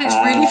creepy, and it's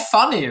really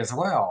funny as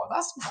well.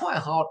 That's quite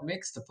a hard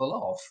mix to pull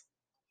off.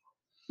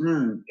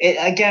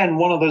 Again,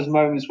 one of those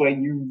moments where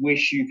you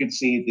wish you could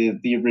see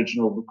the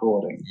original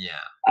recording.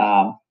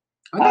 Yeah.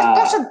 I mean,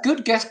 that's a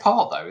good guest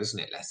part, though, isn't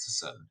it,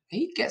 Lesterton?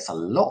 He gets a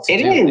lot to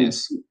do in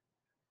this.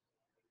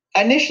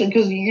 Initially,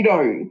 because,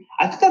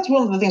 I think that's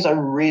one of the things I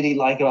really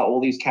like about all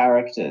these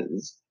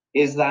characters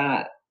is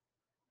that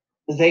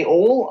they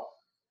all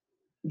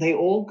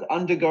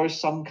undergo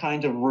some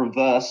kind of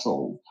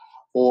reversal,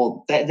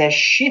 or their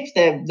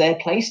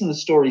place in the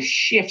story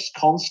shifts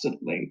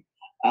constantly.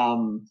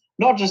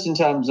 Not just in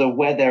terms of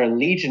where their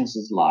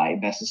allegiances lie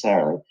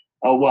necessarily.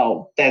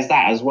 Well, there's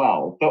that as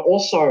well, but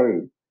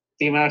also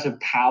the amount of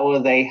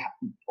power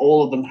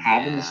all of them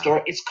have in the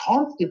story. It's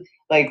constant.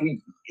 Like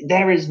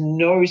there is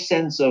no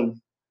sense of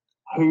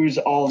who's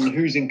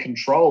in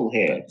control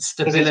here.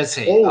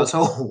 Stability at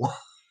all.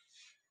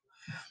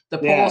 The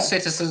poor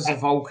citizens of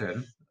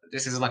Vulcan.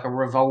 This is like a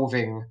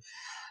revolving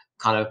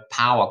kind of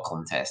power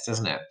contest,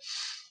 isn't it?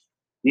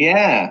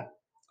 Yeah.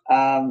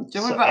 I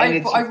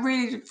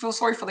really feel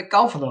sorry for the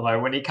governor though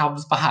when he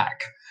comes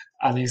back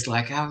and he's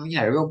like, get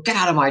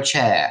out of my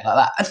chair like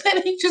that, and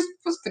then he just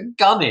puts the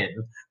gun in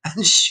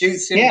and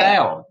shoots him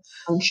down.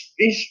 And I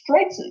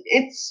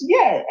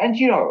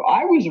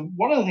was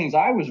one of the things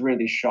I was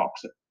really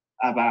shocked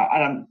about,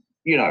 and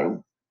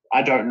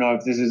I don't know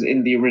if this is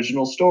in the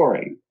original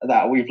story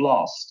that we've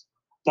lost,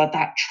 but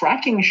that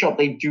tracking shot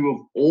they do of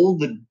all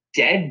the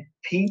dead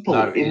people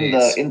in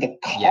the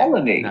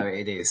colony. Yeah, no,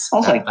 it is.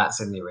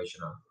 That's in the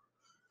original.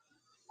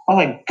 Oh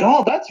my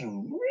God, that's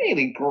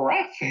really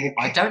graphic.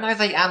 I don't know if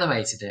they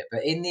animated it,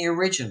 but in the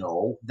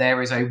original,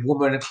 there is a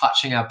woman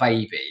clutching a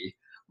baby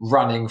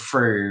running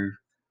through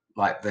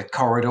like the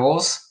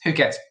corridors who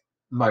gets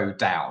mowed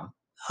down.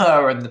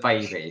 Her and the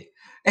baby.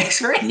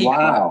 It's really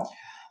wow.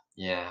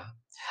 Yeah.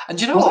 And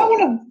do you know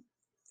what?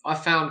 I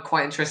found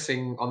quite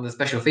interesting on the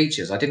special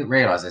features. I didn't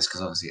realise this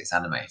because obviously it's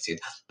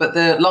animated, but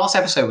the last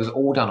episode was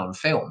all done on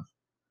film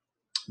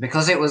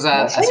because it was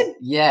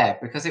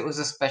because it was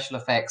a special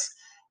effects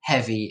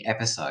heavy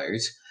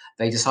episode.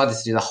 They decided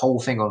to do the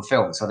whole thing on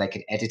film so they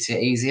could edit it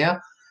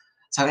easier.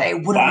 So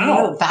it would have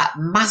looked, that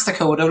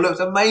massacre would have looked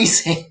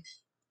amazing.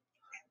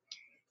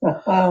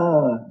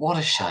 What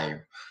a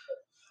shame.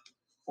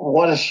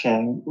 What a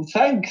shame.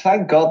 Thank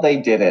God they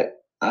did it.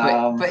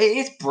 But it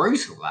is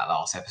brutal, that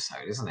last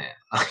episode, isn't it?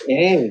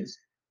 It is.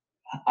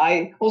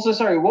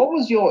 Sorry, what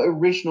was your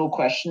original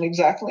question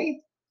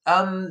exactly?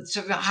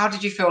 So how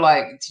did you feel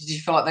like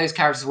those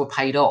characters were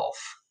paid off?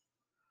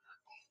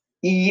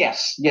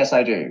 Yes,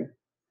 I do.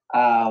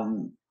 I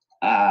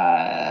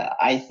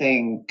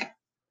think,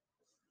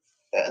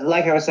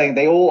 like I was saying,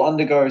 they all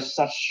undergo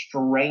such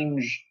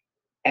strange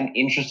and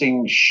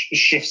interesting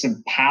shifts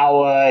in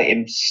power,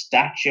 in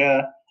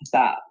stature,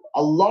 that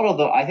a lot of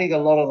them,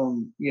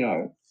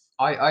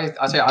 I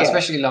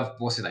especially love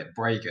what's his name,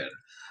 Bragan,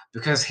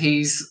 because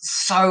he's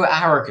so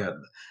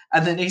arrogant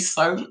and then he's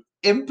so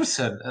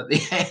impotent at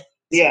the end.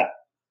 Yeah.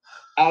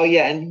 Oh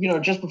yeah, and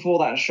just before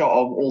that shot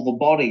of all the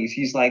bodies,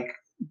 he's like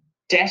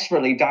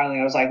desperately dialing.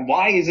 I was like,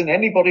 why isn't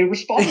anybody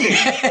responding?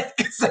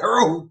 Because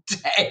they're all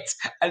dead,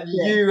 and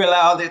you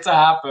allowed it to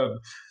happen.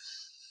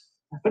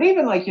 But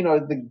even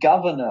the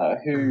governor,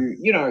 who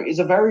is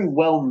a very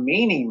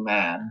well-meaning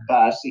man,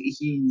 but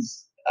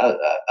he's a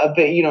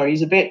bit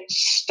he's a bit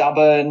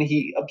stubborn.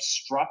 He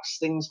obstructs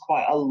things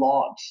quite a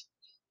lot.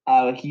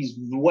 he's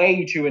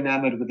way too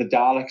enamored with the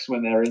Daleks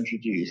when they're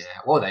introduced. Yeah,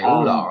 well, they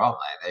all Um, are, aren't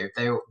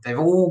they? They've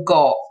all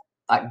got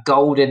that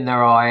gold in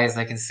their eyes.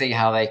 They can see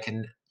how they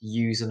can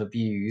use and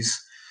abuse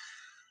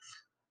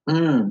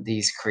mm,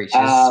 these creatures.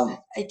 um,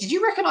 Hey, did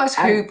you recognise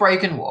who and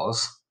Bragan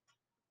was?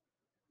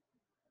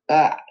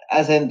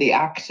 as in the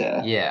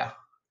actor. Yeah,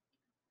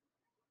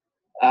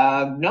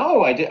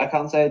 No, I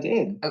can't say I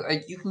did.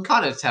 you can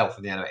kind of tell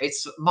from the anime.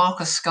 It's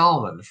Marcus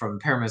Scarman from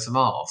Pyramids of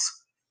Mars.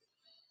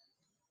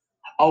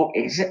 Oh,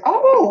 is it?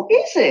 Oh,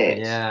 is it?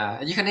 Yeah,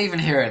 and you can even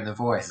hear it in the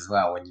voice as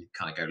well when you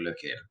kind of go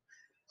looking.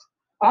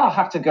 I'll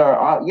have to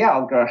go.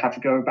 Yeah, have to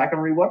go back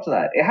and rewatch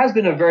that. It has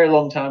been a very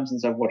long time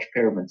since I've watched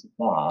Pyramids of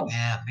Mars,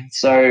 Yeah, me too,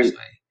 so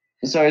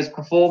actually. his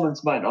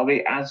performance might not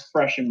be as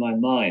fresh in my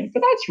mind.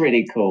 But that's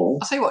really cool.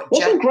 I'll tell you what,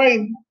 Wasn't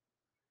great.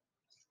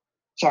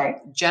 Sorry.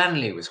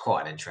 Jan Lee was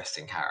quite an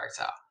interesting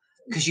character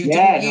because you don't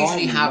Yeah, no, I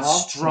usually have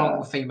loved strong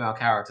her. female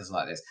characters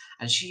like this,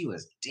 and she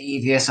was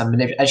devious and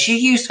manipulative, and she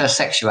used her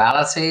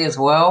sexuality as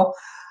well.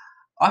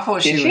 I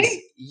thought Did she was,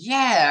 she?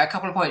 yeah, a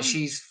couple of points.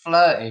 She's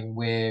flirting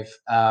with,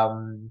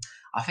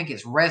 I think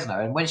it's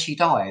Resno, and when she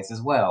dies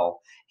as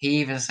well, he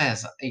even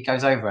says he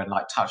goes over and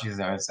like touches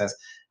her and says,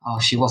 "Oh,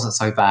 she wasn't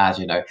so bad,"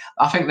 you know.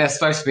 I think there's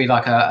supposed to be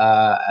like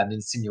an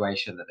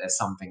insinuation that there's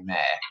something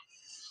there.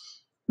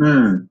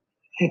 Hmm.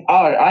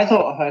 Oh, I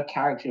thought her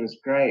character was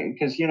great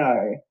because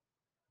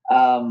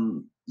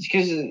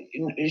because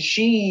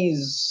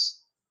she's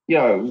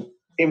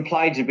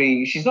implied to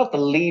be, she's not the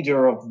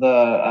leader of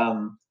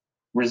the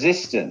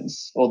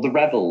resistance or the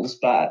rebels,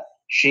 but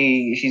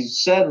she's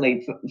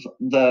certainly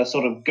the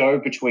sort of go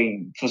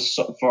between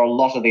for a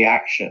lot of the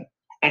action,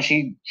 and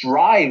she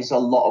drives a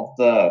lot of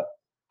the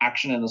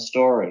action in the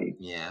story.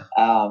 Yeah.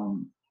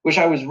 Which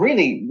I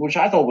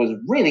thought was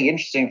really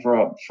interesting for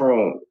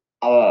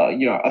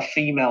a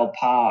female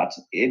part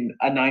in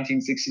a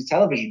 1960s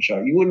television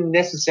show. You wouldn't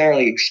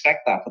necessarily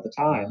expect that for the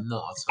time.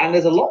 Not at And all.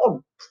 there's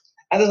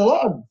a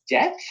lot of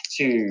depth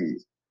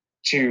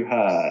to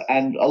her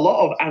and a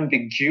lot of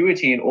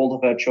ambiguity in all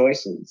of her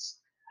choices.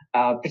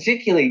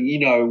 Particularly,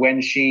 when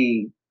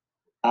she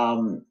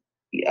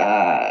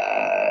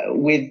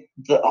with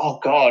the oh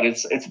god,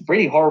 it's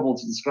really horrible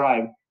to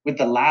describe, with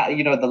the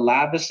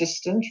lab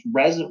assistant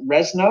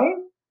Resno,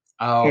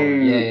 Oh, yeah, who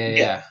yeah, get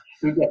yeah.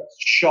 who gets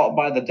shot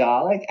by the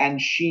Dalek,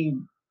 and she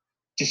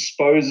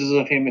disposes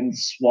of him in the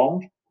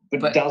swamp,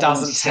 but But doesn't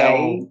doesn't tell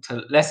say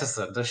to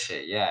Lesserson, does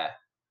she? Yeah.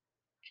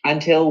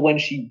 until when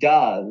she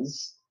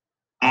does,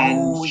 and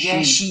Oh,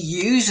 yeah, she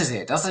uses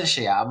it, doesn't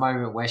she, at a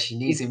moment where she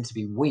needs him to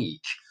be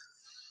weak.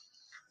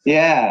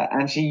 yeah,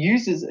 and she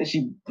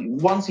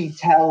once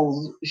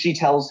she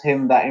tells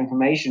him that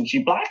information,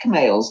 she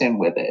blackmails him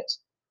with it.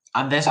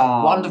 And there's a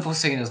wonderful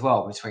scene as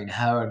well between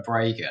her and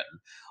Bragan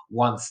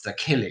once the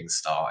killing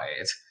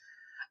started,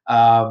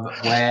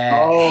 where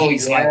Oh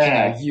he's like,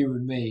 yeah. you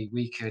and me,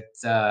 we could.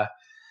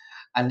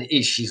 And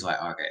she's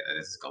like, okay,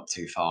 this has gone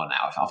too far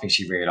now. I think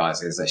she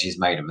realizes that she's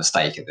made a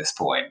mistake at this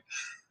point.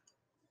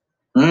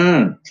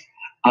 Mm.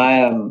 I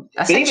am.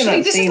 But even Essentially,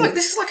 that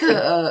this is scene, like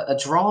a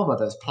drama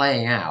that's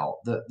playing out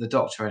that the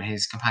Doctor and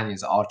his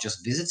companions are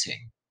just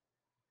visiting,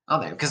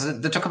 aren't they?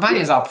 Because the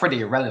companions are pretty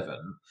irrelevant,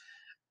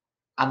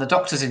 and the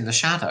Doctor's in the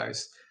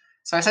shadows.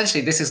 So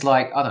essentially, this is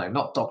like, I don't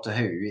know, not Doctor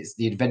Who. It's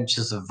the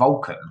Adventures of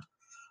Vulcan.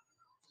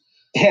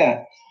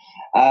 yeah.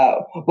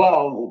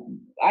 Well,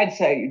 I'd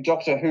say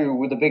Doctor Who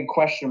with a big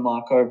question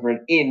mark over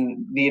it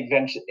in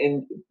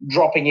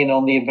dropping in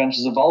on the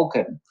Adventures of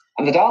Vulcan,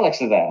 and the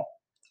Daleks are there.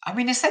 I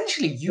mean,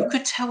 essentially, you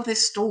could tell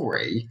this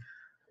story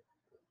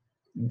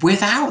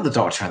without the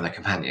Doctor and the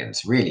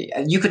companions, really.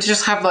 And you could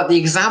just have like the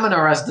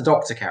Examiner as the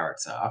Doctor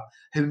character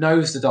who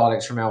knows the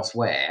Daleks from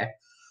elsewhere,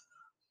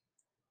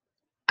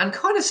 and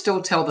kind of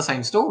still tell the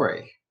same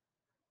story.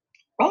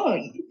 Oh,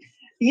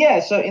 yeah.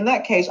 So in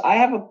that case,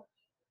 I'm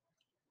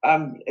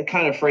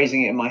kind of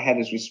phrasing it in my head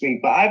as we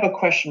speak, but I have a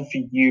question for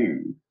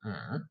you.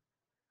 Mm.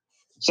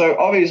 So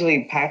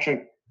obviously,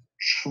 Patrick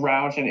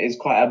Troughton is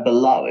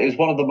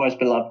one of the most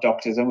beloved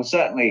Doctors, and was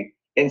certainly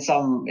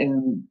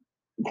in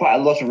quite a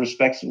lot of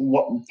respects,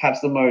 what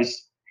perhaps the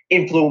most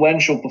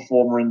influential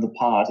performer in the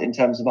part in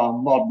terms of our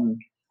modern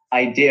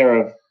idea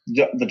of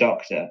the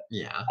Doctor.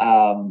 Yeah.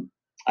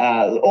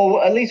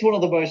 Or at least one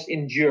of the most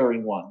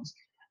enduring ones.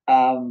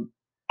 And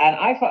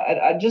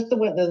I just the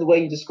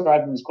way you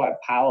described him as quite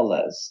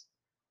powerless,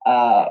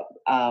 uh,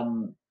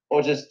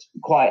 or just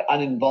quite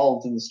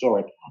uninvolved in the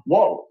story.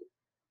 What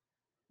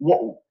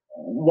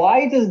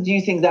why do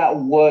you think that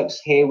works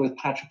here with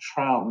Patrick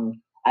Troughton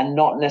and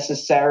not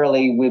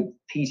necessarily with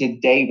Peter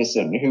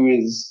Davison, who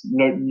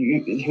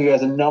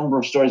has a number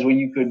of stories where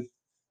you could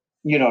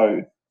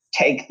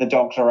take the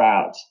Doctor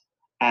out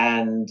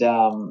and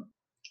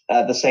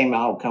the same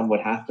outcome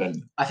would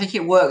happen? I think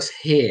it works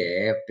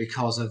here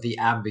because of the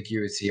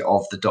ambiguity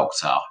of the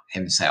Doctor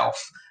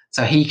himself.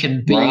 So he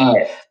can be,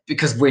 Right.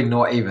 because we're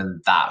not even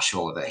that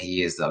sure that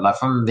he is like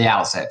from the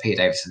outset, Peter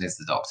Davison is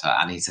the Doctor,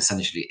 and he's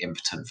essentially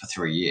impotent for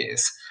 3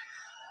 years.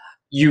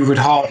 you would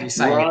hardly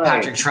say Right.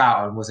 Patrick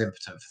Troughton was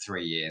impotent for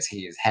 3 years.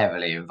 He is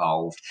heavily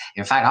involved.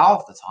 In fact,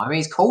 half the time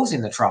he's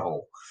causing the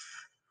trouble.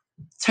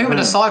 Two of the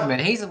Mm. Cybermen,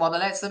 he's the one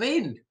that lets them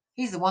in.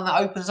 He's the one that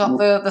opens up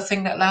the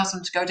thing that allows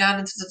them to go down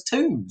into the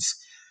tombs.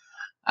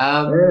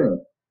 Mm.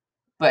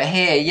 But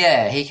here,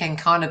 yeah, he can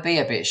kind of be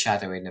a bit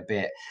shadowing a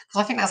bit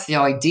because I think that's the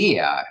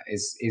idea.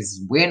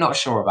 Is we're not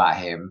sure about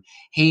him.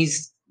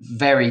 He's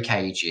very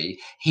cagey.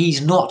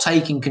 He's not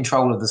taking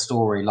control of the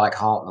story like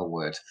Hartnell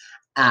would,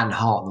 and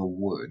Hartnell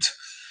would.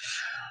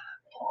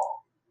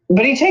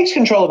 But he takes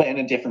control of it in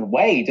a different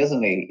way,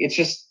 doesn't he? It's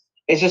just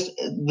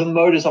the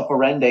modus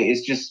operandi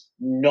is just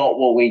not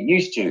what we're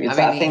used to. It's I mean,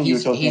 that thing you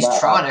were talking he's about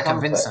trying to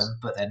convince context. them,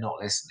 but they're not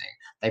listening.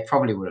 They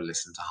probably would have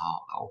listened to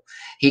Hartnell.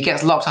 He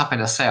gets locked up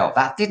in a cell.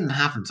 That didn't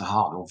happen to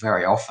Hartnell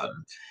very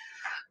often.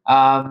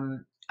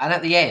 And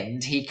at the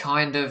end, he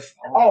kind of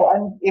Oh,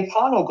 and if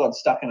Arnold got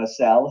stuck in a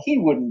cell, he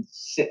wouldn't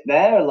sit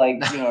there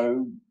like,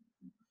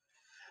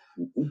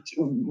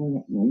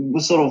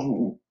 sort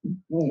of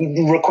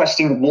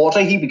requesting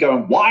water. He'd be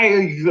going, why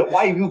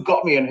have you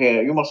got me in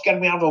here? You must get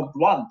me out at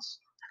once.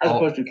 As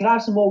opposed to, can I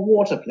have some more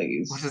water,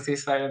 please? What does he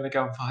say in the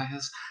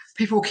gunfires?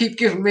 People keep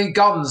giving me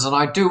guns, and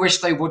I do wish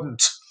they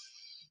wouldn't.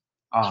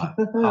 Oh,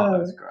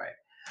 that's great.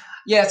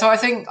 Yeah, so I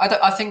think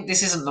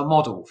this isn't the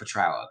model for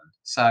Troughton.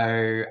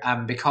 So,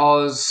 and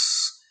because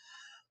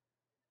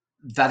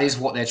that is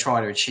what they're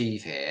trying to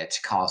achieve here,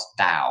 to cast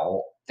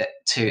doubt,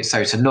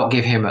 to not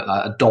give him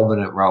a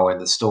dominant role in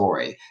the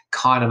story,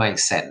 kind of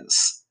makes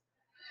sense.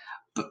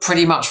 But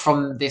pretty much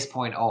from this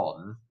point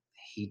on,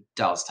 he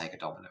does take a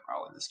dominant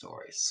role in the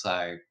story.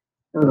 So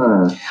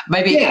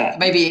maybe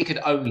it could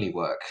only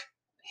work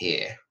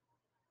here.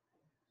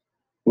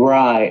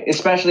 Right,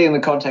 especially in the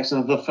context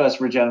of the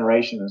first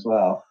regeneration as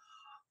well.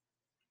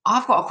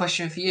 I've got a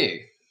question for you.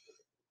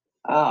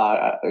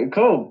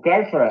 Cool,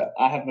 go for it.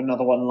 I have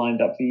another one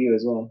lined up for you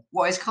as well.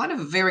 Well, it's kind of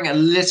veering a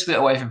little bit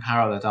away from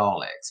Power of the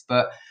Daleks,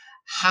 but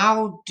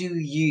how do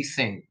you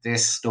think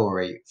this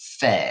story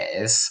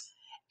fares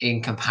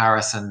in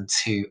comparison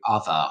to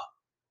other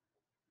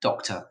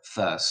Doctor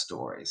First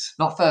stories?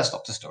 Not First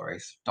Doctor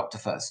stories, Doctor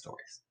First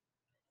stories.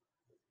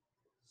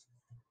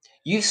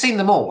 You've seen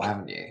them all,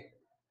 haven't you?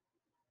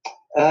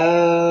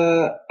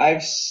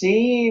 I've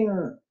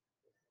seen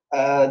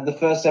the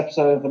first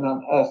episode of An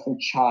Unearthly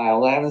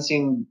Child. I haven't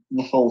seen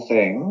the full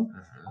thing,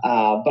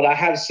 but I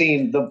have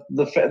seen the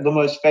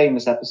most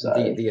famous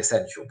episode, the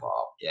essential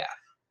part. Yeah.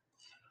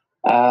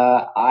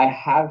 I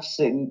have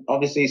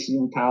obviously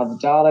seen Power of the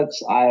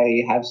Daleks.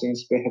 I have seen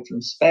Spearhead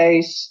from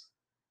Space.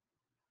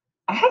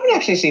 I haven't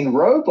actually seen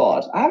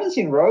Robot. I haven't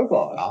seen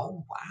Robot.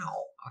 Oh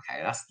wow!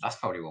 Okay, that's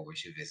probably what we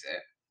should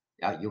visit.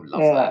 Yeah, you'll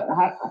love that.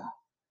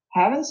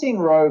 Haven't seen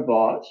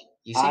Robot.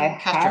 You've seen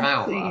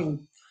Castrovalva.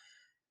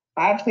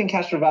 I have seen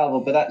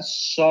Castrovalva, but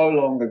that's so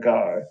long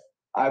ago.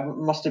 I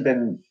must have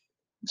been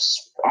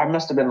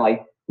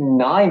like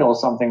 9 or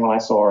something when I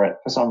saw it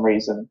for some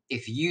reason.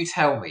 If you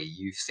tell me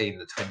you've seen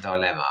The Twin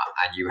Dilemma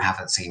and you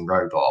haven't seen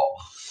Robot,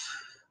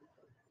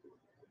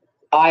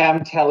 I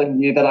am telling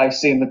you that I've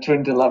seen The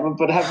Twin Dilemma,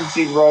 but haven't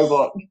seen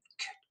Robot. Good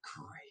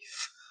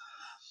grief!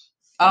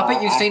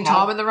 But you've seen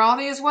Time in the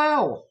Rani as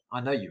well.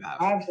 I know you have.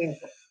 I've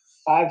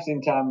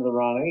seen Time of the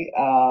Rani.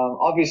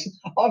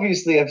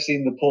 Obviously, I've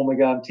seen the Paul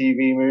McGann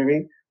TV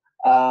movie.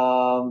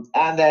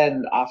 And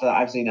then after that,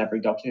 I've seen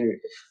every Doctor Who.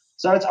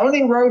 So it's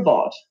only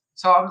Robot.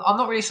 So I'm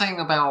not really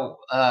saying about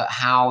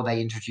how they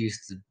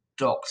introduced the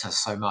Doctor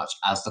so much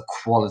as the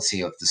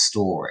quality of the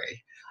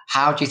story.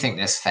 How do you think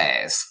this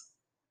fares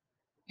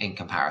in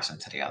comparison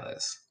to the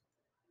others?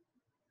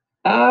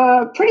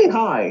 Pretty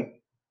high.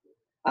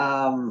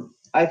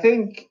 I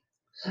think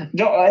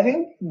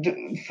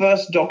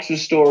first Doctor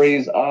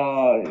stories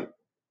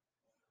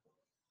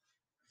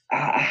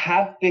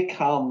have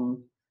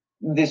become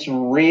this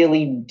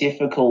really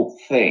difficult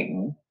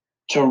thing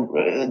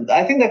to.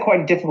 I think they're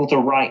quite difficult to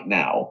write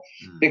now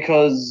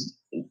because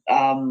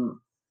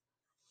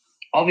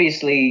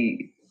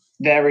obviously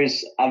there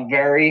is a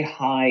very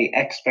high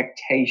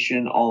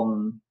expectation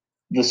on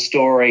the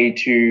story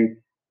to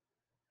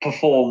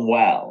perform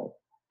well,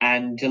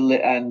 and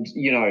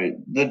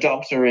the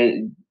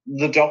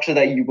Doctor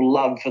that you will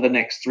love for the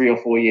next 3 or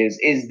 4 years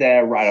is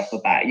there right off the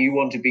bat. You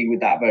want to be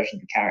with that version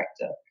of the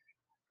character.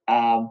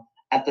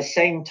 At the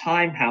same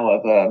time,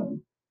 however,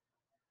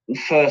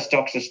 first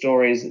Doctor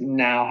stories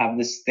now have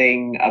this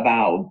thing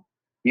about,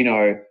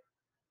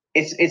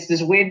 it's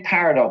this weird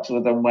paradox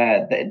with them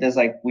where there's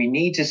like, we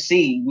need to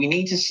see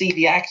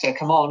the actor.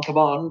 Come on,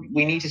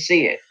 we need to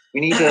see it. We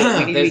need to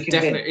There's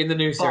definitely in the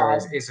new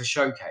series. It's a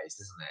showcase,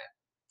 isn't it?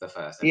 The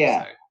first episode.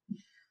 Yeah,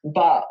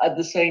 but at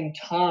the same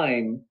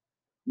time,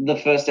 the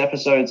first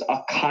episodes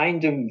are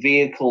kind of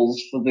vehicles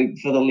for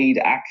the lead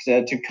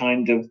actor to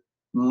kind of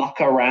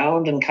muck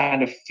around and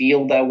kind of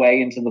feel their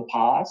way into the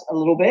part a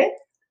little bit.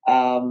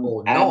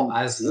 Or not,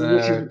 as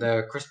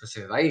the Christmas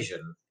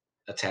Invasion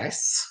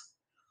attests.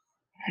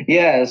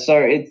 Yeah,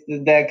 so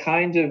they're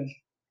kind of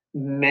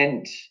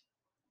meant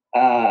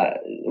So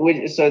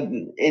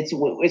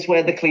it's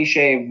where the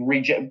cliche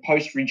of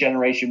post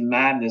regeneration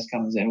madness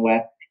comes in,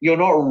 where you're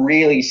not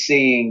really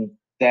seeing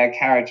their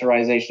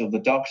characterization of the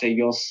Doctor.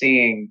 You're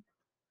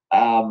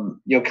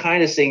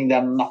kind of seeing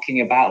them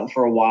mucking about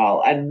for a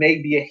while, and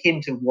maybe a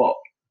hint of what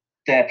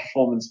their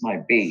performance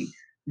might be.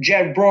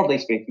 Broadly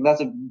speaking,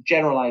 that's a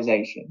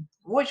generalization.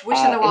 Which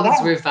are the In ones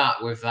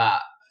that, with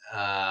that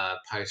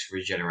post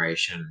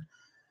regeneration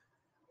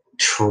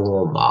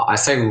trauma? I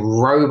say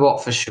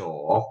robot for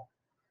sure.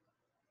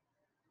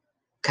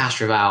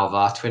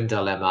 Castrovalva, Twin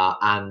Dilemma,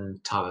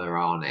 and Time of the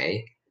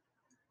Rani.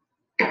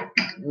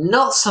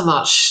 Not so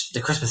much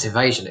the Christmas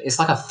invasion. It's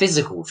like a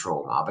physical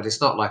trauma, but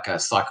it's not like a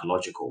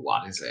psychological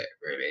one, is it?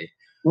 Really?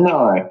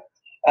 no.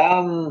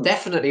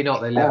 Definitely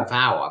not the Uh, 11th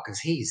hour because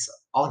he's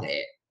on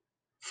it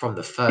from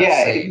the first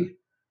yeah, scene.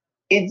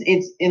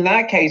 it's in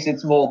that case,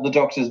 it's more the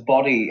Doctor's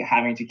body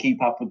having to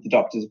keep up with the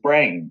Doctor's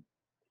brain.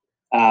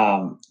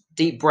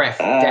 Deep breath,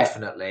 Uh,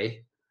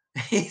 definitely.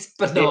 He's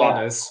yeah.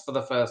 bananas for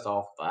the first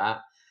half of that.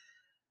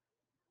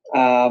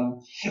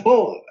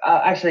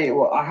 Actually,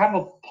 I have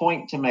a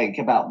point to make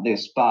about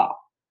this,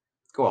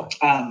 Go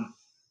on.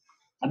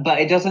 but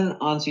it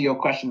doesn't answer your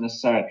question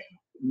necessarily.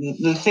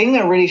 The thing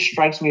that really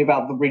strikes me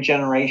about the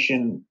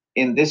regeneration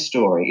in this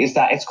story is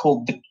that it's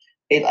called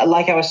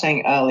like I was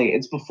saying earlier,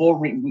 it's before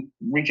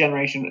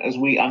regeneration as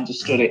we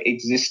understood it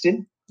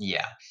existed.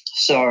 Yeah.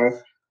 So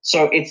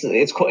it's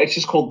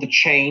just called the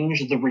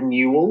change, the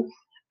renewal,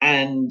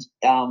 and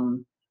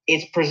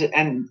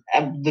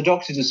the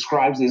Doctor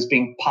describes it as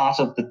being part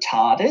of the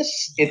TARDIS.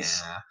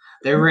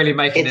 They're really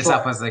making It's this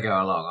up as they go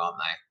along, aren't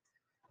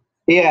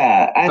they?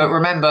 Yeah, But and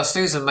remember,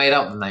 Susan made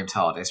up the name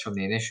TARDIS from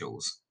the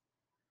initials.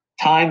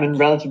 time and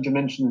relative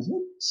dimensions,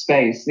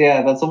 space.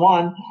 Yeah, that's the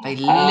one. They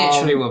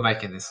literally were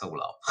making this all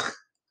up.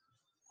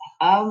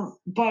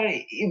 But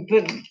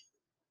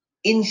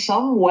in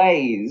some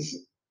ways,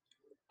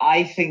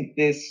 I think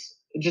this,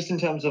 just in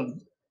terms of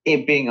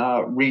it being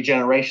a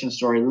regeneration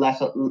story,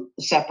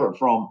 separate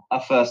from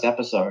a first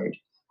episode,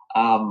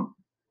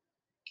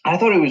 I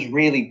thought it was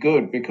really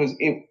good because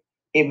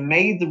it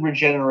made the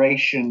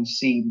regeneration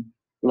seem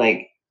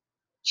like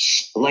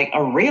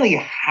a really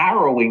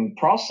harrowing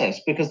process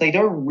because they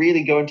don't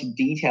really go into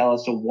detail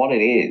as to what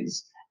it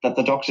is that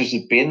the Doctor's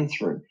has been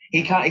through.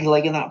 He can't,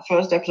 like in that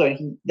first episode,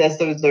 there's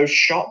those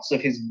shots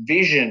of his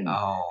vision,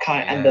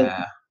 and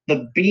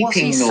the beeping What's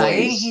he noise.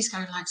 saying? He's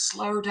going like,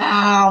 slow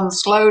down,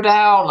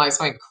 like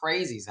something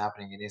crazy is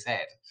happening in his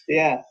head.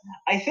 Yeah,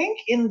 I think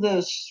in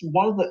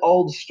one of the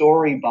old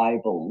story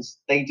Bibles,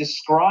 they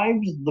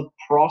described the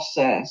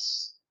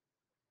process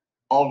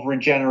of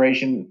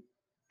regeneration,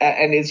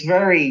 and it's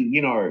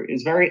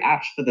very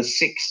apt for the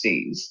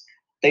 60s.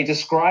 They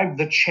describe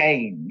the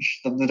change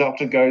that the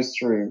Doctor goes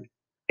through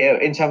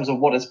in terms of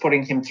what it's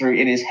putting him through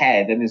in his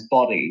head and his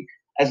body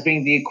as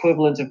being the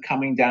equivalent of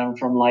coming down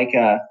from like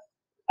a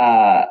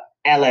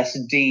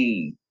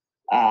LSD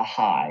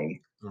high.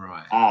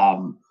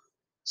 Right.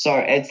 So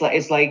it's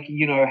like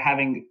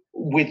having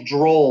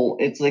withdrawal.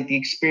 It's like the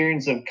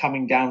experience of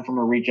coming down from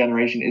a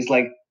regeneration is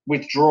like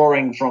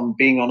withdrawing from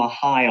being on a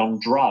high on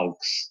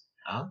drugs.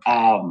 Okay.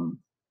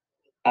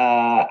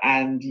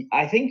 And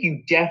I think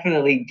you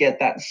definitely get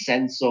that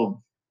sense of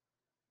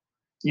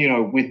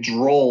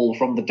withdrawal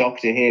from the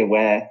Doctor here,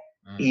 where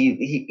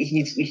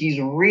he's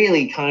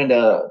really kind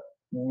of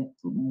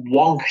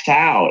wonked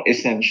out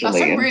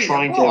essentially, and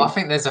trying to. I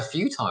think there's a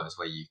few times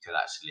where you could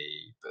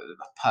actually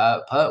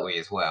Pertwee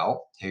as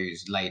well,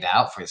 who's laid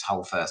out for his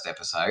whole first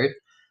episode,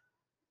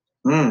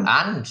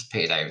 and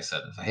Peter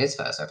Davison for his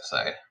first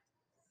episode.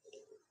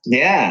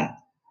 Yeah,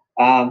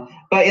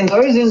 but in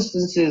those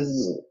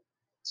instances,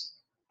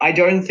 I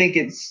don't think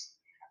it's.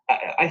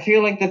 I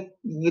feel like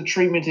the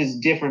treatment is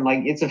different.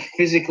 Like it's a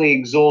physically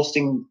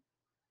exhausting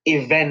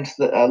event,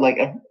 that like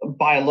a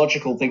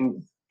biological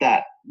thing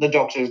that the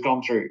Doctor has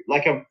gone through.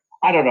 Like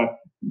I don't know,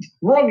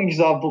 wrong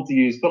example to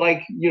use, but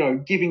like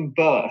giving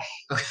birth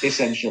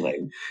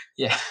essentially.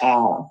 Yeah.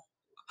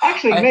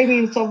 Actually, maybe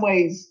in some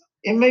ways,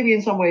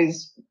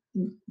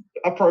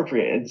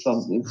 appropriate in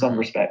some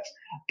respects,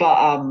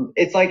 but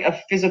it's like a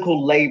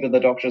physical labor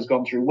the Doctor has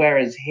gone through,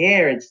 whereas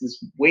here it's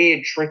this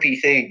weird trippy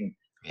thing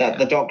that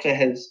the Doctor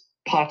has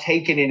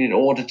partaken in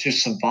order to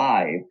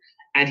survive,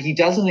 and he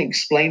doesn't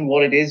explain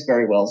what it is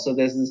very well. So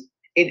there's this,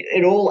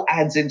 it all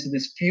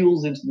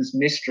fuels into this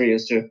mystery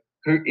as to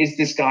who is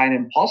this guy, an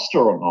imposter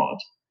or not?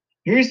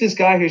 Who's this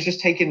guy who's just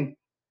taken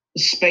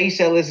space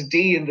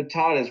LSD in the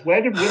TARDIS?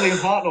 Where did William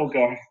Hartnell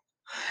go?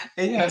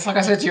 Yeah, it's like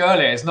I said to you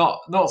earlier. It's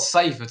not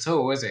safe at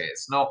all, is it?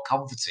 It's not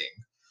comforting.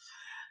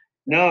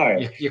 No,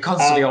 you're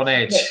constantly on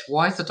edge.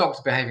 Why is the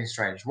Doctor behaving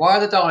strange? Why are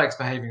the Daleks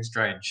behaving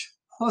strange?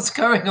 What's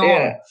going on?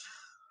 Yeah.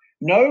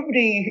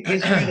 Nobody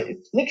is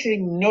literally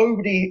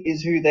nobody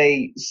is who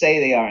they say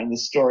they are in the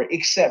story,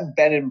 except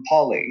Ben and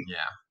Polly. Yeah,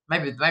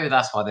 maybe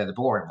that's why they're the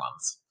boring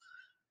ones.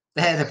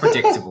 They're the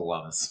predictable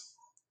ones.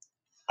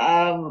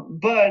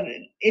 But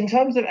in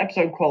terms of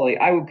episode quality,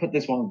 I would put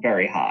this one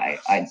very high,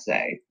 I'd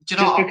say. Do you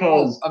Just know? Well,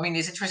 because, I mean,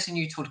 it's interesting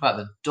you talked about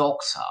the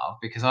Doctor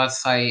because I'd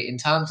say in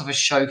terms of a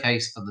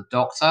showcase for the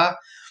Doctor,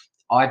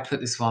 I'd put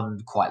this one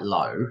quite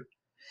low.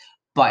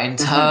 But in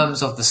Mhm.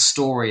 terms of the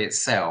story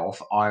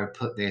itself, I would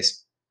put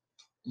this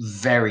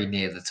very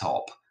near the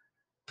top,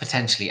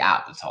 potentially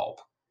at the top.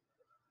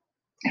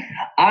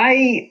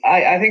 I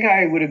think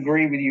I would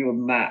agree with you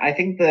on that. I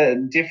think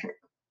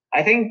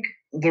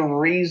the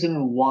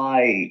reason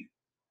why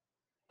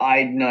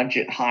I'd nudge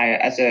it higher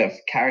as a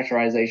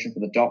characterization for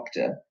the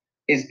Doctor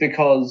is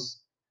because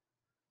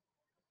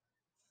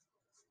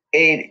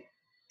it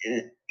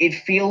it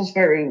feels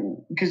very,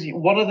 because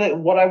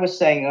what I was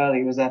saying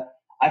earlier was that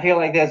I feel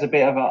like there's a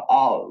bit of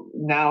a,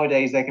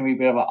 nowadays there can be a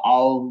bit of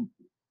a,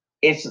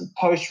 it's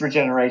post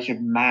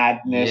regeneration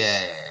madness.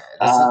 Yeah,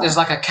 Uh, there's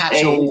like a it,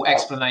 catch-all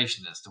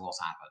explanation as to what's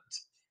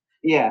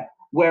yeah.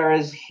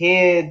 Whereas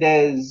here,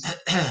 it's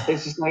happened.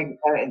 just like,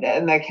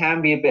 and there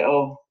can be a bit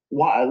of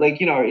what,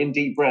 like, in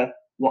Deep Breath.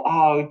 Well,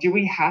 oh, do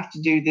we have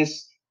to do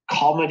this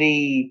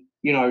comedy?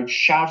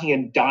 Shouting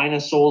at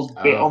dinosaurs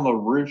bit on Oh, the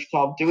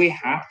rooftop. Do we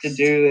have to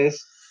do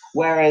this?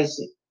 Whereas,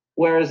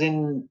 whereas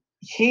in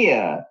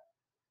here,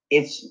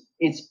 it's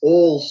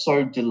all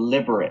so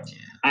deliberate,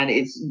 yeah. and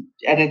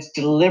it's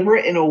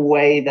deliberate in a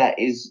way that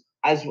is,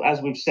 as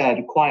we've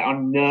said, quite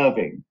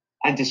unnerving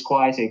and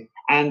disquieting.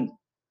 And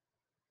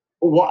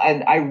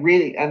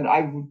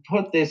I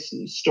put this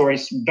story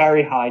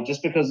very high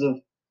just because of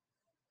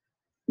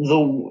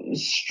the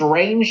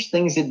strange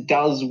things it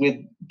does with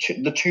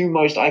the two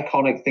most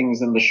iconic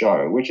things in the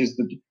show, which is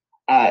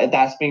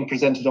that's being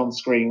presented on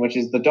screen, which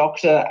is the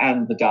Doctor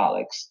and the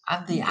Daleks.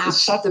 And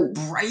It's such the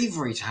a,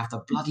 bravery to have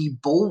the bloody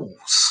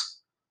balls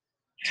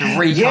to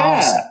recast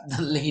yeah,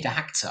 the lead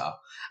actor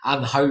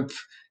and hope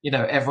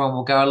everyone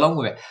will go along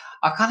with it.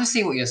 I kind of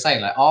see what you're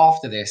saying. Like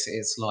after this,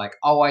 it's like,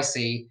 oh, I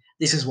see.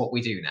 This is what we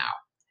do now.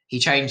 He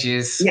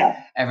changes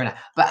yeah, every now.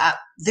 But at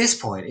this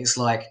point, it's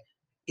like,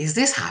 is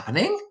this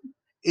happening?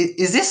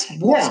 Is this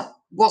yeah.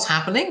 what's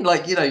happening?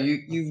 Like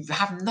you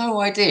have no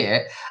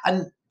idea.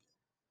 And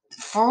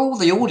for all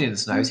the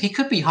audience knows, he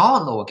could be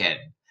Hartnell again.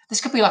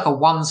 This could be like a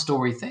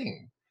one-story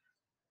thing.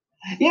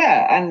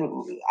 Yeah, and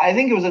I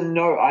think it was a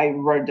note I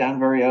wrote down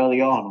very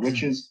early on,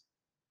 which is,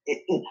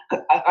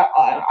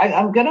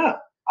 I'm gonna.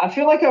 I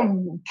feel like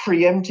I'm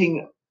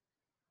preempting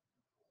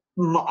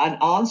an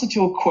answer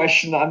to a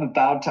question that I'm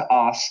about to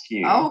ask Oh,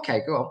 you.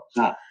 okay, go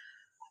Uh,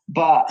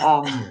 but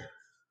on.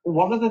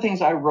 one of the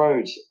things I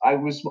wrote, I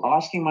was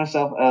asking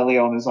myself early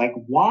on, is like,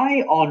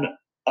 why on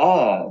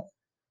earth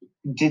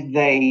did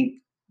they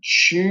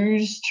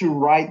choose to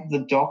write the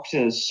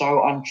Doctor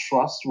so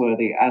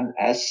untrustworthy and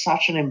as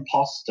such an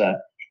imposter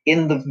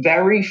in the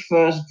very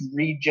first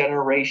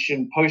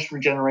post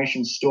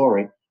regeneration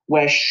story,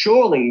 where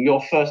surely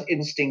your first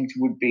instinct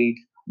would be,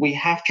 we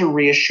have to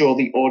reassure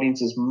the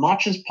audience as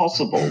much as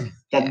possible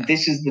that Yeah.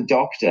 this is the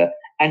Doctor,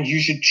 and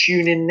you should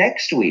tune in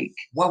next week.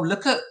 Well,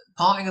 look at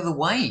Parting of the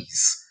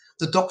Ways.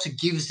 The Doctor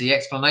gives the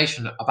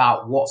explanation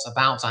about what's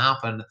about to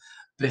happen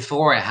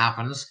before it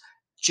happens,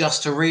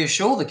 just to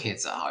reassure the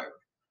kids at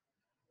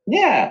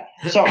Yeah.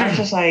 So I'm home.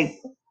 just like,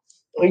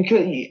 and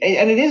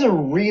it is a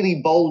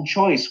really bold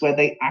choice where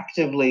they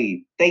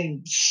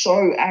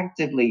so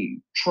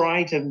actively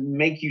try to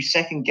make you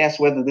second guess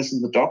whether this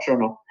is the Doctor or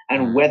not,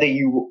 and Mm. whether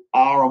you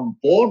are on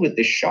board with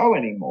this show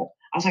anymore.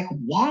 I was like,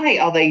 why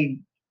are they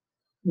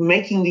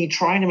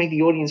trying to make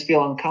the audience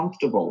feel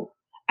uncomfortable?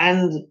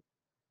 And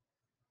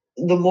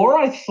the more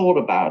I thought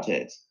about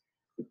it,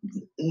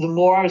 the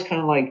more I was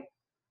kind of like,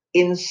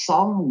 in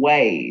some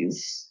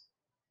ways,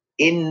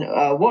 in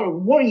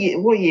what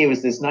year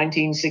was this?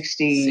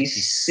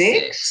 1966.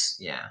 66.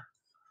 Yeah.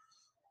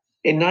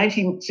 In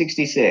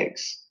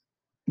 1966,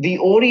 the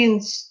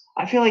audience,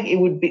 I feel like it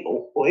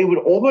would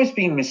almost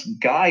be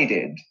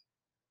misguided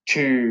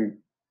to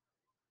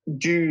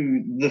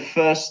do the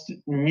first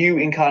new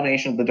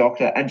incarnation of the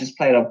Doctor and just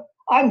play it up.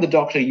 I'm the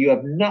Doctor. You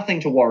have nothing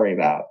to worry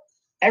about.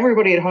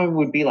 Everybody at home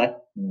would be like,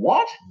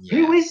 "What?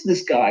 Who Yeah. is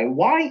this guy?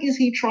 Why is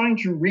he trying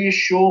to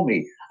reassure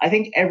me?" I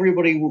think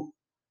everybody,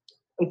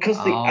 because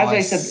Oh, as I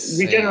I said,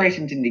 see.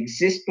 regeneration didn't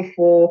exist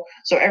before,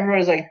 so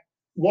everyone's like,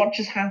 "What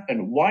just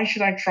happened? Why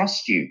should I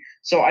trust you?"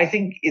 So I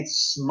think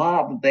it's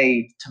smart that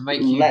they To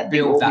make you let the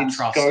build that audience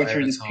trust go through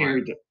over this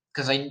period.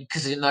 time,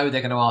 because they know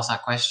they're going to ask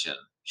that question.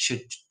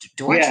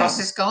 Do I Yeah, trust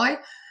this guy?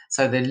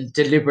 So they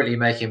deliberately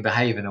make him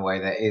behave in a way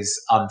that is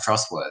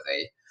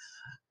untrustworthy,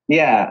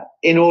 yeah,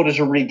 in order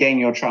to regain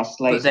your trust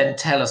but later. then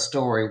tell a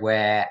story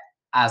where,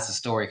 as the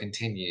story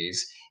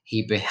continues,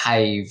 he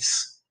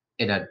behaves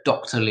in a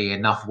doctorly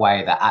enough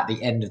way that at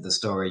the end of the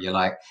story, you're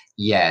like,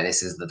 yeah,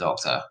 this is the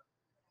Doctor.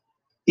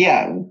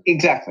 Yeah,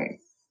 exactly.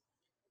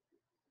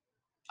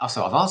 Oh,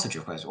 so I've answered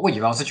your question. Oh,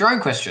 you've answered your own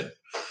question.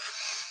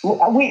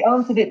 We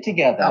answered it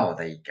together. Oh,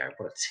 there you go.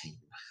 What a team.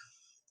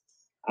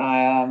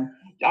 Um,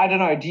 I don't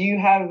know. Do you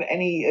have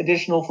any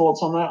additional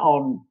thoughts on that?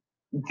 On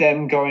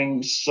them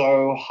going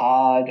so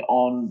hard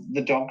on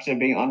the Doctor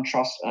being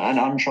an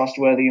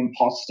untrustworthy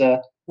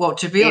imposter? Well,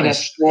 to be in a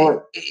honest, story.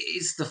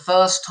 it's the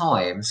first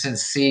time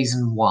since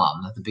season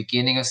one, at the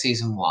beginning of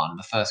season one,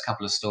 the first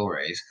couple of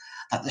stories,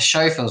 that the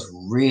show feels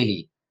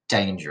really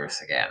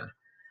dangerous again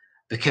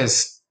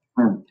because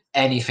Hmm.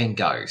 anything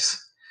goes.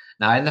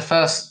 Now, in the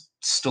first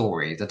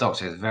story, the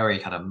Doctor is very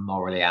kind of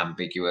morally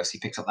ambiguous. He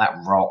picks up that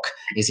rock.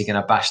 Is he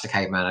going to bash the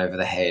caveman over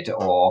the head,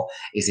 or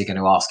is he going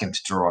to ask him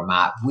to draw a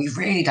map? We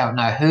really don't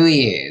know who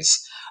he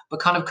is. But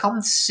kind of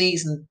come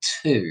season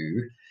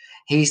two,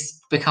 he's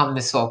become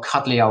this sort of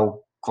cuddly old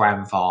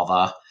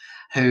grandfather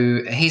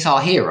who he's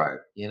our hero,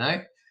 you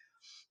know?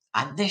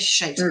 And this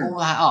shapes Hmm. all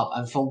that up.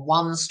 And for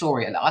one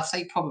story, and I'd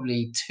say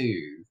probably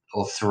two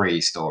or three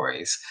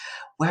stories,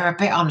 we're a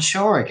bit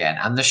unsure again.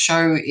 And the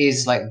show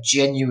is like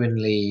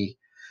genuinely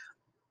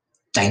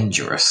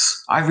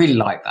dangerous. I really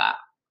like that.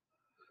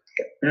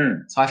 Hmm.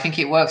 So I think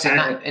it works in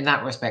And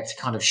that respect to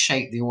kind of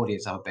shake the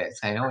audience up a bit,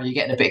 saying, "Oh, you're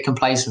getting a bit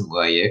complacent,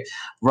 were you?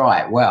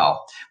 Right.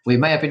 Well, we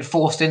may have been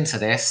forced into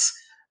this,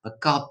 but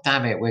God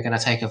damn it, we're going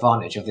to take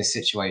advantage of this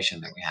situation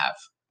that we have."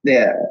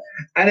 yeah,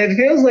 and it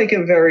feels like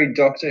a very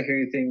Doctor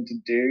Who thing to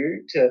do.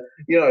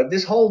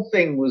 This whole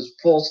thing was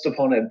forced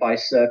upon it by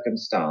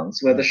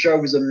circumstance, where the Mm. show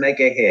was a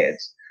mega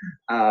hit,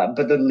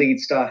 but the lead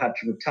star had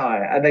to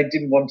retire, and they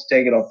didn't want to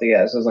take it off the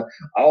air. So I was like,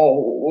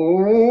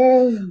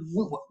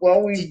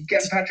 well, we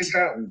get Patrick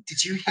Troughton,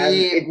 Did you and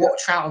hear what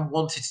Troughton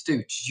wanted to do?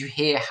 Did you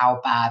hear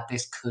how bad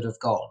this could have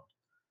gone?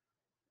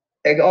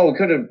 it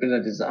could have been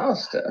a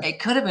disaster. It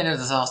could have been a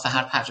disaster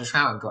had Patrick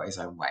Troughton got his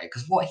own way,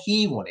 because what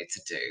he wanted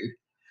to do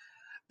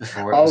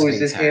before it was Is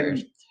this vetoed,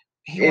 him?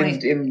 he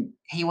wanted In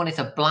he wanted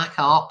to black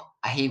up.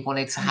 He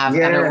wanted to have an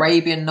Yeah,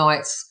 Arabian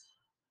Nights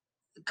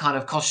kind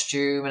of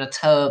costume and a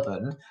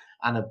turban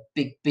and a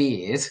big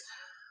beard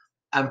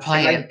and and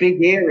play like it.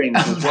 big earrings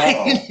as Can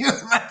well. you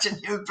imagine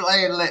him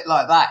playing it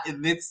like that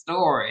in this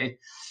story?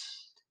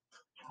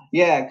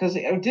 Yeah, because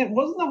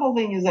wasn't the whole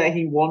thing is that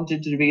he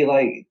wanted to be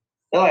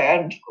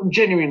and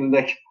genuinely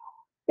like,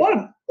 what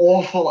an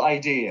awful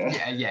idea.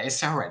 Yeah,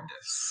 it's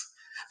horrendous.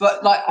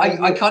 But like,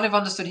 I kind of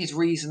understood his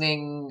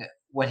reasoning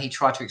when he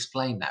tried to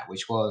explain that,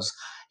 which was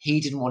he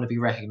didn't want to be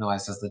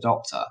recognised as the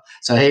Doctor.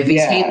 So if he's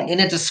Yeah, in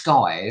a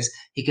disguise,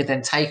 he could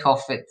then take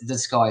off the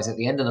disguise at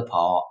the end of the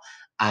part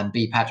and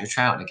be Patrick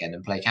Troughton again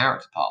and play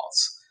character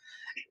parts.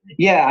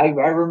 yeah. I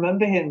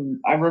remember him.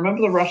 I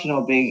remember the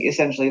rationale being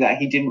essentially that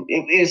he didn't.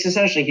 It's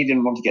essentially he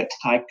didn't want to get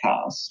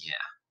typecast. Yeah,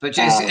 but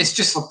Um, it's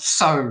just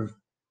so.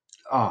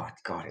 Oh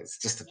God, it's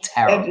just a and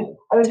terrible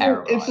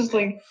it's just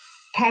idea. like,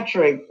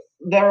 Patrick,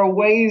 there are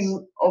ways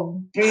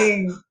of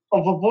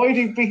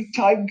avoiding being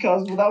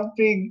typecast without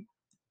being.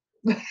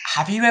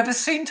 Have you ever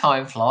seen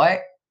Time Flight?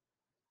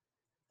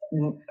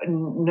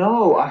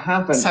 No, I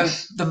haven't. So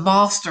the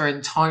Master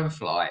in Time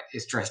Flight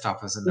is dressed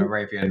up as an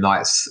Arabian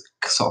Nights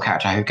sort of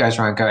character who goes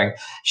around going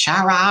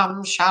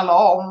 "Sharam,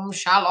 shalom,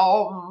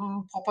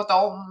 shalom,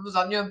 poppadoms,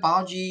 onion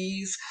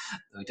bhajis."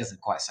 No, he doesn't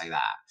quite say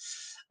that.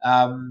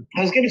 I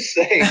was going to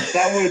say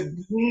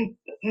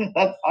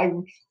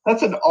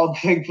that's an odd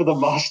thing for the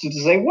Master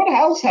to say. What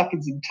else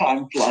happens in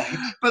Time Flight?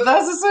 But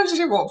that's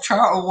essentially what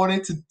Troughton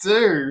wanted to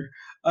do.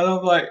 And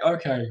I'm like,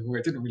 okay, well,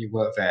 it didn't really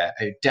work there.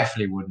 It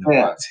definitely wouldn't have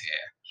Yeah. worked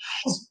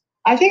here.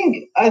 I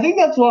think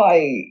that's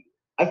why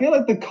I feel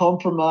like the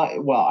compromise.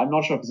 Well, I'm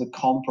not sure if it's a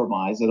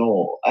compromise at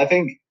all. I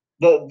think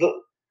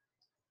the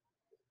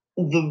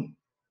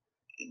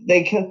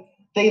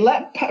they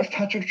let Patrick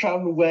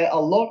Troughton wear a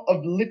lot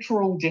of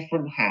literal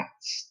different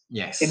hats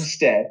Yes.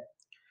 instead,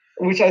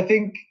 which I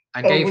think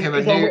I gave him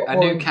a new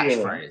endearing.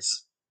 catchphrase.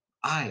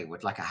 I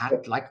would like a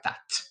hat like that.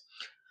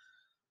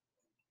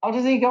 How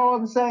does he go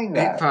on saying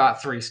that? For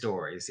about 3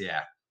 stories,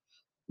 yeah.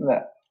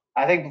 No.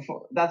 I think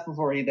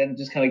before he then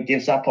just kind of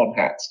gives up on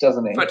hats,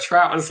 doesn't he? But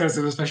Troughton says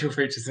in the special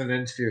features in an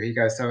interview, he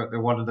goes, so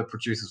one of the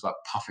producers like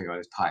puffing on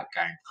his pipe,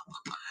 going,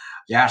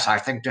 "Yes, I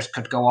think this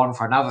could go on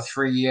for another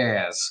 3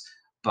 years,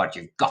 but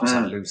you've got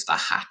to lose the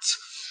hat."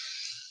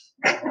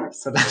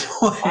 So that's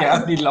why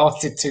it only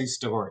lasted 2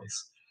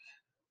 stories.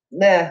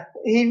 Yeah,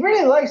 he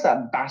really likes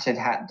that battered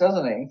hat,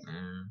 doesn't he?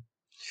 Mm.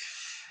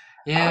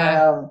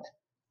 Yeah.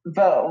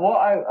 But what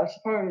I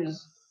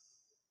suppose,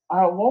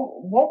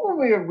 what were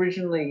we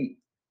originally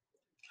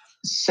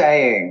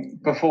saying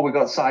before we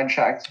got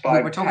sidetracked by?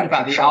 We were talking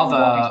about the Troughton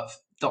other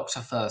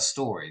Doctor First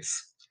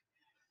stories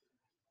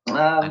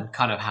and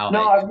kind of how they.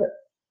 No.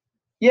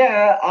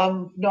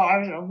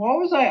 What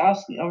was I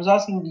asking? I was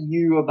asking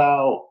you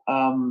about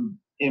about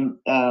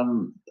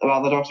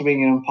the Doctor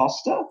being an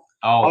imposter.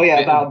 Oh yeah,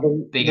 about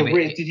being the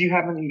risk. Did you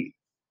have any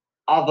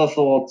other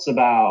thoughts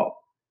about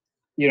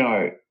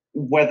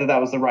whether that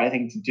was the right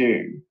thing to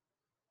do?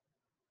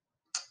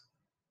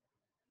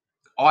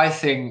 I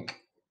think,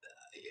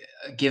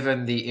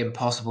 given the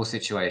impossible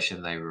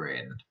situation they were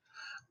in,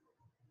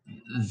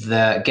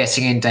 the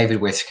getting in David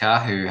Whittaker,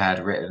 who had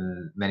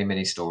written many,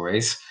 many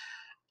stories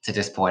to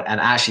this point, and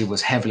actually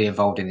was heavily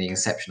involved in the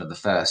inception of the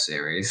first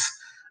series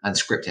and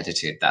script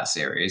edited that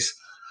series,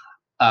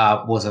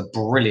 was a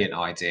brilliant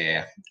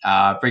idea.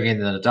 Bringing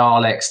the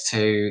Daleks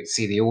to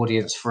see the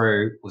audience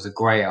through was a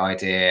great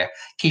idea.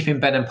 Keeping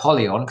Ben and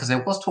Polly on, because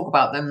there was talk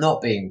about them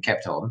not being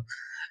kept on,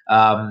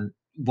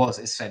 was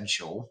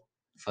essential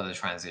for the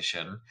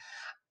transition.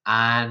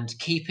 And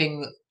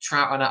keeping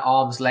Troughton at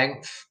arm's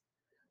length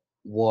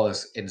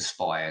was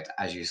inspired,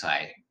 as you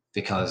say,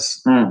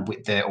 because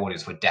the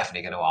audience were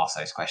definitely going to ask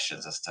those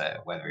questions as to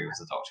whether he was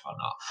a Doctor or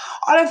not.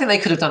 I don't think they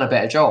could have done a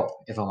better job,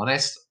 if I'm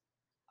honest.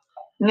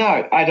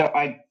 No, I don't.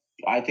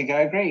 I think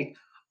I agree.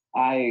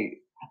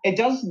 It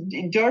does.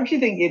 Don't you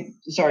think it?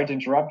 Sorry to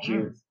interrupt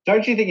you.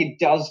 Don't you think it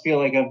does feel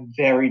like a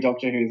very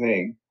Doctor Who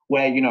thing,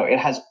 where it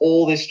has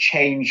all this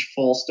change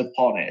forced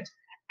upon it,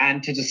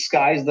 and to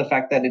disguise the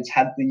fact that it's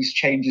had these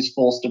changes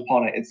forced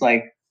upon it, it's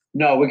like,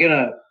 no, we're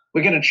gonna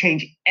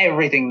change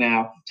everything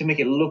now to make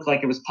it look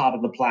like it was part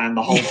of the plan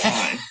the whole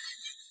time.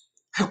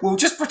 We'll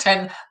just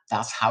pretend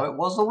that's how it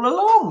was all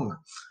along.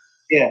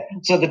 Yeah,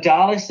 so the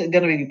Daleks are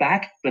going to be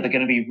back, but they're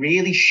going to be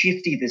really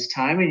shifty this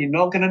time, and you're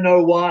not going to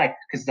know why,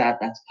 because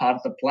that's part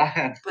of the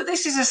plan. But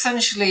this is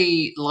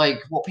essentially like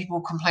what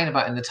people complain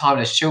about in The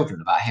Timeless Children,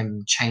 about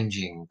him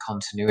changing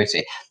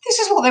continuity. This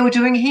is what they were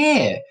doing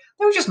here.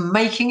 They were just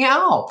making it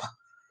up.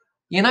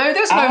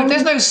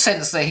 There's no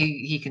sense that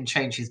he can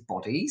change his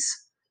bodies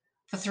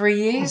for 3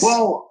 years.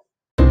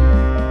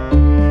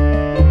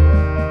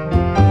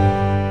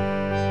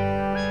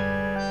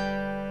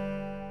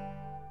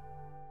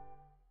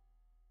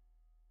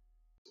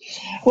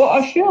 Well,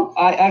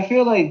 I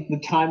feel like the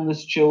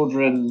Timeless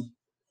Children,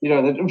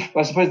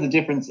 I suppose the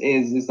difference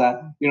is that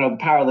the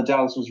Power of the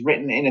Daleks was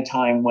written in a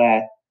time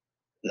where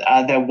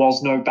there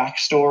was no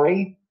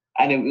backstory,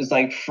 and it was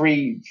like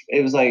free.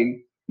 It was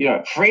like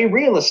free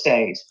real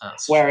estate.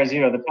 Whereas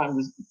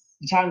the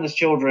Timeless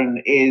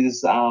Children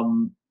is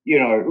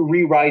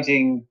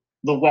rewriting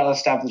the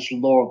well-established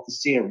lore of the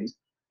series,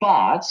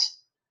 but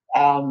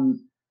so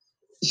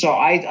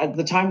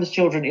the Timeless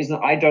Children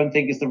I don't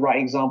think is the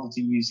right example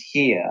to use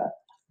here.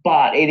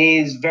 But it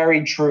is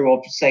very true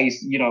of, say,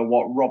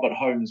 what Robert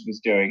Holmes was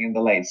doing in the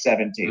late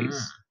 70s.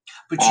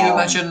 But do you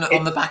imagine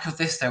on the back of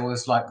this there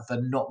was like the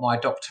Not My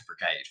Doctor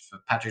Brigade for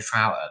Patrick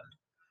Troughton?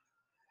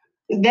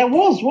 There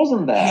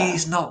wasn't there?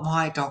 He's not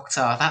my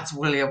doctor. That's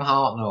William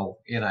Hartnell,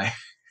 Yeah.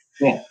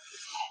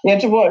 Yeah,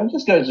 it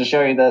just goes to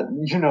show you that,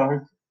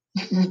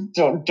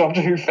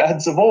 Doctor Who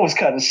fans have always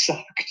kind of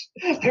sucked.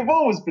 They've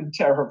always been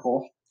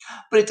terrible.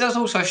 But it does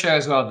also show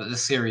as well that the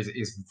series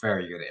is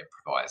very good at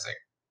improvising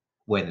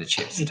when the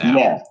chips are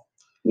down.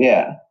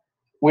 Yeah.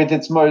 With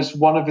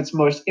one of its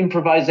most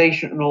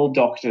improvisational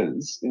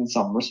Doctors in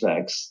some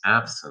respects.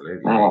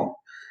 Absolutely.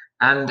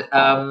 And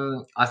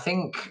I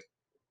think,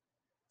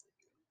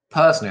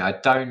 personally, I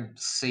don't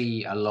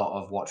see a lot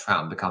of what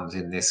Troughton becomes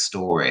in this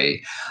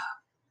story,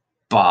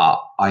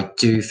 but I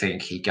do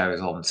think he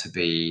goes on to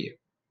be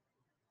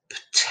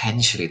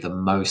potentially the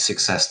most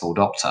successful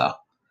Doctor.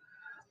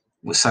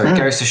 So it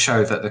goes to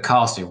show that the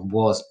casting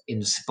was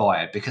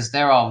inspired, because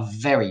there are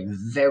very,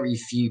 very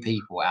few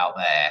people out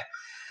there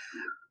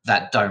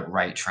that don't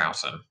rate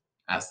Troughton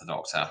as the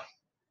Doctor.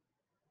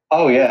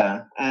 Oh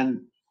yeah,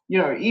 and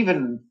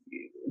even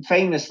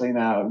famously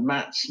now,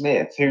 Matt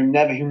Smith, who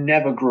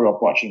never grew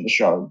up watching the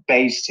show,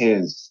 based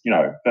his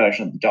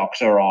version of the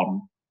Doctor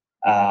on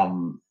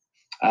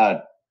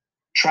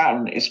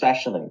Troughton,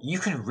 especially. You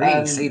can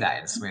really see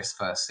that in Smith's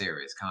first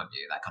series, can't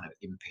you? That kind of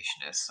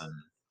impishness and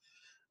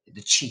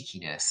the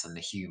cheekiness and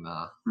the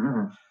humour.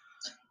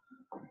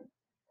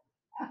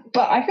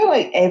 But I feel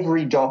like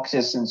every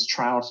Doctor since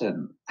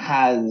Troughton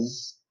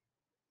has,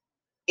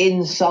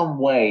 in some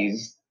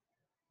ways,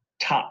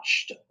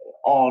 touched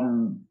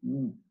on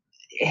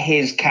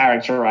his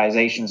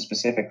characterization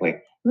specifically.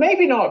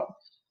 Maybe not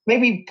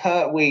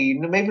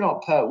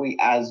Pertwee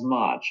as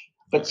much,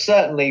 but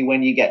certainly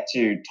when you get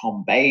to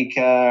Tom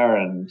Baker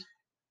and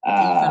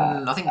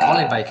even I think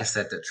Colin Baker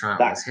said that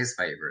Troughton was his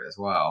favourite as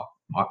well.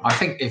 I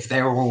think if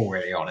they were all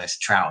really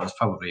honest, Troughton's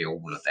probably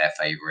all of their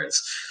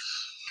favourites.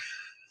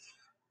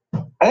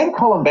 I think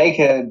Colin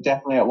Baker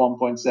definitely at one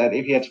point said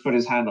if he had to put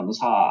his hand on his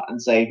heart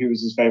and say who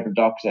was his favourite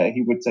Doctor,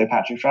 he would say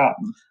Patrick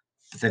Troughton.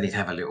 But then he'd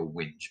have a little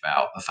whinge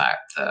about the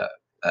fact that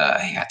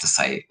he had to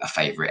say a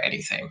favourite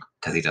anything,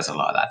 because he doesn't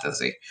like that, does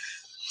he?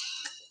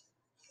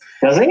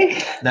 Does he?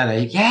 No,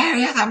 he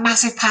had that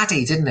massive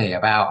paddy, didn't he?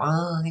 About,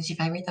 who's your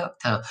favourite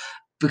Doctor?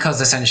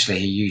 Because essentially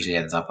he usually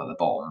ends up at the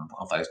bottom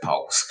of those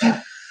polls.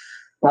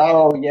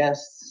 Oh,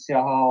 yes.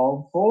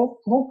 Oh,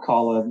 poor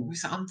Colin. It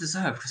was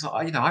undeserved, because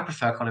I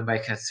prefer Colin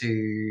Baker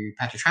to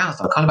Patrick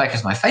Troughton. Colin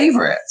Baker's my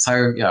favourite,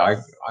 so I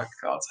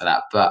can't say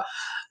that. But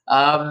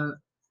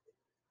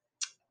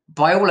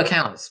by all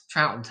accounts,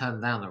 Troughton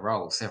turned down the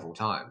role several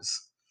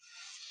times.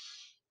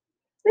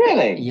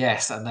 Really?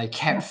 Yes, and they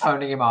kept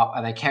phoning him up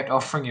and they kept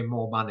offering him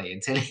more money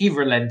until he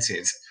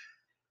relented.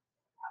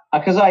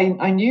 Because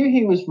I knew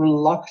he was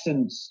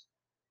reluctant.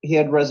 He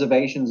had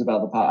reservations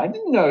about the part. I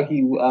didn't know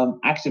he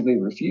actively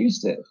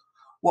refused it.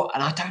 Well,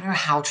 and I don't know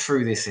how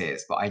true this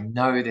is, but I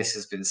know this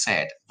has been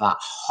said, that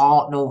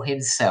Hartnell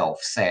himself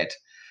said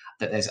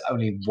that there's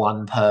only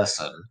one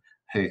person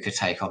who could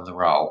take on the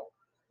role.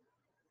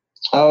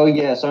 Oh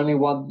yes, only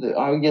one.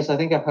 Oh yes, I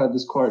think I've heard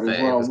this quote as But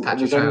it was well.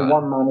 Patrick There's only Troughton.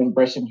 one man in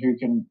Britain who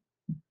can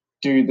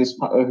do this,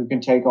 who can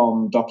take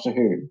on Doctor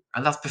Who,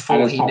 And that's and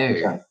before it's he Patrick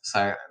knew. Troughton.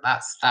 So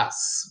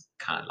that's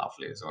kind of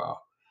lovely as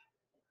well.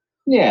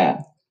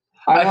 Yeah,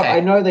 I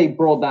Okay. know they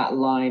brought that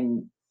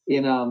line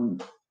in.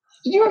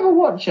 Did you ever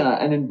watch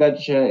An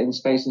Adventure in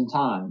Space and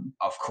Time?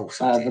 Of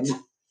course I did.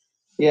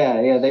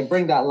 Yeah, they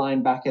bring that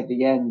line back at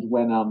the end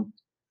when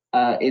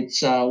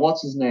it's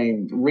what's his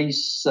name,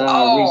 Reese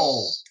Oh,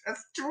 Reese.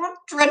 it's a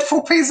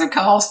dreadful piece of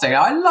casting.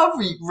 I love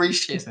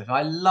Reece Shearsmith.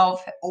 I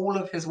love all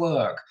of his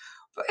work.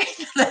 But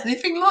he's not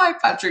anything like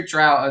Patrick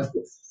Troughton.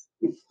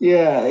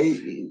 Yeah,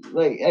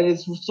 like, and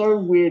it's so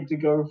weird to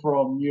go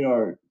from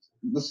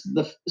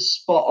the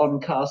spot on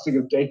casting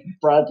of David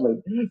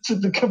Bradley to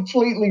the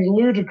completely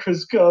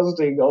ludicrous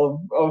casting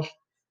of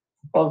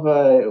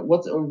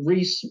what's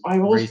Reese. I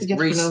always forget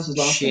to pronounce Reece his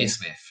last name.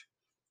 Shearsmith.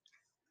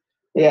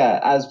 Yeah,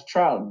 as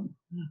Troughton.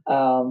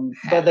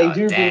 But they Hello,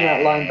 do bring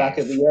that line back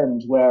Dave. at the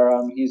end where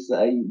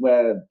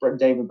where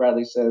David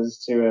Bradley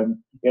says to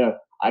him,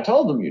 I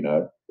told them,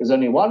 there's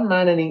only one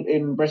man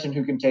in Britain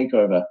who can take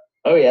over.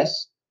 Oh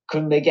yes,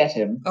 couldn't they get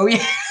him? Oh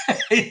yeah,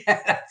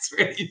 yeah, that's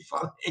really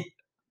funny.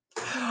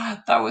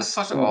 That was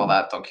such a Yeah.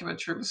 that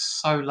documentary was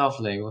so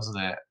lovely,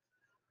 wasn't it?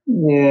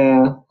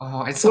 Yeah.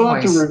 Oh, We'll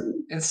have to.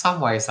 in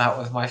some ways, that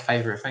was my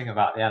favourite thing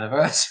about the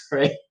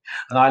anniversary,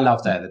 and I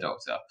loved Day of the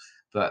Doctor.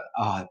 But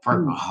it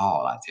broke my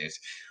heart. That did.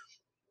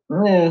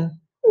 Yeah.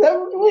 That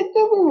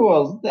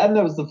was, and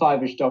there was the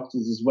Five-ish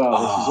Doctors as well,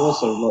 which is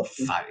also Oh,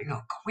 lovely.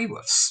 we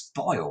were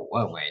spoiled,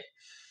 weren't we?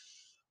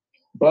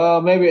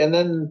 Well, maybe, and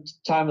then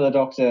Time of the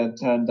Doctor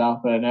turned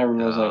up, and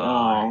everyone was like,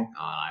 "Oh."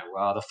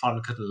 Well, the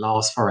fun couldn't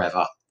last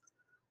forever.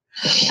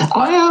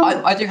 I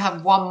am. I do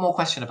have one more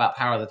question about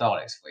Power of the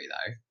Daleks for you,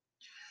 though.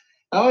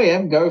 Oh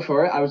yeah, go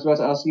for it. I was about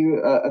to ask you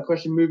a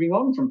question moving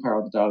on from Power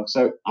of the Dog,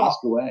 so Well, ask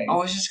away. I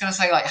was just going to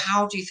say, like,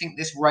 how do you think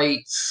this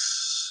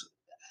rates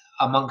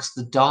amongst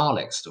the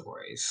Dalek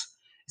stories?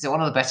 Is it one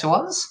of the better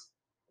ones?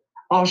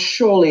 Oh,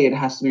 surely it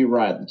has to be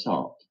right at the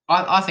top.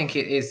 I think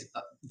it is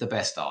the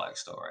best Dalek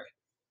story.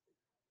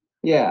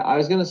 Yeah, I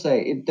was going to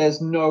say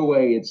there's no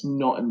way it's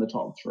not in the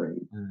top three.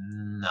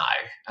 No,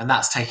 and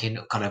that's taking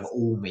kind of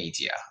all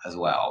media as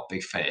well.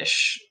 Big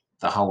Finish,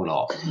 the whole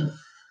lot.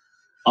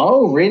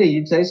 Oh, really?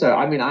 You'd say so?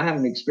 I mean, I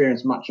haven't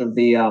experienced much of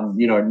the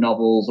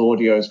novels,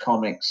 audios,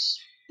 comics,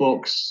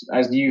 books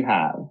as you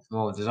have.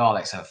 Well, the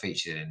Daleks are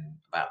featured in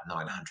about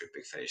 900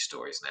 Big Finish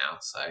stories now,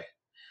 so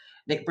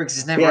Nick Briggs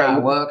is never out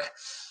of work.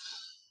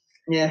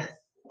 Yeah,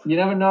 you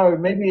never know.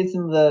 Maybe it's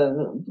in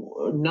the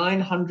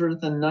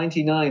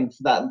 999th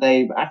that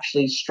they've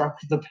actually struck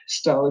the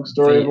best Dalek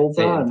story of all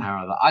time.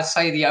 I'd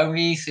say the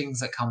only things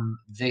that come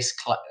as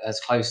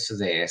close to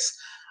this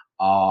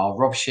are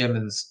Rob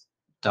Shearman's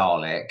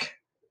Dalek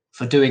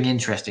for doing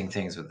interesting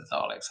things with the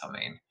Daleks. I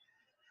mean,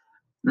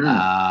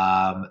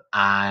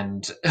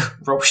 and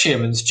Rob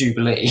Shearman's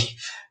Jubilee,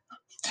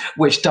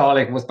 which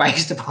Dalek was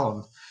based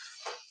upon.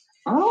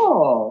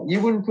 Oh,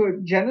 you wouldn't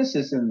put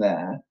Genesis in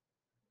there?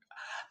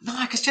 No,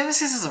 because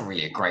Genesis isn't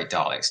really a great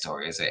Dalek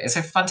story, is it? It's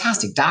a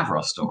fantastic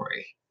Davros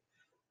story.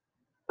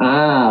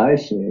 Ah, I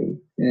see.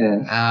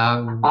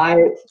 Yeah.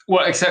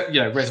 Well, except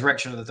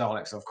Resurrection of the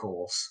Daleks, of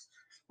course,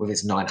 with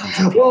its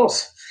 900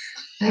 plots.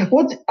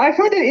 What I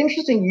find it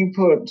interesting you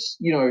put,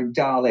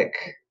 Dalek.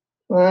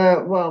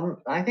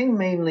 Well, I think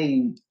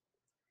mainly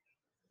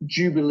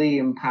Jubilee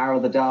and Power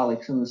of the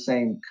Daleks in the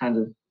same kind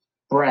of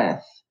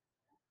breath.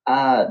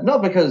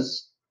 Not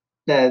because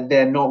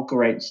they're not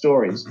great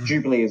stories.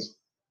 Jubilee is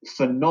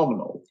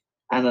phenomenal,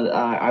 and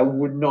I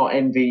would not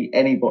envy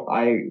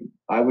anybody.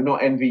 I would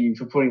not envy you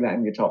for putting that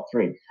in your top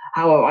three.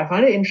 However, I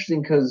find it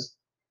interesting because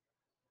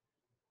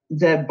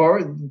they're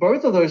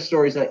both of those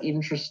stories are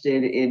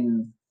interested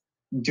in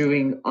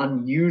doing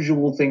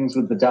unusual things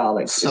with the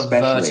Daleks,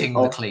 subverting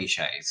the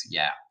cliches.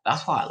 Yeah,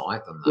 that's why I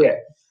like them. Though. Yeah.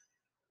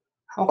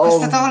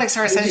 Because the Daleks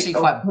are essentially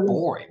quite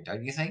boring,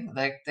 don't you think?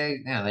 They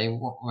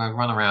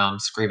run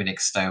around screaming,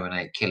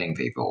 exterminate, killing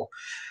people.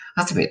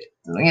 That's a bit,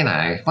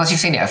 once you've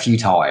seen it a few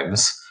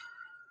times.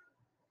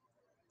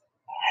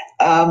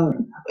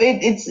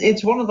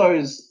 It's one of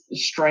those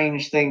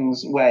strange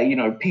things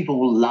where people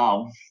will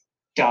love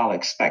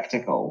Dalek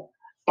spectacle,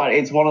 but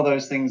it's one of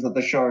those things that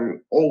the show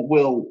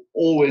will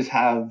always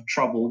have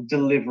trouble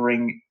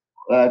delivering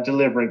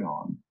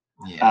on.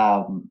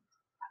 Yeah.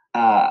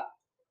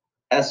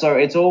 So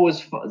it's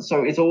always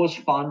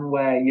fun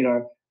where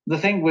the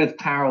thing with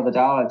Power of the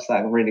Daleks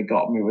that really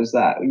got me was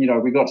that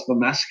we got to the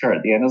massacre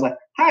at the end. I was like,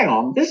 hang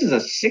on, this is a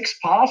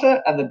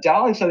 6-parter, and the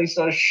Daleks only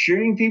started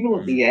shooting people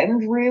at the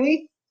end,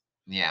 really?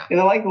 Yeah.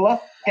 Like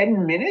what,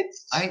 10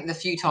 minutes? I think the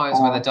few times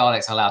when the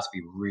Daleks are allowed to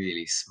be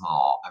really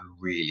smart and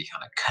really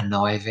kind of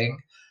conniving,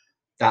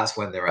 that's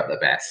when they're at their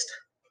best.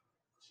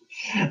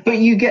 But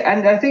you get,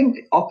 and I think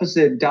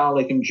opposite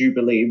Dalek and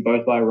Jubilee,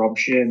 both by Rob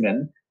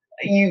Shearman,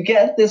 you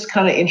get this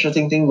kind of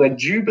interesting thing where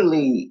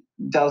Jubilee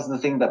does the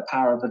thing that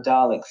Power of the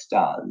Daleks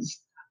does,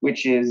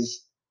 which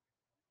is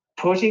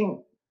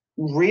putting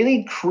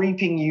really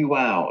creeping you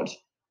out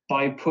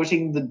by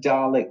putting the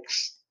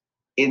Daleks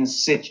in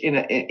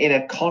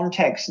a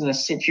context, in a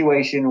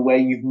situation where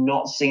you've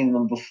not seen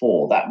them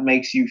before. That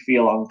makes you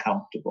feel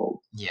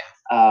uncomfortable.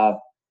 Yeah.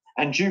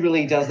 And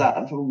Jubilee does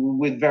that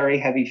with very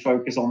heavy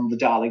focus on the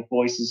Dalek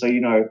voices. So,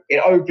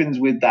 it opens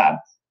with that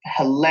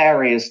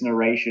hilarious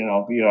narration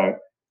of,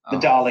 the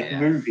Dalek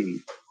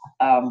movie.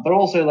 But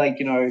also,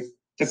 the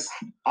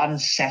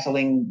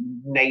unsettling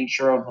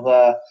nature of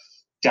the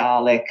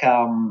Dalek,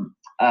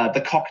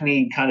 the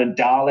Cockney kind of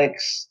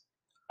Daleks.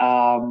 Do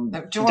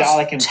you know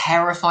what's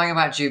terrifying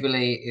about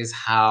Jubilee is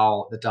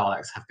how the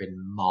Daleks have been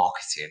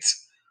marketed.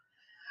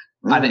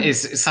 And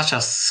it's such a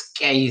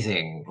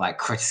scathing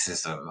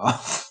criticism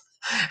of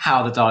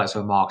how the Daleks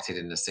were marketed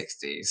in the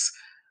 60s.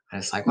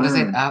 And it's like, what is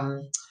it?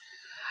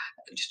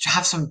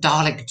 Have some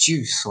Dalek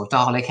juice or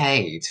Dalek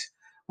aid.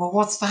 Well,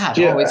 what's that?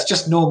 Yeah. Oh, it's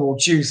just normal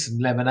juice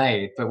and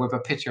lemonade, but with a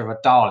picture of a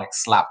Dalek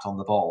slapped on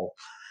the bowl.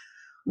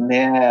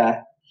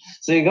 Yeah.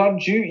 So you got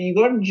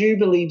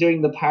Jubilee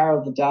doing the power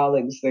of the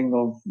Daleks thing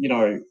of,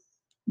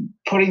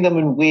 putting them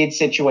in weird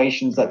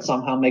situations that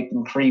somehow make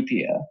them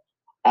creepier.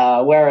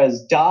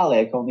 Whereas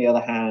Dalek, on the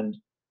other hand,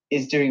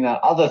 is doing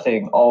that other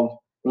thing of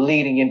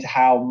leading into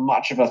how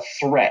much of a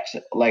threat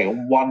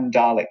one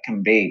Dalek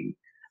can be,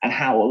 and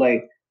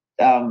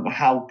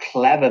how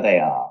clever they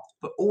are.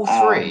 But all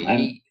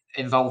three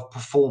involve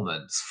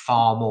performance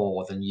far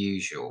more than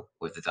usual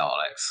with the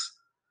Daleks.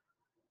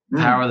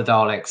 Power of the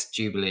Daleks,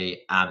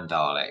 Jubilee, and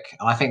Dalek.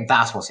 And I think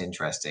that's what's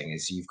interesting,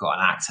 is you've got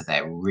an actor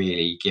there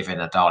really giving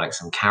a Dalek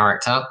some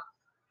character.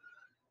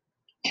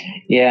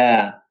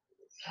 Yeah.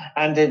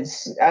 And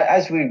it's,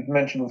 as we've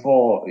mentioned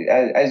before,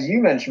 as you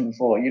mentioned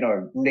before,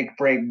 Nick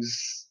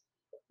Briggs,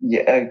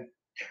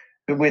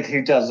 with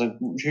who does,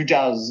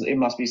 it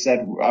must be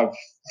said, a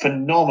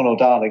phenomenal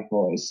Dalek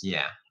voice.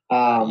 Yeah.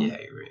 Yeah,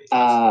 he really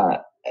does.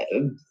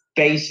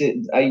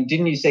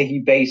 Didn't you say he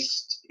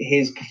based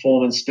his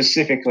performance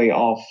specifically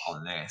off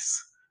on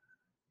this?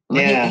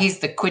 Well, yeah, he's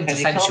the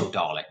quintessential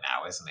Dalek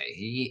now, isn't he?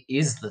 He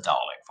is the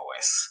Dalek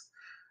voice.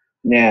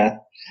 Yeah,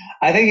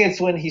 I think it's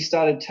when he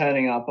started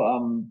turning up,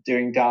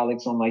 doing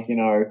Daleks on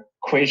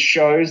quiz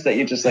shows that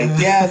you're just like,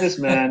 yeah, this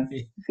man's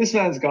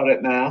got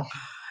it now.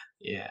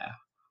 Yeah.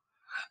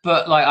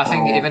 But I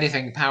think if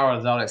anything, Power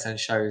of the Daleks then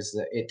shows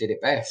that it did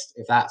it best.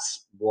 If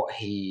that's what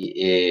he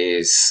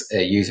is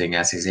using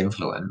as his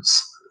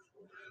influence,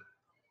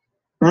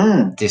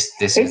 this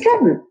is.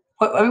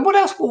 What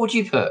else? What would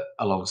you put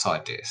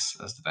alongside this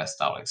as the best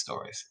Dalek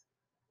stories?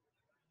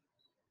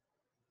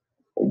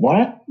 What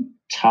a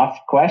tough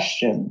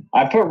question.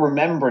 I put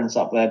Remembrance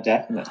up there,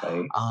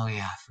 definitely. Oh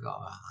yeah, I forgot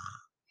about that.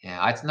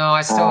 Yeah, I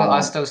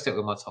still stick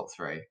with my top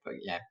three, but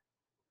yeah.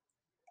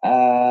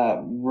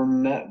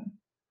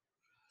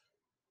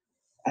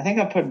 I think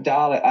I put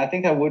Dalek. I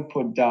think I would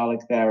put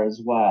Dalek there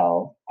as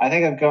well. I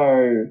think I'd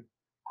go.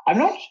 I'm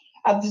not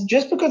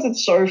just because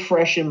it's so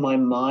fresh in my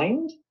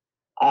mind.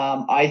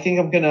 I think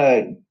I'm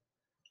gonna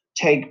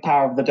take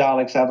Power of the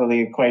Daleks out of the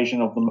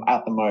equation of them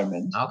at the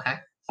moment. Okay.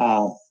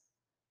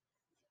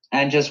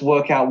 And just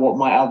work out what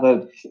my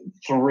other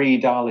three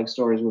Dalek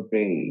stories would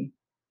be.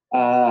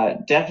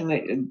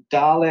 Definitely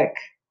Dalek.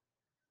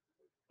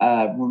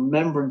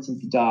 Remembrance of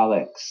the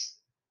Daleks.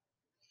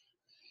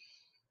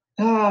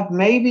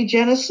 Maybe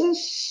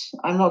Genesis.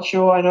 I'm not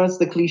sure. I know it's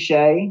the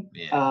cliche.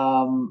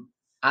 Yeah.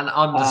 And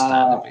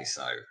understandably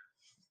so.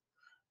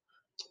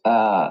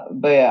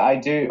 But yeah, I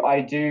do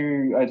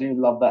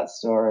love that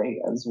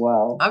story as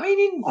well. I mean,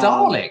 in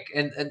Dalek,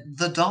 and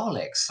the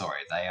Daleks,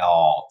 sorry, they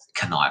are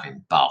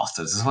conniving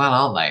bastards as well,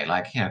 aren't they?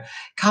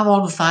 Come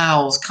on,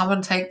 Thales, come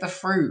and take the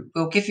fruit.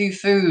 We'll give you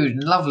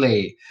food,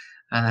 lovely.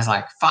 And there's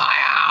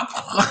fire.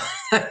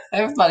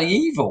 They're bloody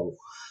evil.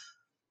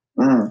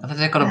 And then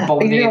they've got to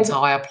bomb the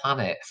entire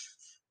planet.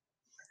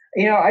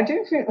 I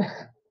do feel.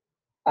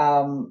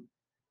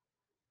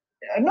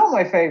 Not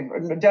my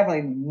favorite,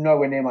 definitely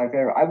nowhere near my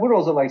favorite. I would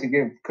also like to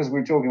give, because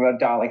we're talking about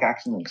Dalek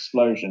action and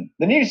explosion.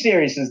 The new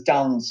series has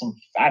done some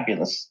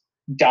fabulous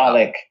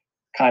Dalek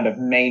kind of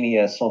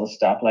mania sort of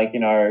stuff,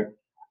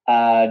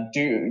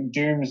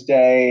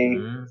 Doomsday,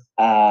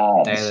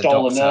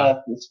 Stolen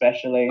Earth,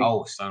 especially.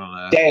 Oh, Stolen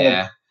Earth,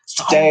 yeah.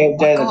 Oh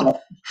my God!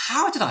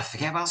 How did I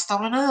forget about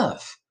Stolen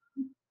Earth?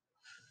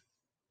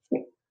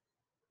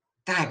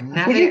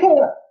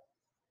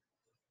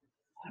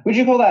 Would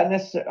you call that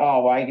necessary?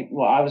 Oh,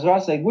 I was about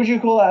to say, would you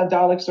call that a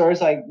Dalek story?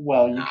 It's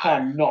you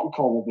can't not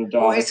call it a Dalek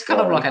story. Well, it's kind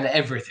of like an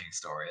everything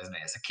story, isn't it?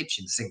 It's a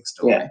kitchen sink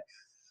story.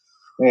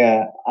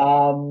 Yeah.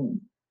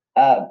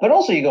 But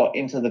also you got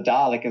Into the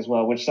Dalek as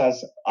well, which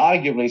has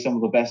arguably some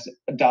of the best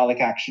Dalek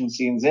action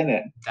scenes in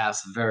it.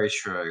 That's very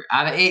true.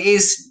 And it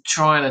is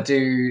trying to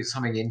do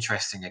something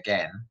interesting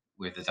again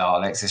with the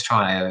Daleks. It's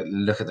trying to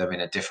look at them in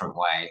a different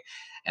way,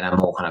 in a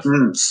more kind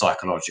of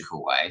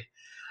psychological way.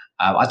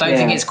 I don't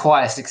think it's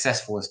quite as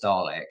successful as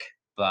Dalek,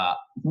 but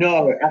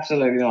no,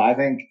 absolutely not. I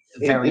think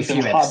very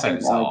few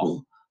episodes are.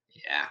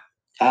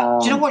 Yeah.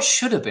 Do you know what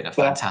should have been a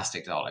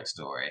fantastic Dalek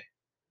story?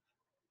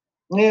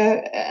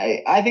 Yeah,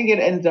 I think it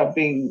ended up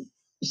being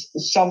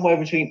somewhere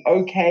between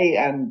okay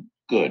and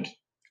good.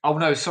 Oh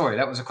no, sorry,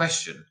 that was a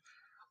question.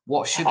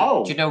 What should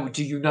Oh, do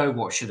you know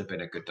what should have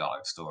been a good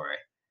Dalek story?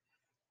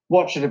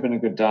 what should have been a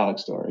good Dalek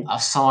story?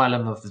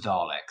 Asylum of the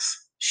Daleks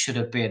should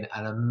have been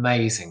an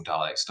amazing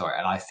Dalek story,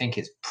 and I think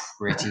it's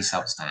pretty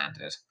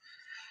substandard.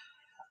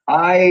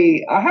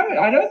 I haven't.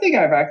 I don't think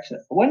I've actually.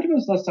 When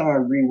was the last time I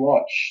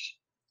rewatched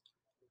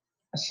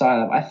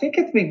Asylum? I think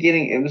at the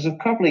beginning. It was a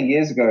couple of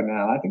years ago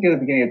now. I think at the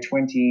beginning of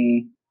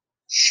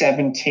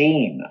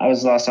 2017. I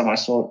was the last time I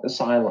saw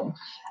Asylum,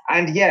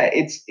 and yeah,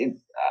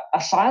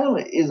 Asylum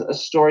is a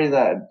story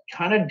that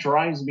kind of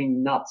drives me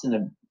nuts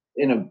in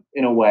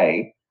a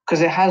way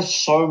because it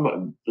has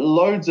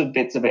loads of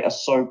bits of it are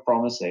so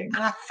promising.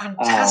 And a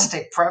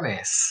fantastic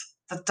premise.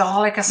 The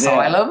Dalek Yeah,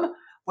 Asylum,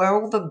 where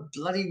all the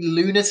bloody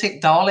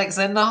lunatic Daleks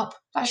end up.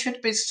 That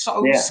should be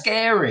so yeah.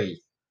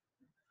 scary.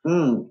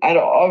 And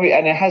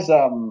it has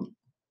I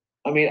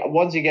mean,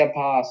 once you get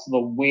past the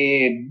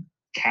weird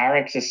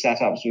character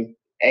setups with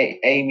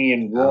Amy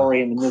and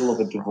Rory Oh, in the middle of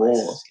a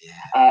divorce, Christ,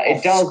 yeah. it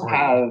Off does screen.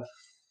 have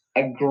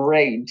a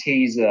great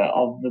teaser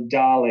of the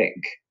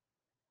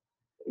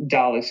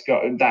Daleks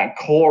got that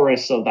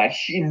chorus of that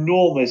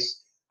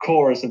enormous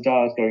chorus of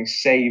Daleks going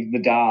 "Save the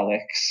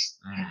Daleks,"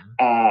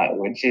 Mm.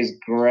 which is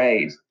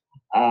great.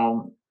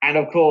 And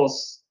of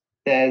course,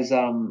 there's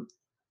the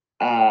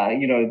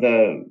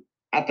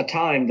at the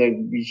time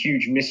the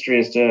huge mystery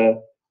as to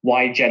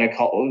why Jenna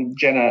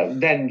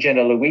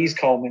Louise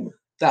Coleman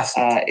That's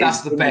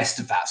is the best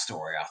of that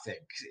story, I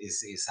think,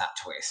 is that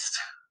twist.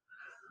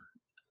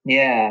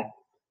 yeah.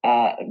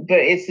 But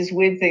it's this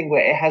weird thing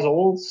where it has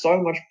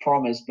so much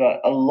promise, but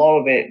a lot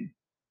of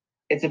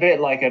it's a bit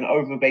like an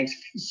overbaked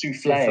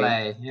souffle.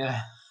 Souffle,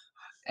 yeah.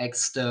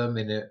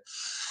 Exterminate.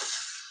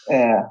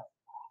 Yeah.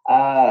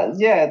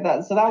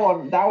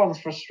 That one's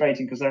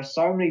frustrating because there's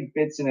so many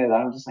bits in it that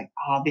I'm just like,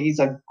 these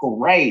are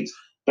great,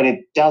 but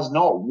it does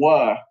not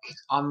work.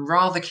 I'm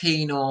rather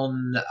keen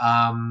on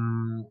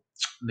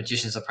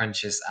Magician's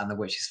Apprentice and The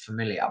Witch's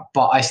Familiar,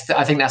 but I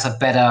think that's a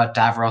better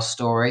Davros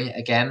story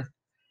again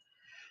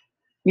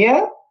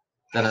Yeah.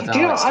 than a Do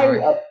you know Dalek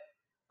story.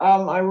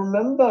 I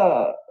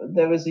remember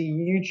there was a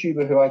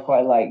YouTuber who I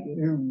quite liked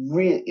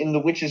in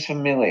The Witch's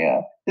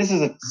Familiar. This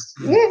is a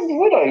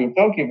we're not even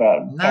talking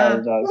about Nah,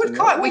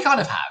 Paradise. we kind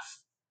of have.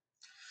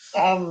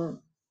 Um,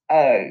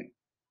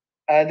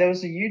 there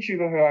was a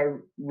YouTuber who I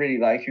really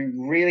like who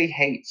really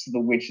hates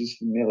The Witch's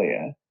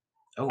Familiar.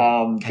 Oh,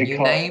 can you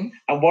Because name?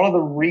 and one of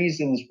the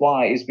reasons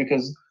why is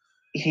because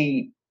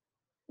he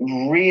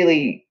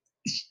really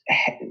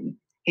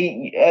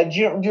do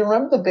you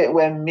remember the bit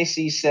where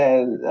Missy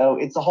says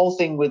it's the whole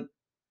thing with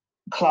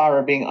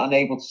Clara being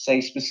unable to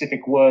say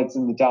specific words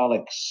in the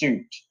Dalek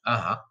suit.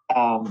 Uh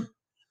Um,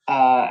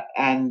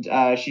 and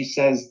she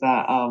says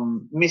that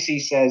Missy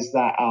says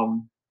that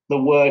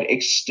the word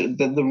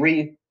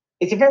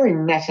it's a very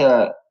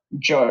meta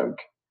joke.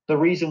 The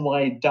reason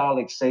why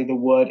Daleks say the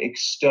word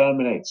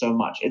exterminate so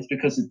much it's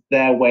because it's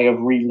their way of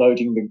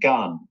reloading the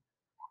gun.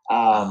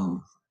 huh.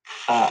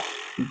 Uh,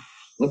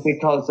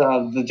 because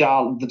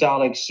the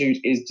Dalek suit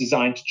is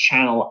designed to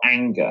channel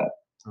anger.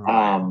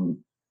 Right.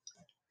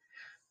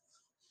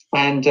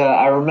 And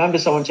I remember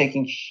someone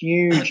taking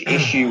huge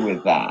issue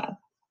with that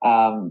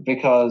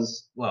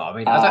because Well, I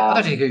mean, I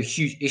don't think it's a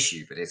huge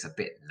issue, but it's a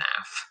bit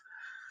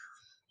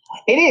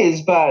naff. it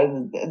is, but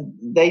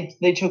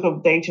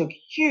they took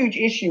huge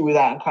issue with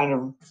that kind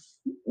of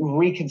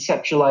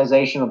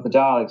reconceptualization of the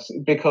Daleks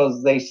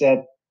because they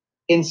said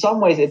in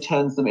some ways it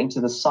turns them into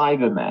the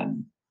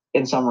Cybermen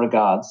in some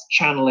regards,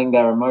 channeling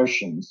their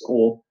emotions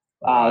or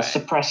Right.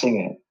 suppressing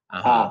it.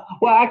 Uh-huh.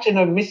 Well, actually,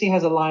 no. Missy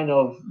has a line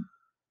of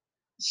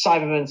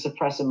Cybermen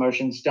suppress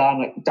emotions,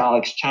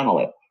 Daleks channel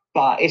it.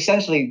 But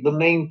essentially, the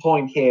main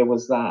point here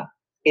was that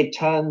it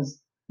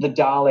turns the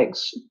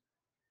Daleks'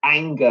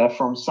 anger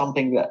from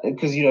something that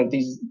because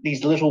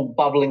these little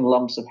bubbling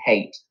lumps of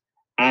hate,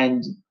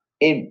 and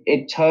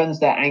it turns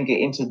their anger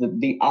into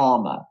the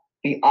armor.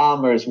 The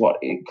armor is what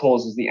it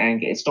causes the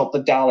anger. It's not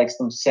the Daleks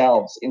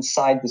themselves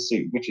inside the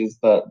suit, which is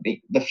the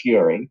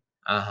fury.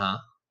 Uh-huh.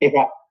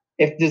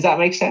 If does that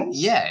make sense?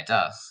 Yeah, it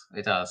does.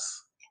 It does.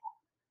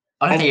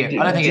 I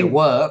don't think it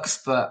works,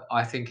 but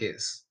I think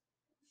it's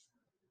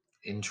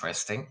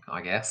interesting,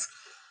 I guess.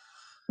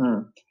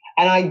 An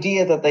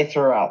idea that they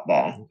threw out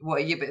there. Well,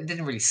 yeah, but it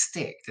didn't really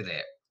stick, did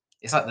it?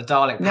 It's like the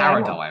Dalek No, I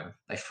know. paradigm.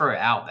 They threw it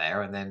out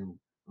there, and then,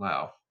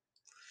 well,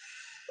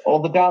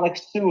 Or the Dalek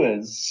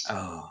sewers.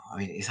 oh, I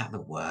mean, is that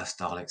the worst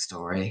Dalek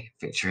story?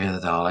 Victory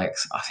of the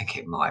Daleks? I think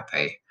it might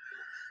be.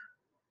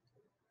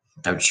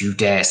 Don't you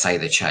dare say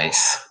the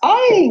chase.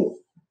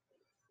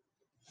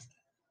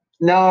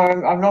 No,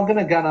 I'm not going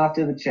to gun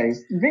after the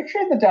chase.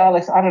 Victory of the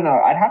Daleks, I don't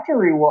know. I'd have to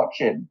rewatch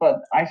it,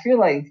 but I feel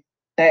like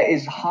there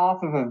is half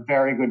of a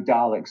very good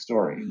Dalek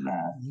story in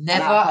there.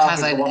 Never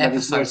has an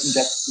episode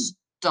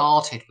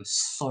started with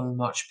so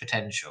much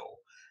potential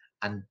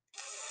and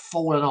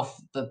fallen off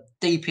the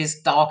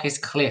deepest,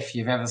 darkest cliff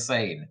you've ever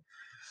seen.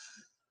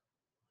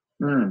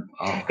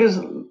 Because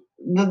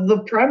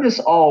the premise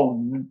of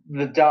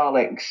the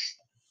Daleks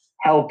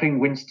helping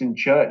Winston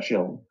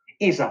Churchill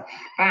is a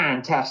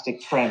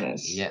fantastic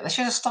premise. Yeah, they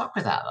should have stuck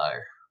with that though.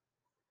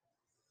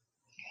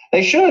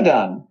 They should have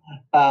done.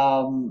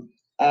 And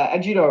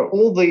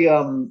all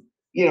the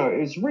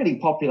it's really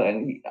popular.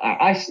 And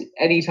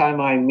anytime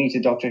I meet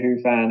a Doctor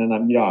Who fan, and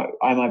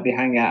I might be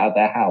hanging out at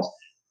their house.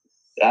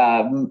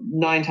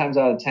 9 times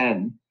out of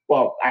 10,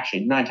 well,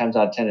 actually 9 times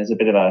out of 10 is a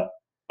bit of a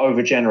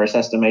overgenerous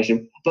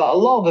estimation, but a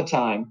lot of the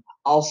time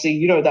I'll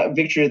see that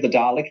Victory of the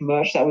Dalek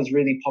merch that was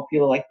really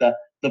popular, like the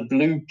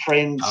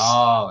blueprints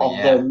of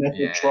the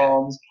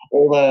Metatrons,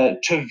 all the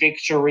To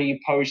Victory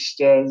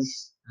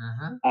posters.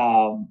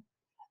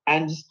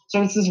 And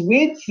so it's this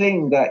weird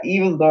thing that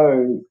even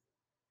though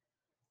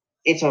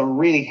it's a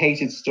really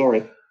hated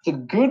story, the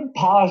good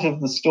part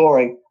of the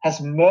story has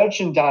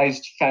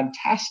merchandised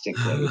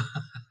fantastically.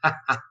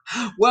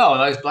 Well,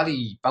 those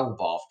bloody bubble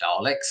bath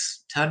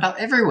Daleks turned up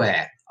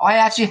everywhere. I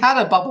actually had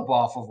a bubble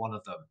bath of one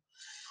of them.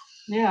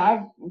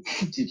 Yeah,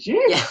 did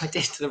you? Yeah, I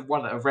did. A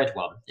red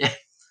one. Yeah.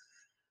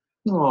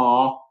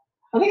 Aw,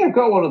 I think I've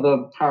got one of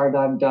the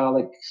Paradigm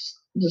Daleks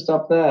just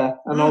up there,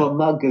 and on a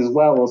mug as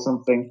well or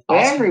something. They're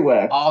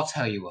everywhere. I'll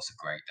tell you what's a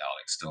great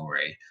Dalek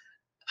story,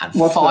 and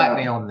fight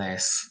me on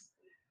this.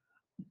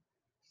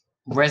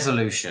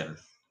 Resolution.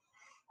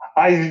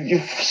 I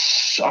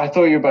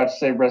thought you were about to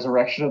say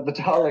Resurrection of the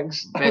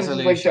Daleks.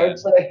 Resolution. Like, don't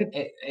say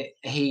it.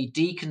 He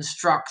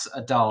deconstructs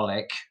a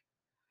Dalek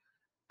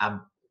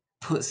and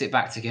puts it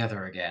back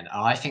together again.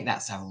 And I think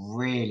that's a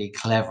really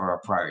clever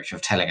approach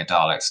of telling a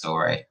Dalek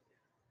story.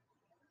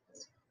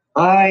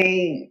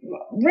 I've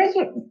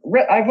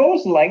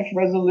always liked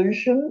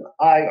Resolution.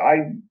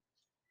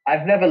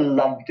 I've never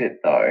loved it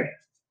though.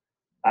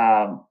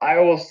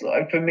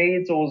 For me,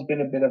 it's always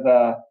been a bit of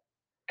a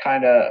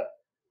kind of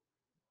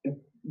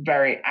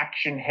very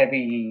action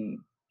heavy,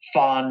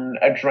 fun,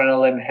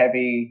 adrenaline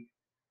heavy,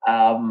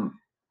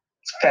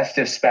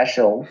 festive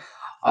special.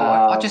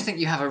 I just think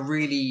you have a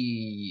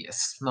really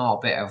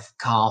smart bit of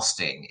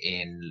casting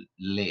in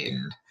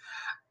Lynn,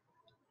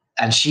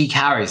 and she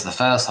carries the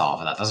first half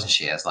of that, doesn't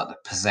she? As like the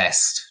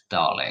possessed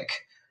Dalek.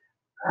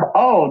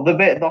 Oh,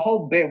 the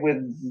whole bit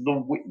with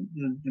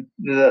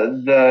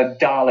the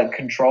Dalek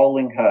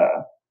controlling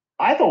her,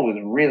 I thought was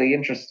really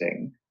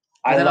interesting.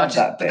 I love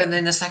that bit. But then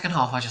in the second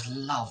half, I just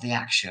love the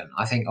action.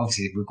 I think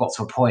obviously we've got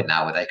to a point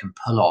now where they can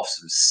pull off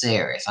some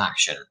serious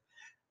action.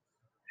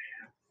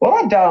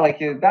 Well, that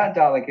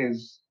Dalek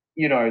is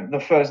the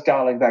first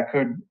Dalek that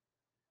could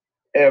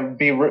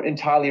be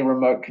entirely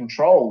remote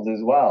controlled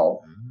as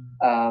well.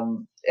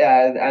 And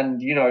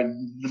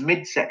the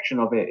midsection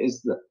of it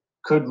is that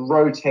could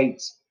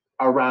rotate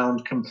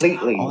around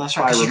completely by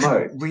remote. You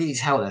can really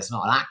tell there's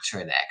not an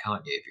actor in there,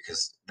 can't you?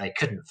 Because they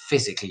couldn't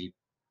physically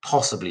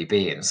possibly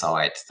be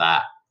inside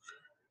that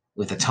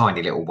with a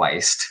tiny little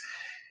waist.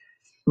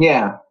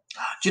 Yeah.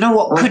 Do you know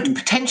what could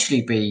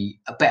potentially be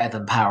better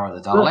than Power of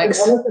the Daleks?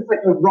 Unless it's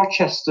like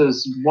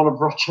one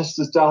of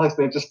Rochester's Daleks,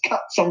 they've just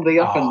cut somebody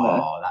up in there.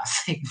 Oh, that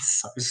seems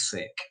so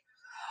sick.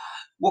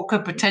 What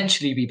could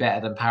potentially be better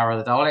than Power of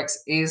the Daleks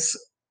is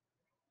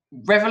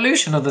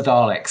Revolution of the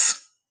Daleks.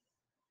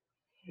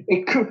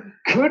 It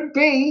could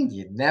be.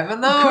 You never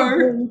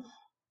know.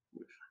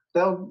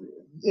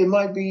 It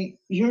might be.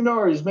 Who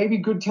knows? Maybe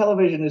good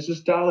television is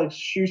just Daleks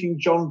shooting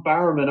John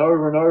Barrowman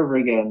over and over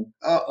again.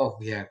 Oh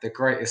yeah, the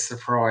greatest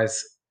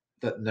surprise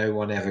that no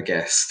one ever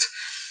guessed.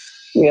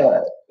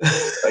 Yeah.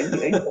 I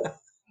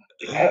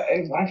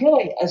feel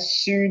like as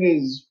soon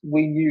as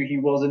we knew he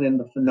wasn't in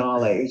the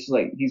finale, it's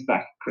like he's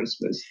back at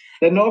Christmas.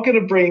 They're not going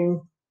to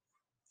bring.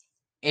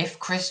 If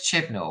Chris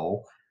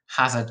Chibnall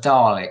has a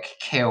Dalek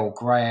kill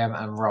Graham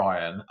and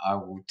Ryan, I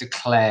will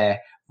declare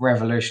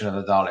Revolution of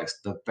the Daleks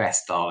the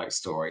best Dalek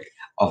story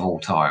of all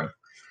time.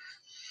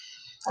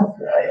 But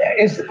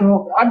I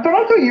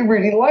thought you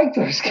really liked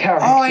those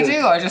characters. Oh, I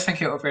do. I just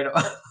think it would be a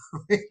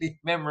really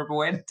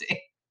memorable ending.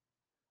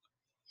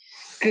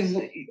 Because,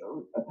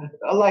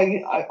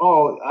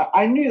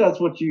 I knew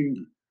that's what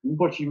you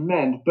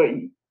meant, but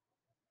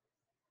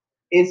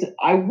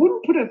I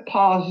wouldn't put it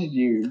past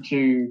you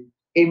to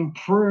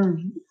improve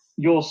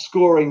your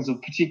scorings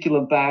of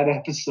particular bad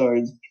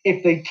episodes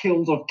if they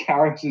killed off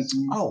characters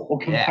or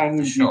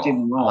companions you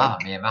didn't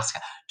like. Me a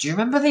massacre. Do you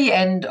remember the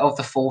end of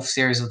the 4th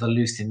series of the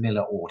Lucy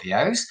Miller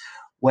audios,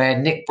 where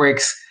Nick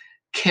Briggs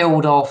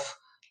killed off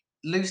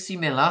Lucy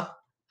Miller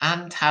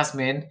and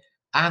Tasmin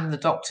and the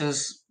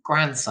Doctor's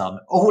grandson,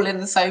 all in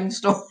the same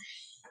story?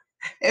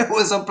 It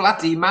was a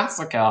bloody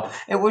massacre.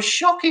 It was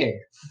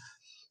shocking.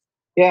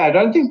 Yeah, I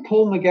don't think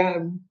Paul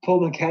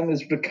McGann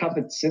has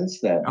recovered since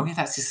then. Oh yeah,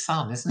 that's his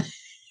son, isn't it?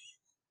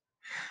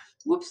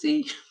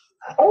 Whoopsie.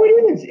 Oh,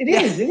 it is. It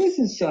is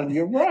his son.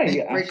 You're right.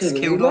 Nick Briggs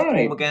killed off Paul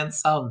McGann's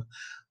son.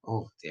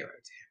 Oh dear, oh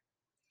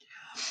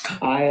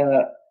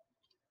dear.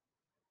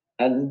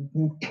 And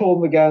Paul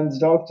McGann's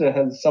Doctor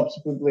has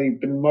subsequently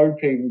been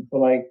moping for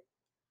like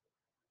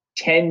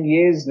 10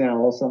 years now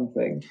or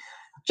something.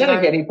 Then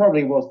again, he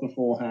probably was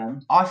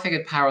beforehand. I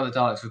figured Power of the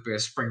Daleks would be a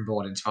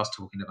springboard into us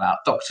talking about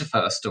Doctor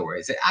First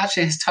stories. It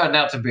actually has turned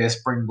out to be a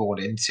springboard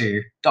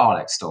into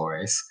Dalek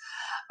stories.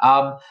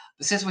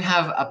 Since we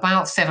have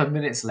about 7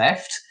 minutes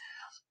left,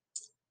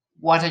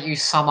 why don't you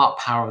sum up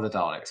Power of the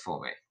Daleks for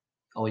me,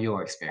 or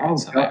your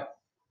experience of it?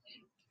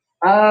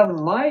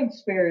 My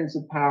experience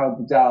of Power of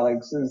the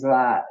Daleks is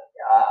that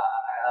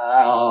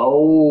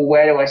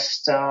where do I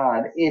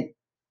start? In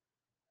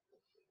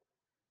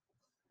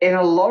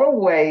a lot of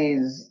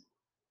ways,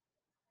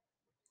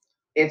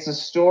 it's a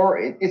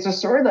story. It's a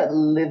story that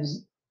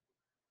lives.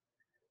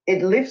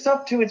 It lives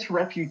up to its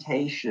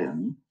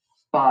reputation,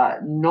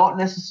 but not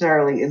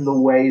necessarily in the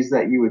ways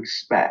that you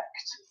expect.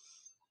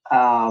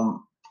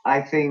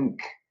 I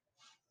think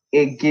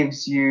it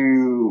gives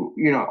you,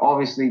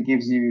 obviously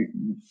gives you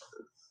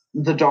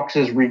the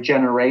Doctor's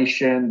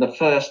regeneration, the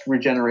first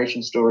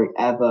regeneration story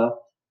ever,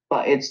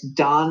 but it's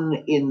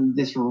done in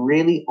this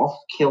really off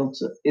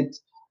kilter. It's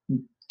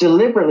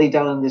deliberately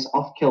done in this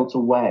off kilter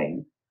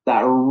way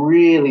that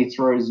really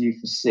throws you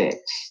for six.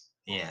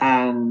 Yeah.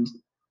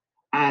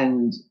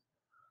 And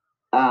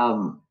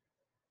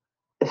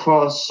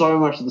for so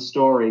much of the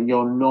story,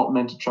 you're not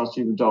meant to trust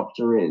who the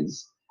Doctor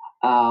is.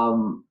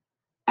 And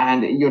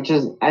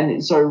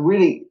so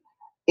really,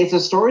 it's a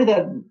story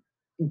that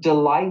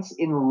delights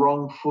in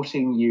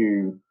wrong-footing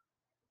you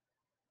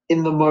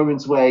in the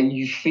moments where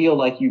you feel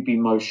like you'd be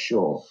most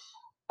sure.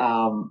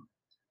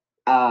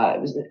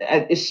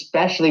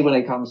 Especially when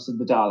it comes to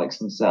the Daleks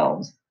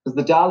themselves. Because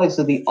the Daleks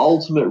are the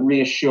ultimate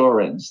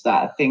reassurance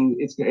that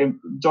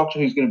Doctor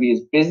Who's going to be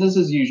as business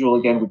as usual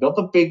again. We got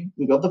the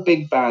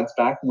big bads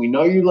back, and we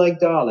know you like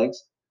Daleks,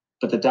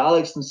 but the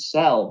Daleks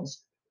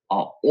themselves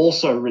are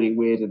also really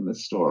weird in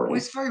this story. Well,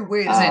 it's very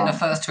weird, isn't it, in the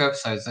first 2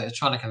 episodes that they're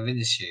trying to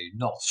convince you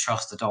not to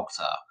trust the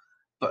Doctor,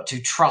 but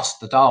to trust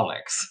the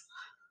Daleks.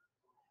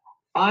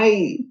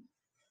 I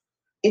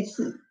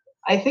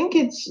think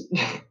it's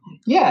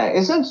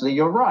essentially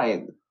you're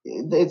right.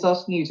 It's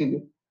asking you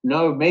to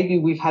no, maybe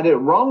we've had it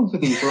wrong for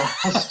these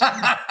last.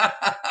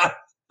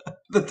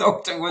 The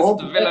Doctor was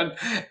the villain.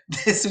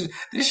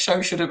 This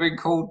show should have been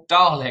called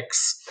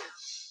Daleks.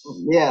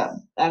 Yeah,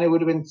 and it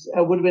would have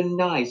been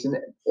nice, and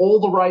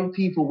all the right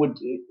people would.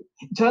 It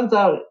turns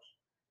out,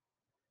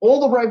 all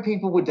the right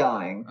people were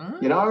dying.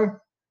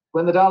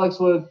 When the Daleks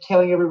were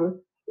killing everybody.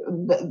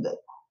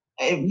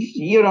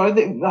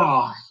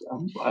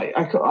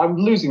 I'm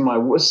losing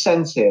my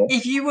sense here.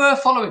 If you were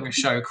following a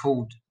show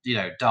called,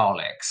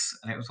 Daleks,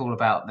 and it was all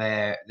about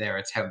their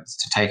attempts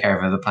to take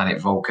over the planet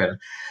Vulcan,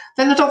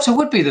 then the Doctor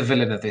would be the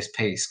villain of this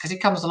piece because he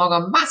comes along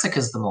and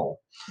massacres them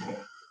all.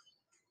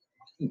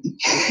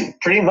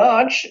 Pretty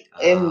much.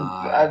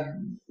 I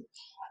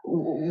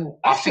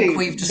think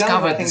we've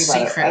discovered the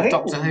secret of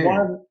Doctor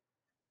Who.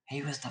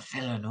 He was the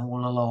villain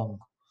all along.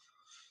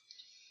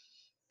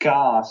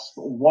 Gasp!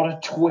 What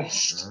a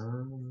twist!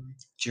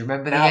 Do you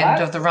remember the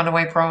end of the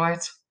Runaway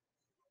Bride?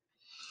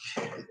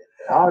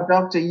 Oh,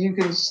 Doctor, you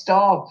can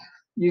stop.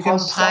 You can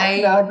stop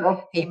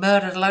now. He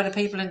murdered a load of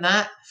people in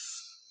that.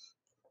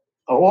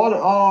 What?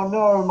 Oh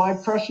no, my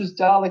precious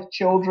Dalek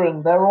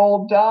children! They're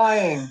all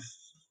dying.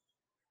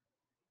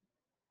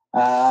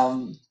 But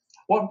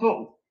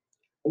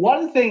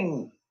one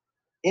thing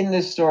in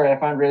this story I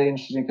find really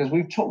interesting because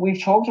we've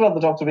talked about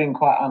the Doctor being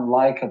quite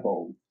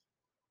unlikable.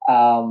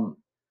 Well,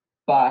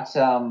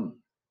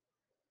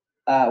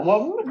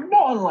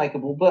 not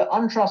unlikable, but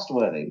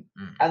untrustworthy.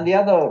 And the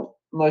other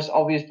most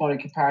obvious point of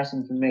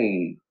comparison for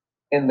me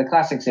in the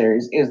classic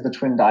series is the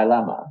twin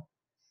dilemma.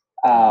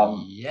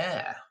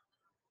 Yeah,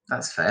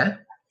 that's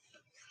fair.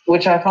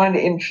 Which I find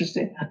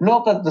interesting.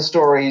 Not that the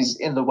stories,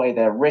 in the way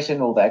they're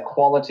written, or their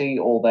quality,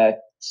 or their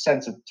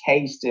sense of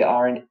taste,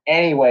 are in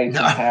any way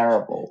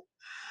comparable.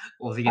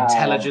 Or the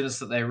intelligence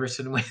that they're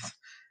written with.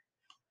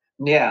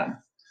 Yeah,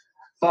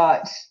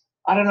 but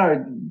I don't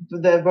know.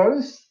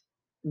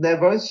 They're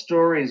both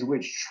stories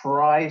which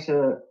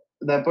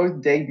they're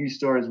both debut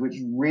stories which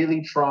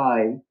really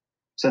try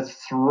to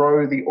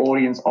throw the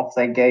audience off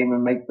their game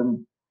and make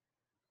them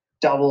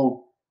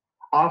double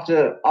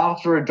after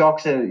a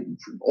Doctor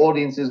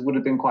audiences would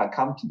have been quite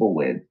comfortable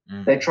with.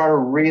 They try to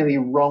really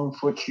wrong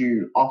foot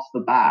you off the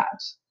bat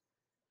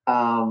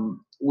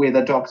with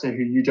a Doctor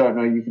who you don't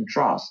know you can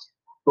trust.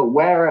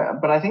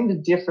 But I think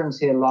the difference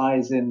here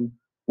lies in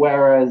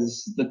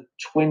whereas the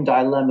twin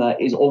dilemma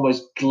is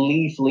almost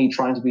gleefully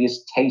trying to be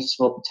as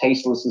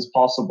tasteless as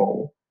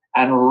possible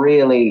and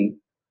really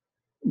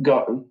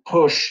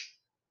push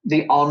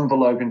the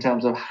envelope in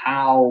terms of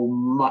how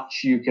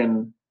much you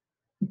can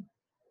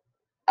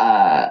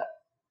how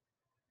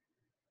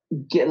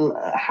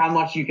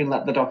much you can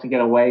let the Doctor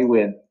get away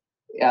with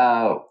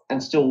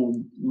and still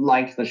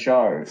like the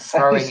show.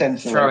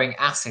 Throwing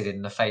acid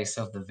in the face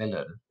of the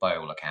villain, by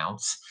all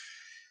accounts.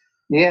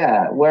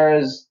 Yeah,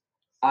 whereas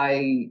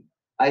I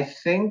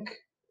think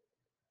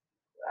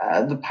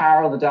the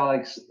power of the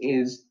Daleks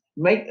is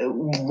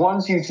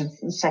wants you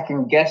to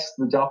second guess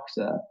the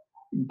Doctor,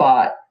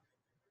 but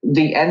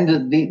the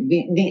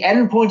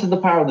end point of the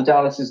power of the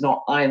Daleks is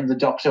not I am the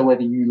Doctor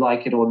whether you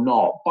like it or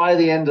not. By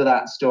the end of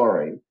that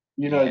story,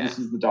 this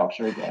is the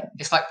Doctor again.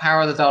 It's like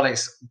Power of the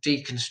Daleks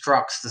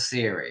deconstructs the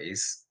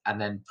series and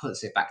then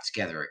puts it back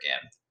together again,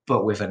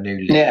 but with a new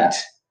lead. Yeah.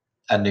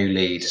 a new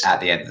lead at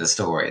the end of the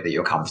story that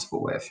you're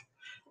comfortable with.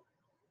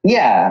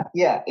 Yeah,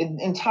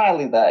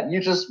 entirely that.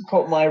 You just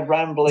put my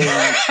rambling,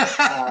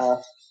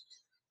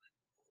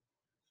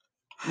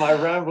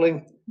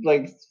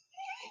 like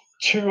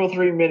 2 or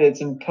 3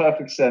 minutes in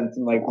perfect sense,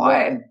 and like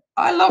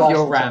I love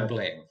your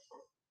rambling.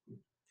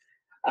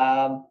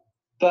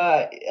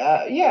 But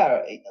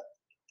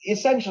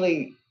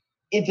essentially,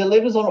 it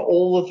delivers on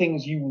all the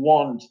things you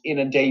want in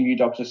a debut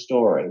Doctor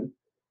story,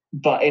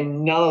 but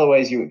in none of the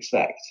ways you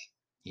expect.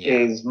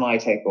 Is my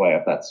takeaway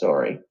of that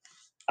story.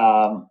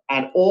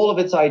 And all of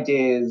its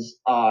ideas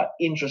are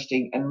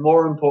interesting, and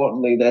more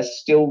importantly, they're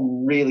still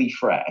really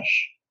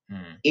fresh,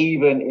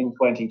 even in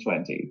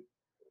 2020.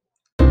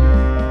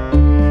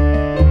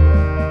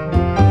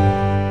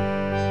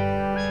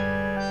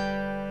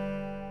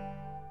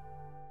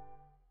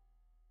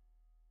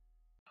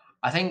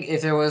 I think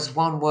if there was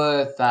one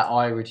word that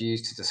I would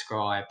use to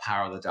describe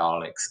Power of the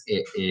Daleks,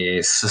 it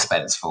is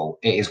suspenseful.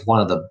 It is one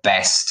of the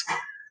best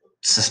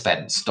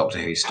suspense Doctor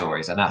Who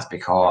stories, and that's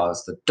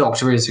because the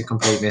Doctor is a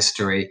complete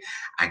mystery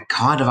and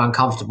kind of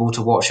uncomfortable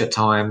to watch at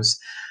times.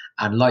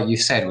 And like you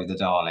said with the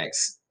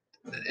Daleks,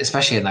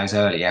 especially in those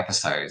early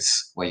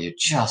episodes where you're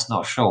just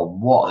not sure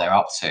what they're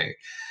up to.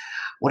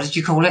 What did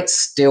you call it?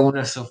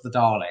 Stillness of the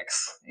Daleks.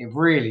 It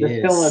really is.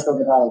 Stillness of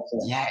the Daleks.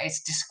 Yeah,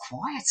 it's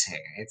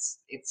disquieting.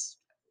 It's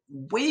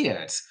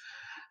weird.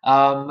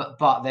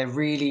 But they're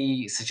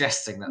really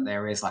suggesting that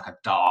there is like a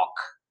dark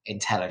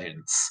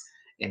intelligence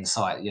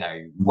inside,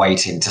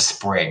 waiting to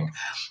spring.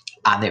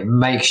 And it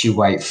makes you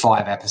wait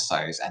 5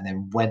 episodes, and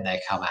then when they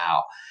come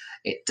out,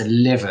 it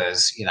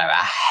delivers, a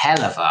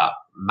hell of a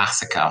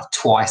massacre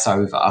twice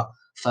over.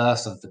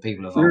 First of the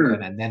people of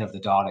Vulcan, and then of the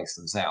Daleks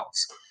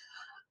themselves.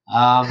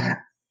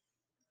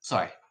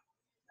 Sorry.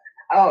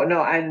 Oh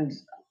no, and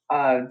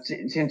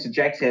to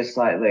interject here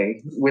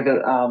slightly with it,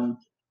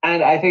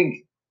 and I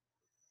think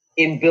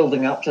in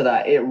building up to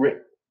that,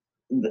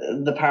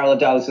 the Power of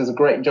the Daleks does a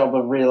great job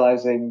of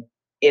realizing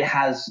it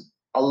has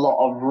a lot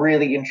of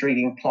really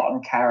intriguing plot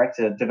and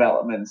character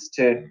developments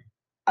to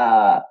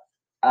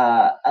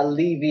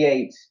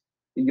alleviate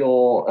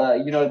your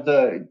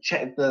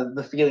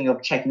the feeling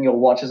of checking your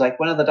watch. Is like,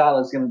 when are the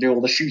Daleks going to do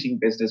all the shooting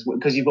business,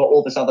 because you've got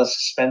all this other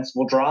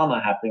suspenseful drama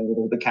happening with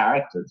all the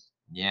characters.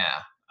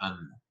 Yeah, and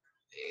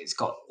it's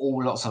got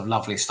lots of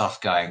lovely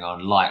stuff going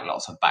on, like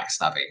lots of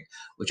backstabbing,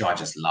 which I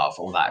just love,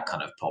 all that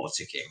kind of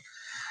politicking.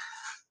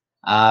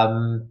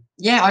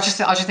 I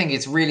just think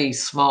it's really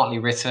smartly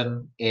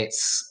written.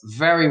 It's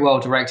very well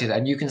directed,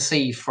 and you can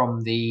see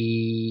from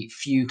the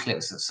few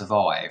clips that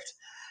survived,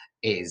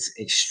 it is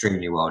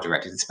extremely well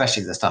directed,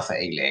 especially the stuff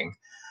at Ealing.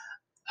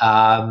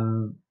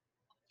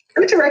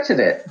 Who directed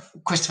it?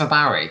 Christopher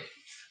Barry,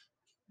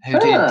 who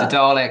did the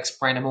Daleks,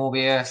 Brain of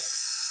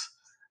Morbius,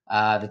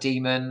 the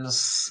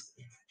Demons.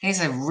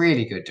 He's a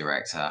really good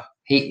director.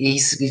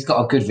 He's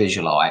got a good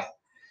visual eye.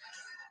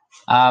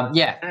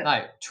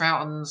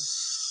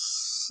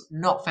 Troughton's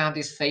not found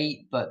his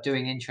feet, but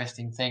doing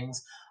interesting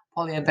things.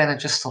 Polly and Ben are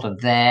just sort of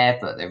there,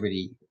 but they're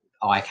really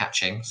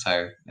eye-catching,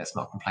 so let's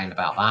not complain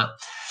about that.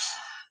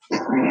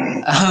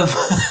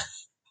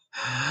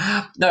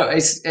 No,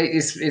 it's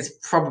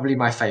probably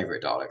my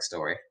favourite Dalek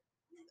story.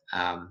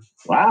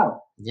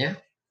 Wow. Yeah.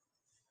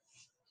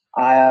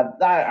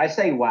 I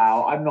say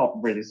wow. I'm not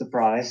really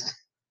surprised.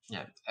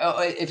 Yeah.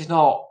 If it's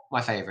not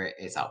my favourite,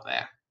 it's up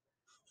there.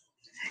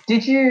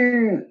 Did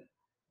you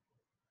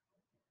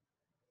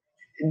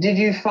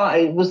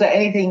find, was there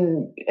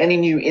any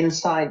new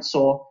insights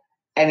or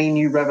any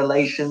new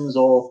revelations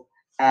or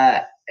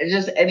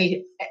just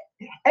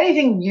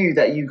anything new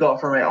that you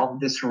got from it on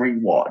this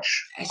rewatch?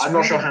 I'm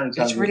not sure how many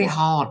times. It's really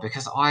hard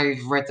because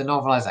I've read the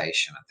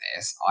novelization of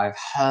this. I've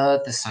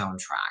heard the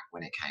soundtrack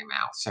when it came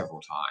out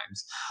several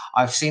times.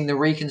 I've seen the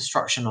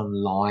reconstruction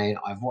online.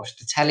 I've watched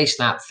the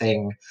telesnap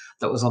thing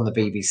that was on the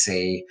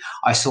BBC.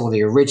 I saw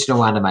the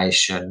original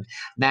animation.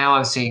 Now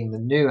I'm seeing the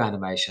new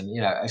animation.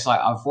 It's like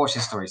I've watched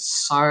this story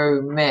so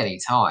many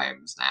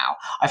times now.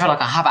 I feel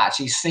like I have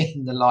actually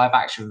seen the live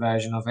action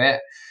version of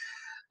it.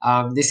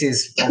 This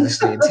is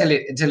obviously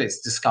until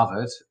it's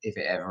discovered, if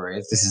it ever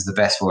is, this is the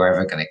best we're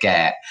ever going to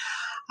get.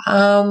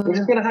 We're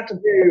just going to have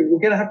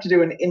to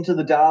do an Into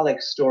the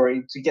Daleks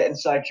story to get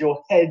inside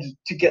your head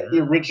to get the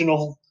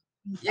original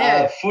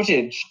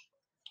footage,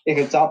 if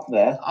it's up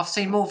there. I've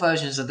seen more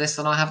versions of this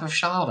than I have of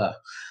Sharda.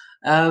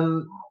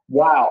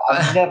 Wow,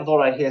 I never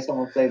thought I'd hear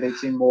someone say they'd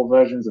seen more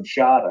versions of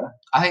Sharda.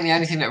 I think the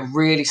only thing that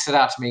really stood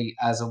out to me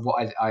as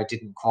what I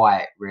didn't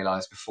quite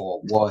realise before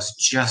was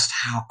just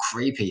how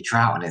creepy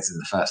Troughton is in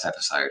the first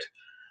episode.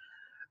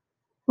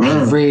 He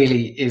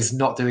really is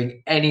not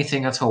doing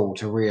anything at all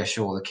to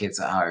reassure the kids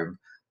at home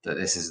that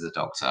this is the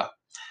Doctor.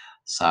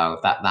 So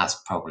that's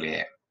probably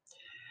it.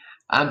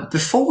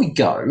 Before we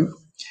go,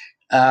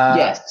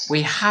 yes,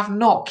 we have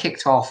not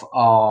kicked off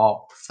our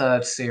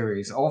third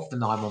series of the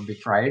Nimon Be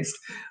Praised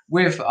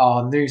with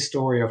our new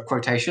story of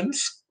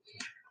quotations.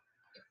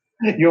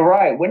 You're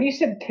right. When you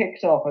said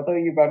kicked off, I thought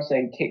you were about to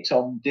say kicked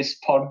on this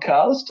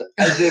podcast,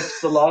 as if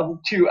the last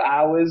 2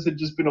 hours had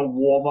just been a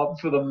warm up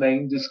for the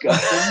main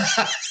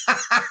discussion.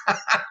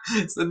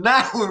 So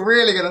now we're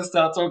really going to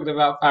start talking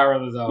about Power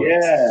of the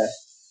Daleks. Yeah.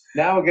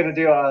 Now we're going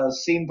to do our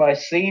scene by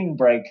scene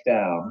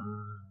breakdown.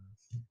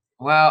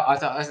 Well,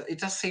 it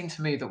does seem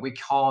to me that we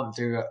can't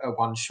do a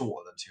one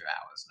shorter than 2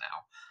 hours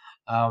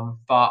now.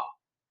 But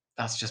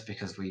that's just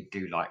because we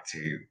do like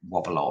to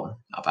wobble on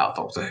about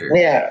Doctor Who.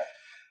 Yeah.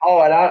 Oh,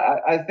 and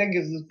I think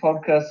as this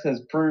podcast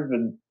has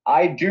proven,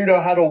 I do know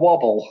how to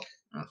wobble.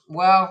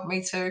 Well,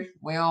 me too.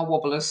 We are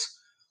wobblers.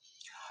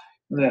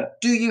 Yeah.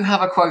 Do you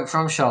have a quote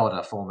from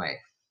Sharda for me?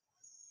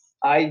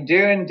 I do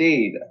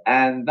indeed.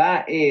 And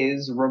that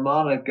is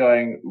Romana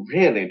going,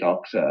 really,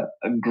 Doctor?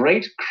 A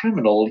great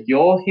criminal,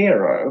 your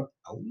hero?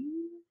 Oh.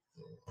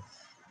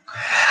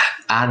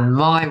 And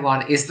my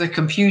one is the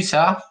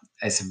computer.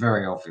 It's a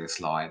very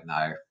obvious line,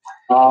 though.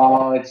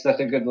 Oh, it's such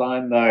a good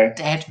line, though.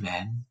 Dead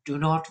men do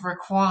not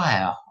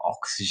require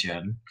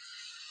oxygen.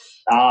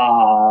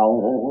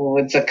 Oh,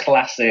 it's a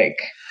classic.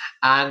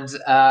 And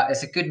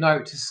it's a good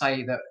note to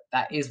say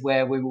that is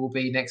where we will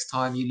be next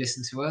time you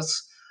listen to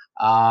us.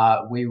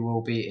 We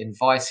will be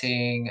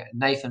inviting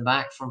Nathan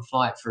back from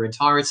Flight for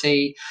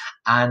Entirety,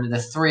 and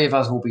the three of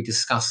us will be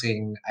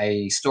discussing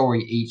a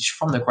story each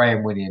from the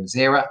Graham Williams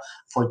era.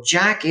 For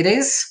Jack, it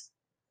is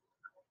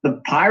The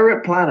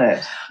Pirate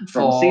Planet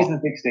from For season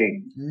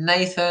 16.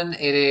 Nathan,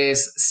 it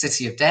is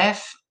City of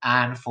Death,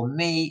 and for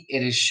me,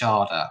 it is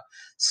Sharda.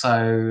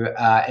 So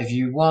if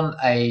you want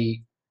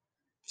a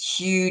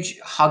huge,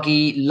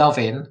 huggy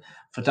loving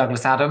for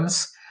Douglas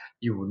Adams,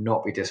 you will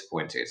not be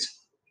disappointed.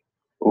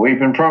 We've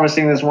been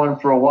promising this one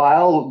for a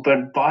while,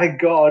 but by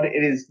God,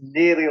 it is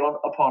nearly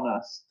upon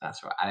us.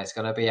 That's right, and it's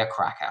going to be a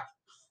cracker.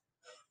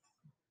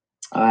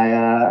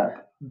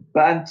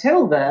 But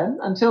until then,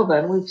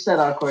 we've said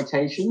our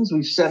quotations,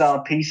 we've said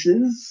our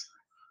pieces.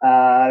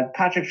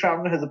 Patrick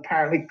Troughton has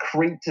apparently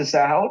creeped us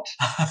out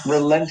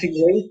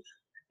relentingly,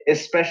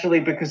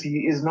 especially because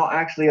he was not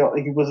actually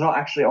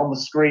on the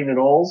screen at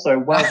all. So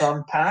well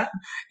done, Pat.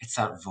 It's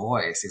that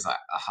voice. He's like,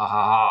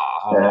 ha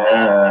ha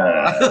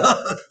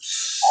ha.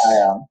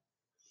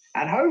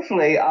 And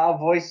hopefully our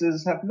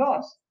voices have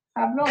not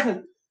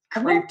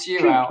creeped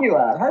you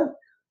out.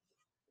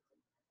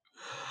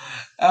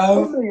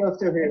 Hopefully you're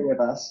still here with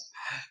us.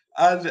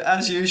 And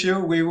as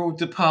usual, we will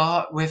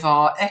depart with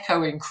our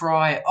echoing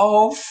cry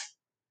of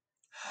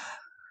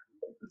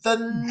the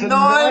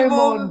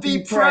Nimon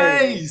be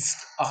praised.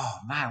 Oh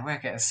man, we're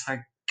getting so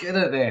good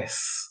at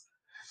this.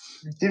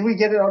 Did we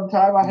get it on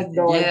time? I had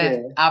no idea.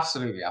 Yeah,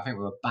 absolutely. I think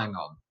we were bang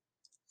on.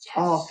 Yes.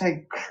 Oh,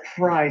 thank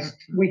Christ.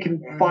 We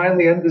can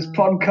finally end this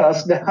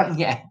podcast now.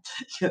 Yeah.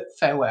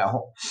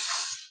 Farewell.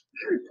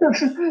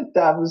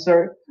 Damn,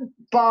 sorry.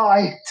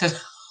 Bye.